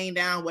horny, he laying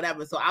down,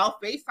 whatever. So I'll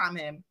FaceTime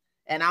him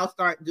and I'll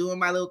start doing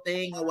my little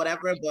thing or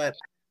whatever. But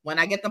when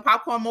I get the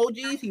popcorn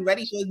emojis, he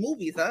ready for his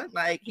movies, huh?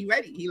 Like he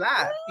ready, he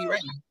live, he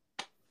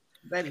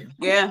ready.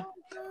 Yeah.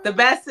 The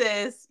best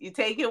is you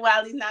take it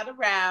while he's not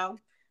around,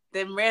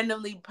 then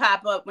randomly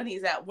pop up when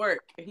he's at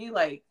work. And he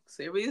like,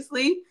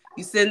 seriously?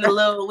 You send a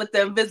little with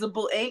the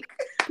invisible ink?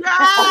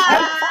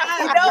 Yeah!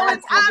 You know what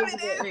time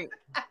it is?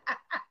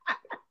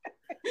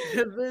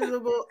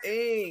 Invisible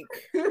ink.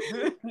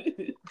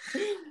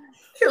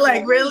 You're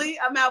like, really?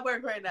 I'm at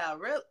work right now.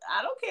 Really?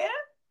 I don't care.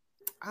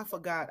 I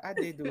forgot. I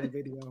did do a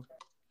video.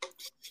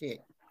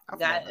 Shit.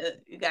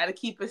 You gotta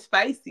keep it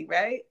spicy,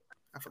 right?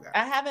 I forgot.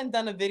 I haven't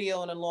done a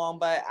video in a long,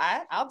 but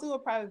I'll do a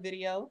private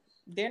video.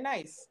 They're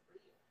nice.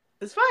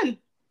 It's fun.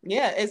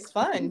 Yeah, it's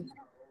fun.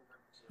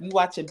 You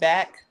watch it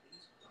back.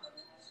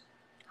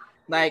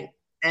 Like,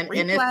 and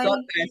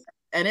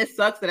it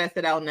sucks that I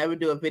said I'll never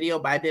do a video,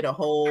 but I did a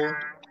whole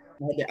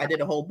book.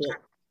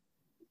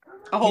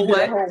 A whole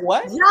what? A whole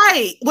what?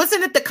 Right.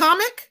 Wasn't it the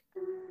comic?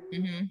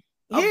 Mm-hmm.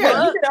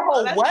 Yeah. You did a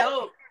whole what?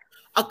 Dope.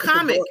 A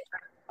comic.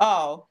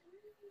 Oh.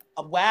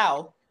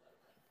 Wow.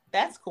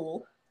 That's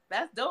cool.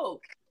 That's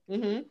dope.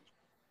 Mm-hmm.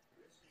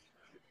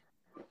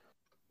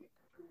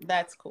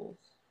 That's cool.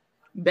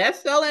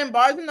 Bestseller in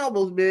Barnes and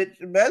Nobles, bitch.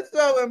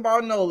 Bestseller in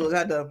Barnes and Nobles.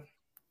 Had to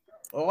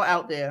all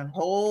out there.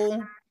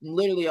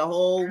 Literally a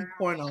whole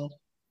porno.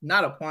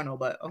 Not a porno,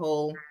 but a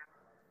whole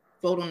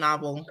photo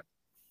novel.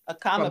 A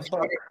comic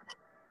book.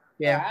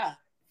 Yeah. Wow.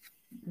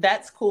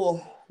 That's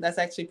cool. That's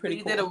actually pretty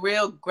cool. You did a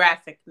real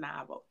graphic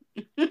novel.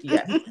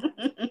 Yeah.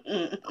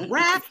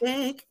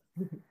 Graphic.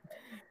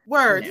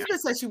 Word. You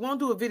just said she won't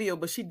do a video,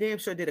 but she damn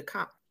sure did a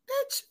comic.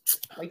 Bitch.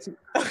 I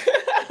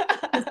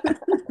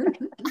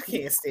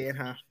can't stand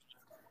her.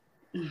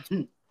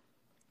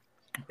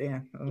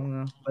 Yeah, I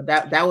don't know. But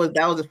that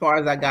was as far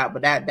as I got.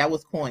 But that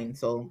was coins,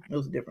 so it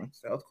was different.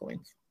 That was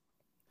coins.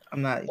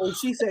 I'm not. Oh,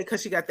 she said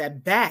because she got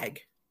that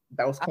bag.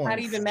 That was coins. I'm not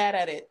even mad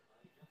at it.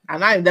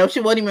 That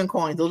shit wasn't even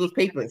coins. Those was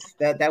papers.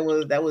 That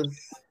was.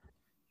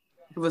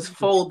 It was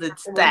folded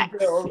stacks.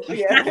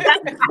 Yeah.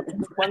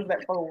 Ones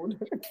that fold.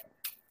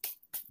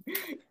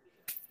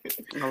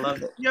 I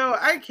love it. Yo,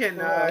 I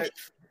cannot.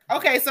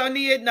 Okay, so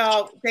Nia,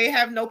 no, they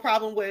have no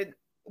problem with.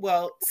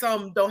 Well,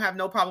 some don't have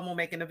no problem with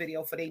making a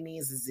video for their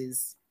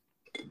nieces.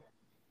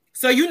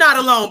 So you're not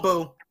alone,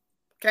 boo.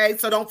 Okay,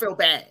 so don't feel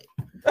bad.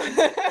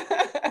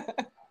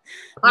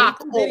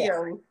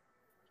 Video.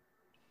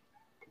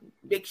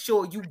 Make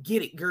sure you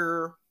get it,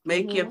 girl.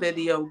 Make your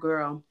video,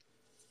 girl.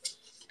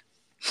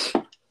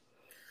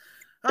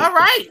 All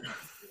right.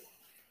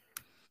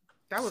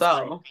 That was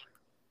so. Great.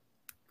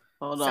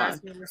 Hold Sass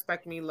on. me,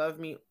 respect me, love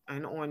me,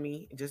 and on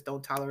me. Just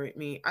don't tolerate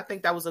me. I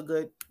think that was a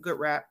good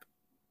rap.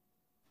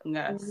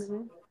 Yes.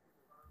 Mm-hmm.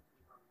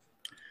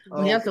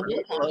 Oh, yes, it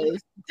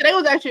was. Today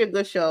was actually a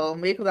good show.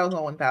 Maybe because I was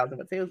on 1,000,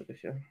 but today was a good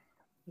show.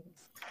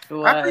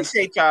 I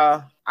appreciate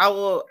y'all.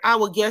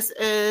 Our guest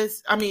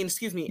is, our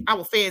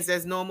fans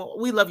as normal.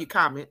 We love your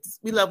comments.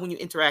 We love when you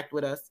interact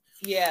with us.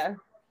 Yeah.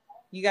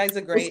 You guys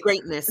are great. It's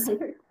greatness.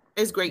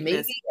 It's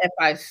greatness. Maybe if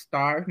I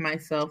starve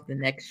myself the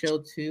next show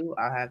too,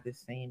 I'll have the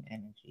same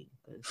energy.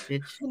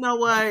 You know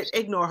what?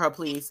 Ignore her,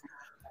 please.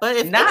 But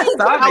if not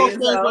our fans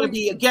want to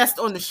be a guest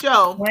on the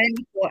show,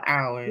 24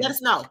 hours. Let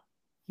us know.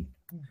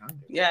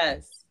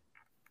 Yes.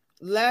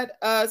 Let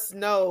us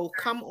know.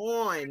 Come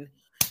on.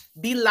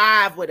 Be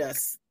live with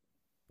us.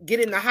 Get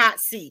in the hot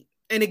seat.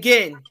 And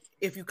again,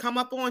 if you come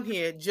up on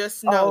here,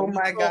 just know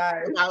my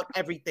God, about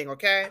everything,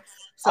 okay?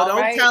 So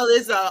don't tell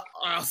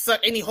us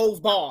any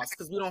holds balls,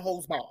 because we don't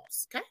hold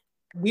balls, okay?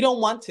 We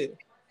don't want to.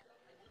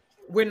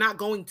 We're not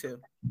going to.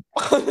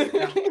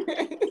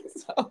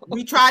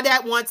 We tried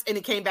that once and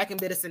it came back and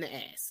bit us in the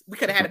ass. We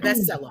could have had a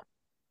bestseller.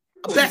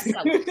 A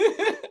bestseller.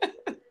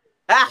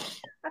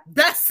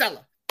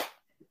 Bestseller.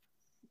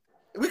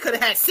 We could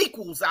have had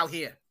sequels out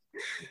here.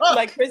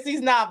 Like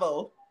Chrissy's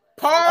novel.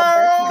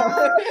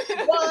 Part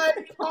 1,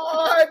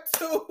 Part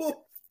 2,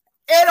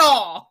 it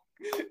all.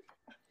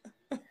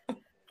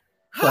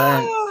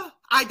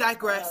 I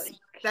digress.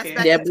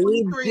 Yeah, but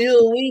we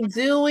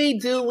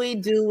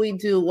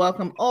do.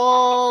 Welcome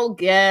all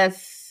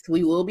guests.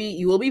 You will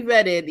be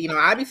vetted. You know,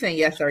 I'll be saying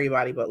yes to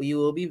everybody, but you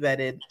will be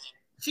vetted.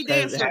 She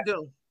damn sure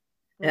do.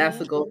 It has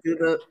to go through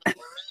the.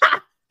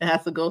 It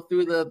has to go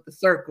through the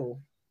circle.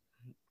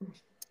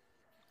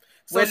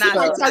 So she's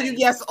gonna tell you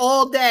yes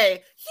all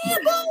day. Yeah,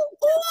 boo.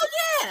 Oh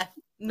yeah.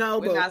 No,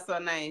 we're not so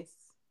nice.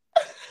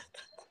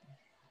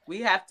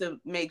 We have to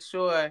make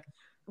sure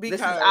because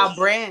this is our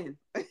brand.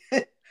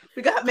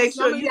 We gotta make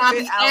sure you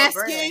fit our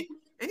brand.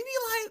 And you be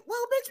like,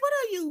 well, bitch, what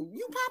are you?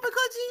 You Papa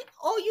Coochie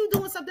or you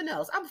doing something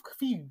else? I'm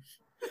confused.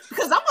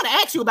 Because I'm gonna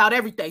ask you about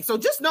everything. So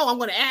just know I'm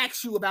gonna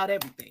ask you about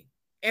everything.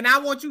 And I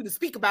want you to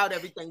speak about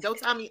everything. Don't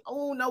tell me,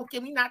 oh no,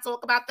 can we not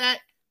talk about that?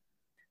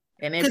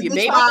 And if your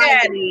baby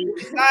daddy,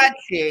 side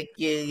chick,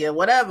 yeah,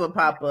 whatever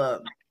pop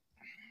up.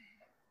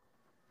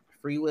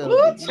 Free will.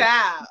 Ooh,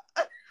 child.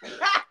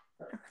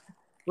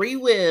 Free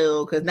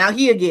will, because now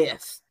he a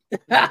guest.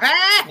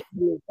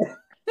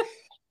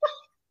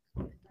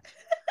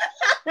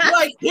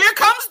 Like, here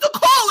comes the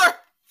caller.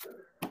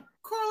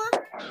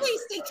 Caller,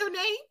 please state your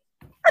name.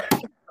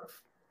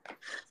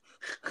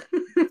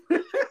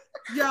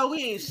 Yo,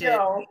 we ain't shit.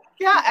 Y'all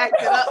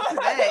acting up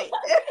today.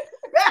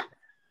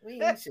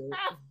 We ain't shit.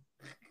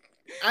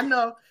 I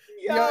know.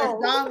 Yo,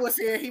 if Don was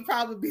here, he'd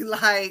probably be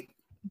like,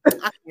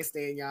 I can't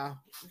stand y'all.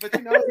 But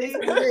you know,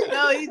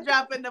 he's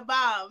dropping the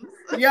bombs.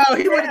 Yo,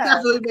 he would have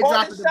definitely been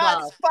dropping the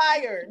bombs. Shots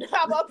fired.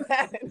 How about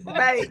that?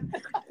 Right.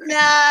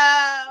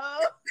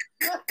 No.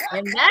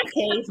 In that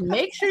case,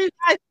 make sure you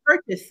guys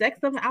purchase Sex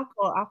and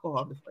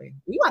Alcohol display.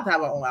 We want to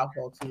have our own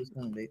alcohol too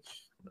soon, bitch.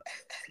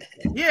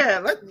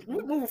 Yeah,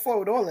 we're moving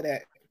forward with all of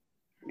that.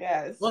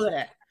 Yes. All of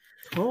that.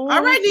 All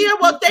right, Nia.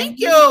 Well, thank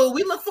you.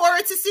 We look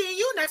forward to seeing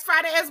you next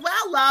Friday as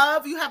well,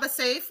 love. You have a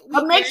safe weekend.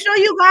 But make sure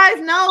you guys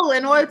know,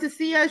 in order to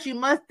see us, you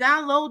must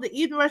download the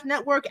Evening Rush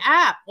Network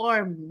app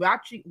or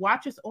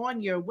watch us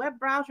on your web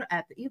browser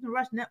at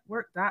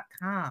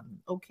theeveningrushnetwork.com.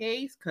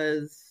 Okay?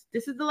 Because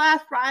this is the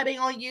last Friday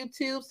on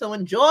YouTube. So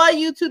enjoy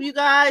YouTube, you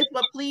guys.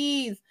 But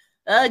please,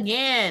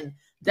 again,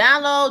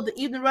 download the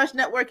Evening Rush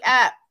Network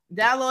app.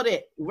 Download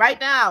it right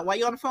now while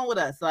you're on the phone with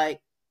us. Like,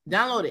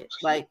 download it.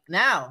 Like,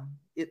 now.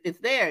 It's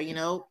there, you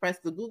know. Press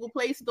the Google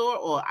Play Store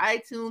or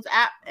iTunes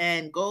app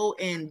and go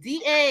in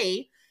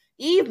DA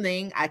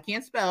Evening. I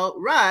can't spell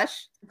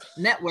Rush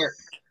Network.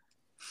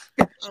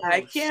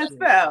 I can't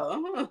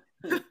spell.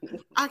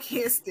 I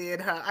can't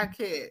stand her. I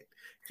can't.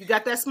 You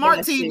got that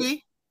smart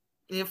TV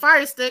and your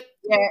Fire Stick.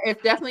 Yeah,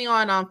 it's definitely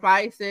on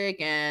Fire Stick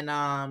and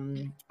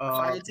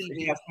Fire TV.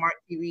 We have smart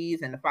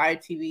TVs and the Fire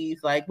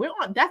TVs. Like we're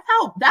on. That's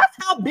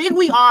how big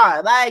we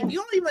are. Like you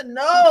don't even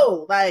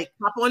know. Like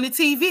hop on the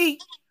TV.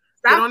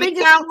 Stop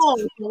thinking small.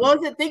 What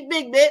was it? Think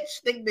big, bitch.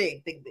 Think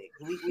big. Think big.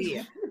 We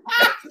here.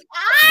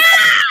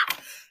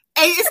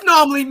 Hey, it's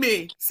normally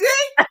me. See,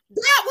 that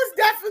was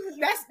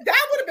definitely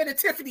that would have been a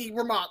Tiffany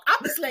remark.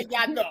 I'm just letting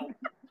y'all know.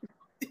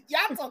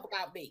 Y'all talk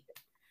about me.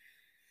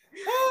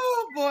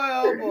 Oh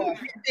boy.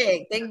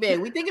 Think big.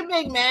 We thinking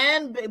big,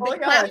 man. Big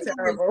y'all are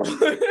terrible.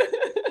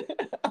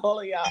 All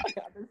of y'all.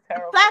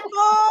 Terrible.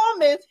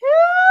 Platform is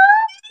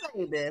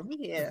here. Baby, we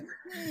here.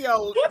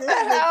 Yo, what the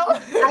hell?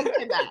 I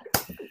cannot.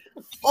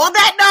 On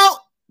that note,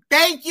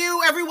 thank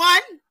you,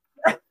 everyone.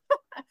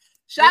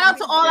 Shout out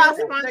to all our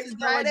sponsors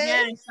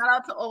again. Shout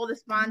out to all the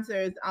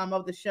sponsors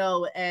of the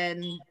show,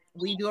 and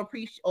we do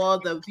appreciate all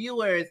the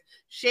viewers.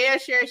 Share.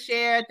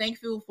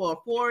 Thank you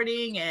for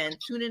forwarding and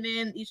tuning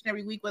in each and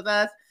every week with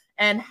us.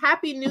 And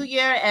Happy New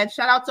Year! And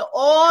shout out to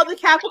all the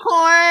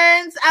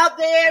Capricorns out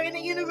there in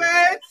the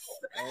universe.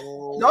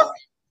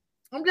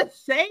 I'm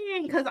just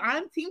saying because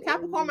I'm Team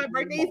Capricorn. My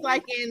birthday is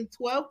like in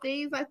 12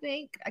 days, I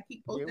think. I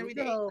keep posting every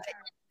day.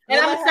 And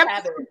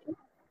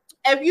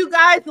if you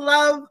guys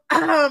love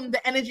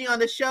the energy on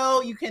the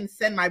show, you can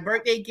send my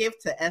birthday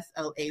gift to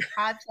SLA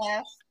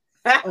Podcast.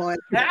 I love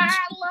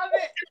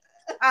it.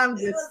 I'm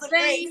just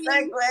saying,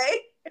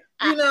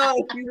 you know,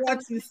 if you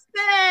want to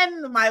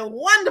send my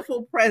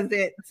wonderful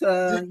present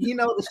to, you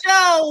know, the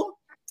show,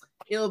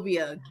 it'll be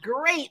a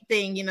great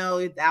thing. You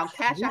know, our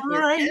cash app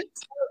is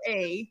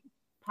SLA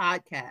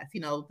Podcast. You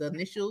know, the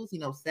initials, you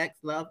know, Sex,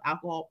 Love,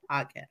 Alcohol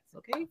Podcast.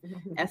 Okay,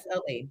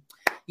 SLA.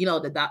 You know,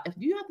 if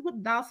you have to put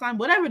the dollar sign,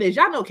 whatever it is,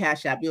 y'all know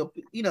Cash App. You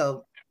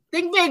know,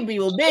 think big,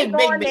 people, big.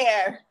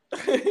 There.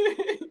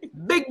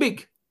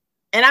 big.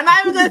 And I'm not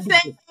even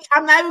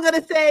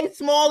gonna say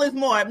small is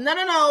more.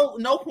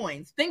 No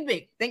points. Think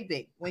big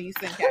when you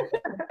send Cash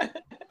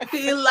App.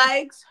 He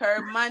likes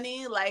her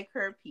money like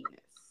her penis.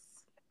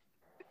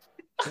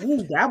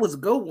 Ooh, that was a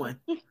good one.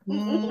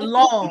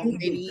 Long,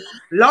 baby.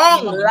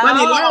 Long,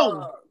 money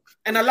long,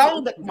 and a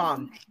long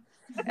mom.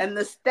 And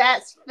the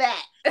stats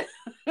fat.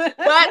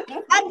 But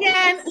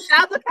again,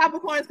 shout out to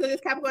Capricorns because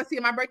it's Capricorn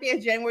season. My birthday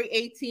is January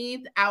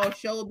 18th. Our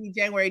show will be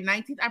January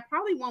 19th. I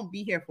probably won't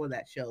be here for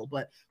that show,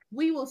 but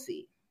we will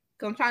see.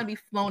 because I'm trying to be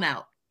flown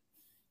out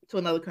to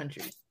another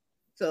country.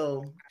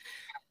 So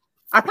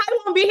I probably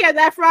won't be here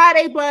that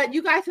Friday, but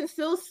you guys can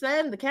still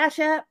send the Cash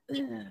App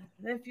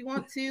if you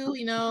want to.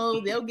 You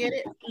know, they'll get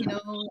it. You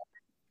know,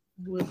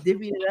 we'll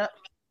divvy it up.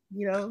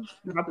 You know,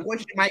 my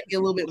portion might be a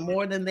little bit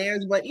more than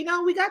theirs, but you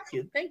know, we got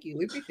you. Thank you.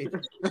 We appreciate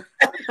you.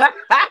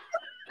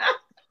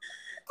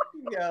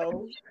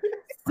 Yo.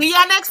 See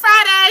y'all next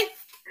Friday.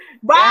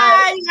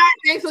 Bye, guys.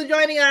 Thanks for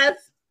joining us.